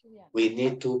 we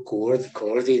need to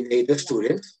coordinate the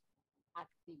students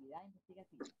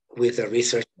with the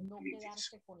research activities,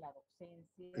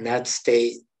 not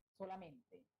stay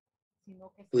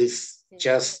with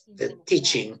just the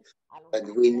teaching, but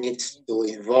we need to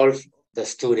involve the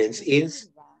students in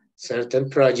certain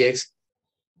projects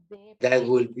that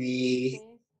will be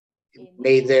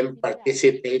made them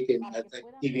participate in that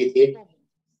activity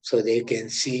so they can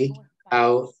see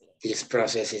how this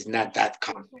process is not that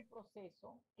complex.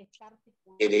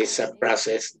 It is a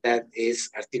process that is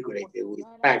articulated with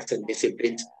facts and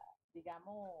disciplines.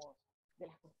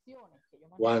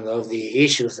 One of the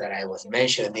issues that I was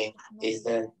mentioning is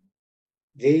that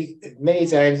many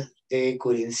times they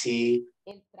couldn't see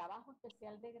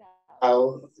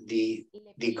how the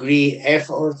degree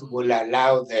effort will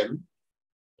allow them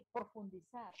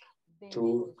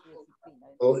to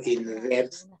go in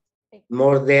depth,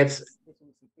 more depth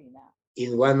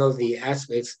in one of the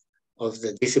aspects of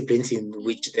the disciplines in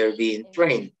which they're being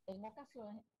trained.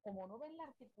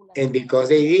 And because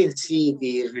they didn't see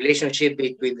the relationship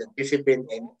between the discipline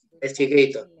and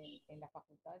investigator,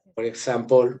 for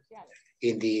example,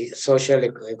 in the social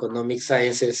economic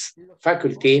sciences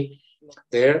faculty,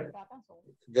 there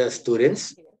the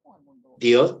students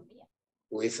deal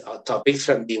with topics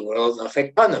from the world of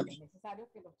economy.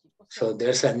 So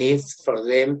there's a need for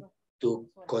them to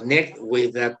connect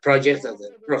with the projects that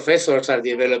the professors are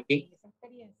developing,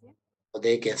 so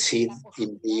they can see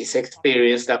in this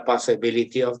experience the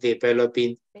possibility of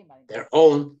developing their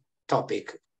own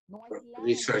topic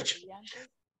research.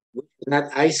 We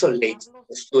cannot isolate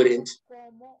the students,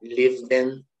 leave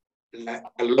them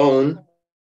alone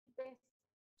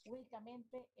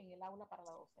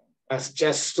as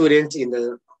just students in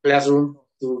the classroom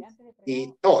to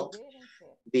be taught.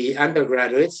 The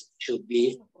undergraduates should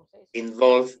be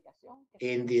involved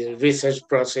in the research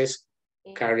process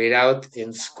carried out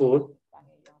in school,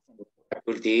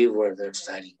 faculty where they're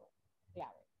studying.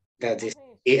 That is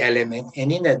the element.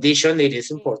 And in addition, it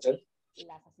is important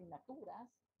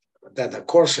that the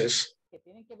courses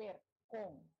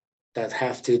that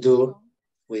have to do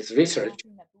with research,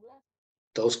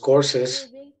 those courses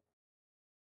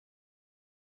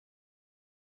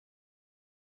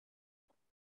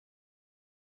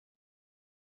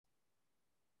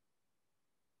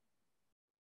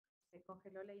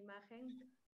congeló la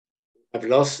imagen. I've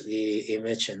lost the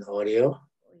image and audio.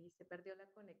 Y se perdió la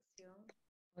conexión.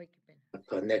 Ay, qué pena. The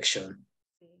connection.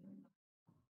 Sí.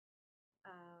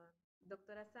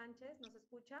 Doctora Sánchez, ¿nos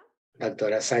escucha?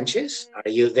 Doctora Sánchez,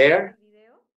 are you there?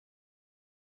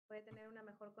 ¿Puede tener una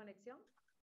mejor conexión?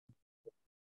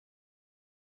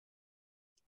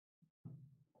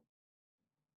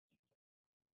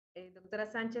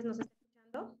 Doctora Sánchez, ¿nos está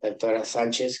escuchando? Doctora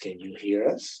Sánchez, can you hear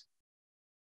us?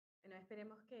 Bueno,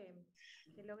 esperemos que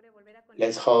logre volver a conectar.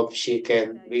 Let's hope she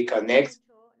can reconnect.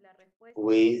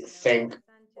 We thank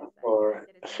for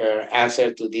her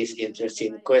answer to this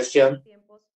interesting question.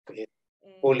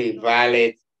 Fully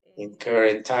valid in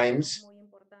current times.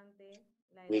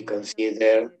 We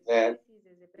consider that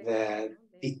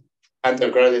the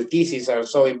undergraduate theses are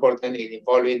so important in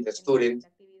involving the student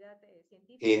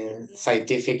in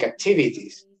scientific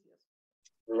activities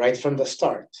right from the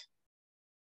start.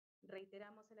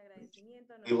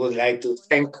 We would like to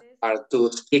thank our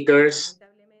two speakers.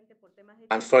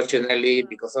 Unfortunately,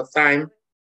 because of time,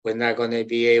 we're not going to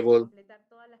be able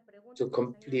to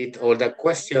complete all the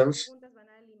questions,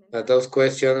 but those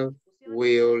questions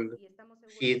will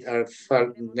feed our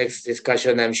next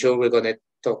discussion. I'm sure we're going to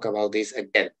talk about this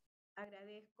again.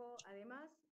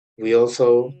 We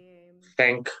also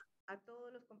thank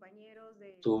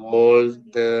to all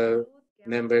the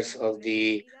members of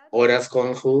the Horas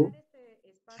Conju.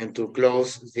 And to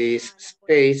close this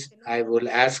space, I will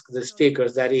ask the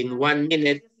speakers that in 1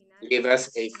 minute, give us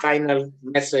a final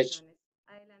message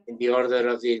in the order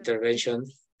of the intervention.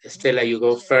 Estela, you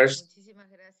go first.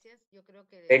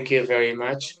 Thank you very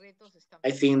much.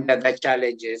 I think that the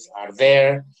challenges are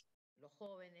there.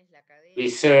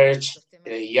 Research,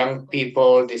 the young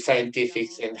people, the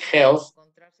scientifics and health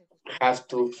have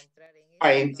to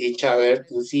find each other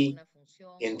to see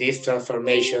in this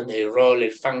transformation a role, a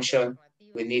function.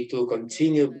 We need to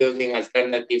continue building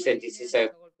alternatives, and this is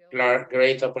a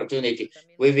great opportunity.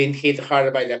 We've been hit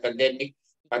hard by the pandemic,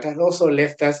 but it also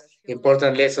left us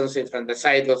important lessons from the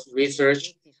side of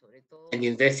research and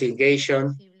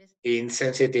investigation in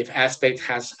sensitive aspects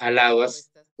has allowed us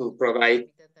to provide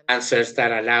answers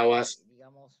that allow us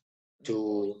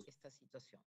to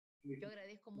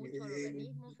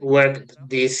work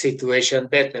this situation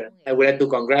better. I would like to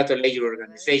congratulate your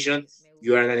organization.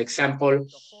 You are an example,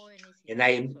 and I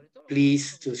am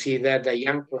pleased to see that the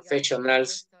young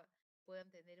professionals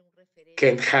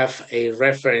can have a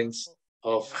reference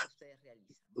of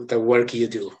the work you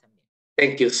do.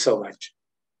 Thank you so much.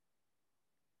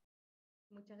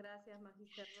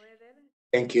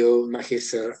 Thank you,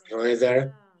 Magister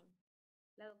Roeder.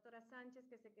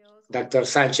 Dr.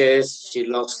 Sanchez, she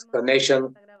lost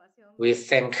connection. We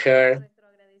thank her,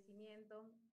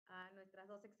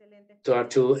 to our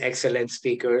two excellent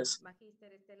speakers,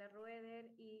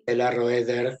 Stella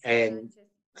Roeder and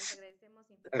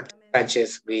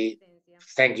Sanchez. We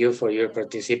thank you for your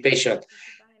participation,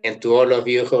 and to all of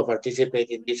you who participate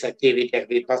in this activity has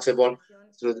been possible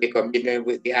through the commitment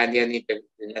with the Andean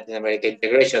Latin American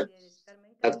integration.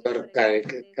 Dr.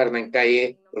 Carmen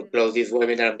Calle will close this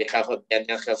webinar on behalf of the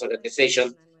Andean Health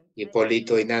Organization.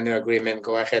 Hipólito Unánue agreement.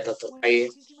 Go ahead, Dr. Calle.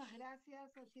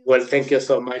 Well, thank you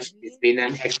so much. It's been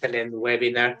an excellent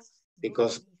webinar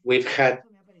because we've had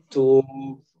two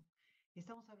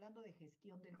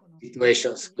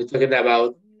situations. We're talking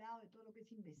about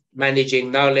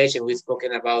managing knowledge, and we've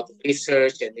spoken about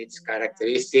research and its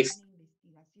characteristics,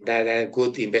 that a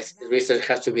good research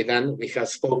has to be done. We have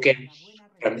spoken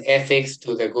from ethics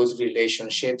to the good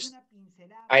relationships.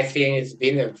 I think it's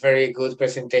been a very good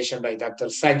presentation by Dr.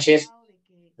 Sanchez.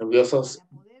 And we also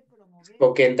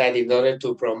spoken that in order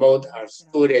to promote our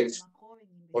students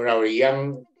or our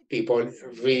young people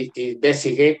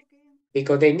investigate,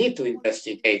 because they need to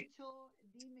investigate.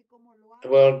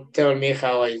 Well, tell me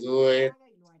how I do it,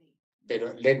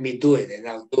 but let me do it and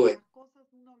I'll do it.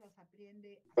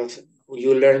 Because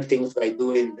you learn things by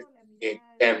doing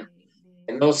them.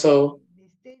 And also,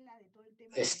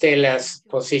 Stella's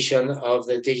position of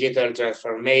the digital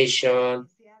transformation,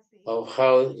 of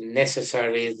how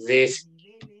necessary this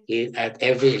is at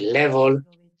every level.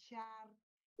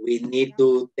 We need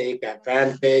to take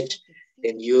advantage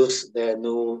and use the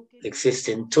new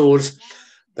existing tools,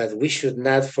 but we should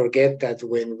not forget that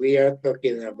when we are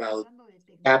talking about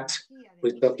gaps,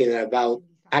 we're talking about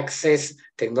access,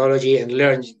 technology, and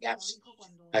learning gaps.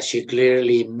 As she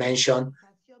clearly mentioned,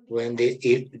 when the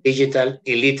digital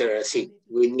illiteracy,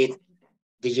 we need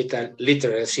digital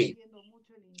literacy.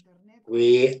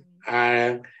 We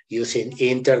are using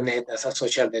internet as a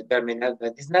social determinant,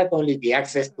 but it's not only the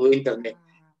access to internet,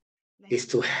 it's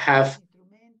to have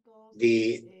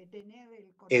the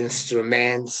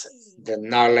instruments, the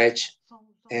knowledge,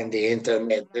 and the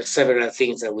internet. There's several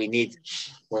things that we need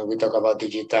when we talk about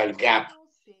digital gap.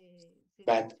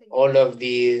 But all of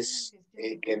these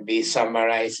can be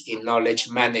summarized in knowledge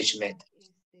management.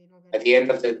 At the end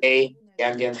of the day, the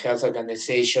Andean Health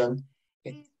Organization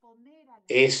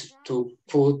is to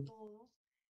put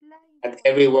at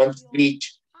everyone's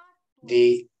reach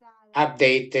the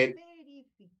updated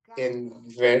and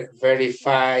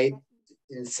verified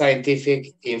scientific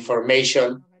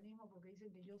information.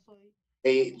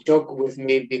 They joke with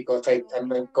me because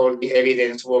I'm called the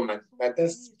evidence woman, but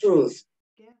that's truth.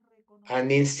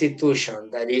 An institution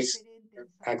that is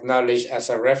acknowledged as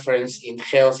a reference in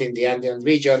health in the Andean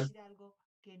region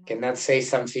cannot say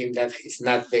something that is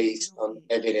not based on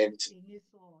evidence.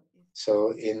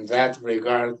 So in that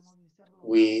regard,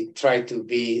 we try to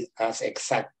be as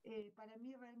exact.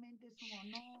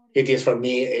 It is for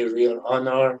me a real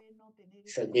honor.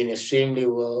 It has been extremely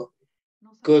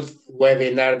good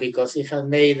webinar because it has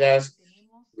made us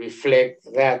reflect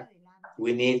that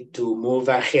we need to move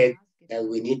ahead, that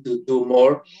we need to do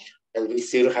more, that we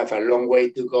still have a long way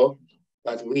to go,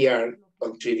 but we are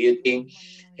contributing,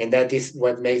 and that is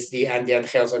what makes the Andean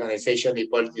Health Organization, the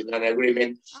Hipólito Unánue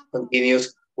Agreement,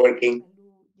 continues working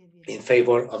in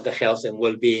favor of the health and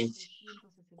well-being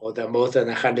of the more than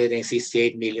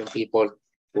 168 million people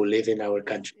who live in our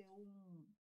country.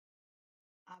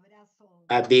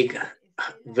 A big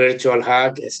virtual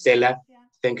hug, Stella.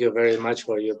 Thank you very much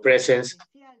for your presence.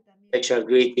 Special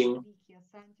greeting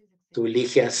to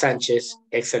Ligia Sanchez,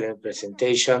 excellent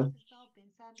presentation.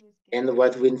 And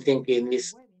what we're thinking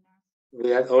is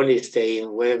we are only staying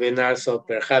webinars, so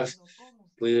perhaps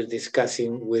we're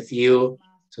discussing with you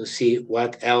to see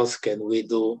what else can we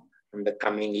do in the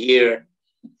coming year,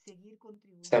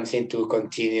 something to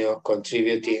continue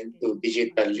contributing to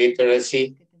digital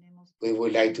literacy. We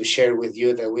would like to share with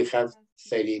you that we have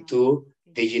 32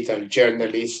 digital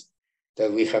journalists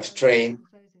that we have trained.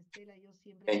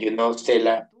 And you know,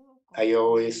 Stella, I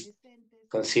always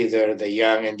consider the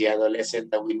young and the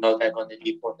adolescent that we know they're going to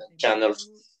be important channels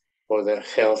for their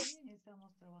health.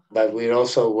 But we're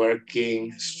also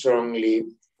working strongly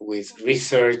with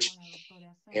research,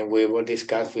 and we will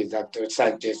discuss with Dr.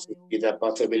 Sanchez the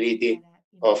possibility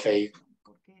of a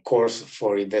course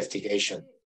for investigation.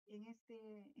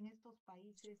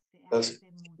 Because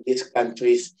these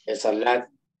countries, there's a lot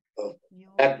of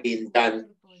that being done.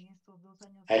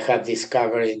 I have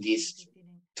discovered in these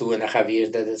 2.5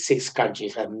 years that the 6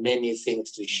 countries have many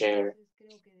things to share.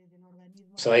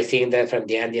 So I think that from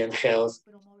the Andean Health,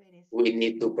 we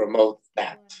need to promote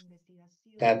that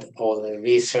all the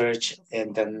research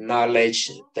and the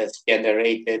knowledge that's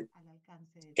generated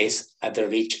is at the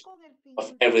reach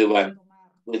of everyone,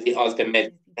 with the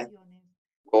ultimate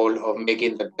goal of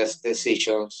making the best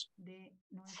decisions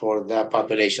for the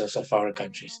populations of our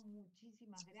countries.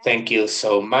 Thank you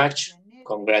so much.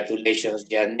 Congratulations,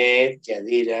 Janet,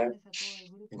 Yadira,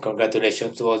 and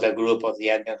congratulations to all the group of the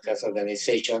Andean Health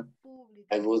Organization.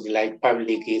 I would like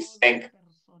publicly thank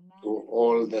to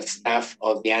all the staff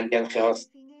of the Andean Health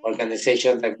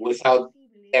Organization that without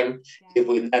them, it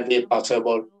would not be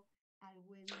possible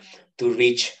to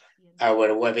reach our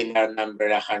webinar number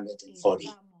 140.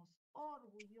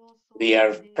 We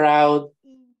are proud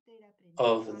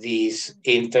of this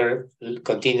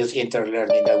continuous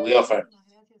interlearning that we offer.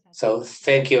 So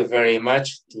thank you very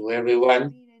much to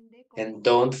everyone. And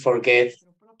don't forget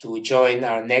to join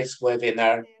our next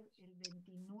webinar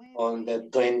on the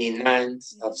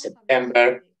 29th of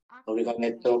September. We're going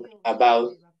to talk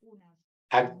about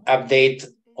an update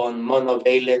on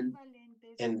monovalent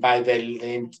and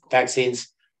bivalent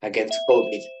vaccines against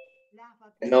COVID,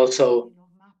 and also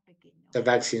the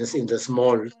vaccines in the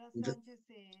small.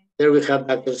 There we have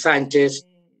Dr. Sanchez.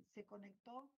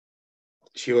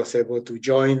 She was able to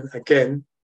join again.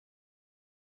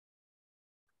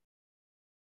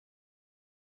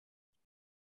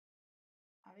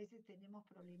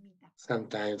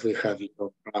 Sometimes we have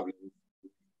little problems.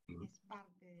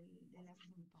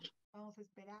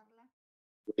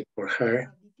 Wait for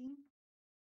her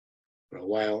for a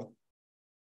while.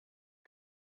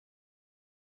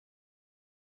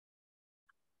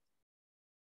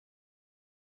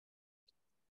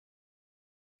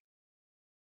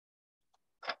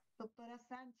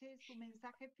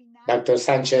 Dr.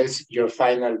 Sanchez, your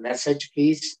final message,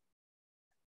 please.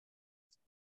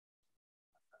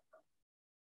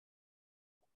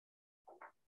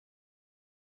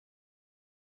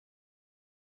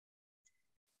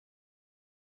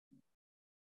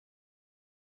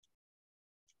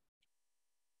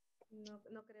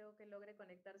 No creo que logre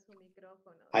conectar su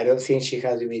micrófono. I don't think she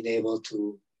has been able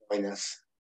to join us.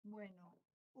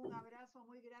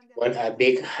 Well, a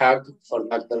big hug for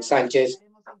Dr. Sanchez.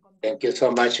 Thank you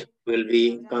so much. We'll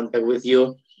be in contact with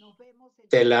you.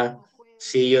 Stella,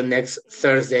 see you next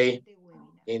Thursday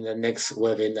in the next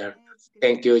webinar.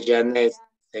 Thank you, Janet.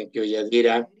 Thank you,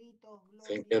 Yadira.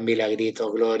 Thank you,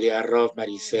 Milagrito, Gloria, Rob,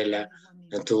 Marisela,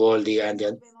 and to all the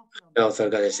Andean Health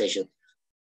Organization.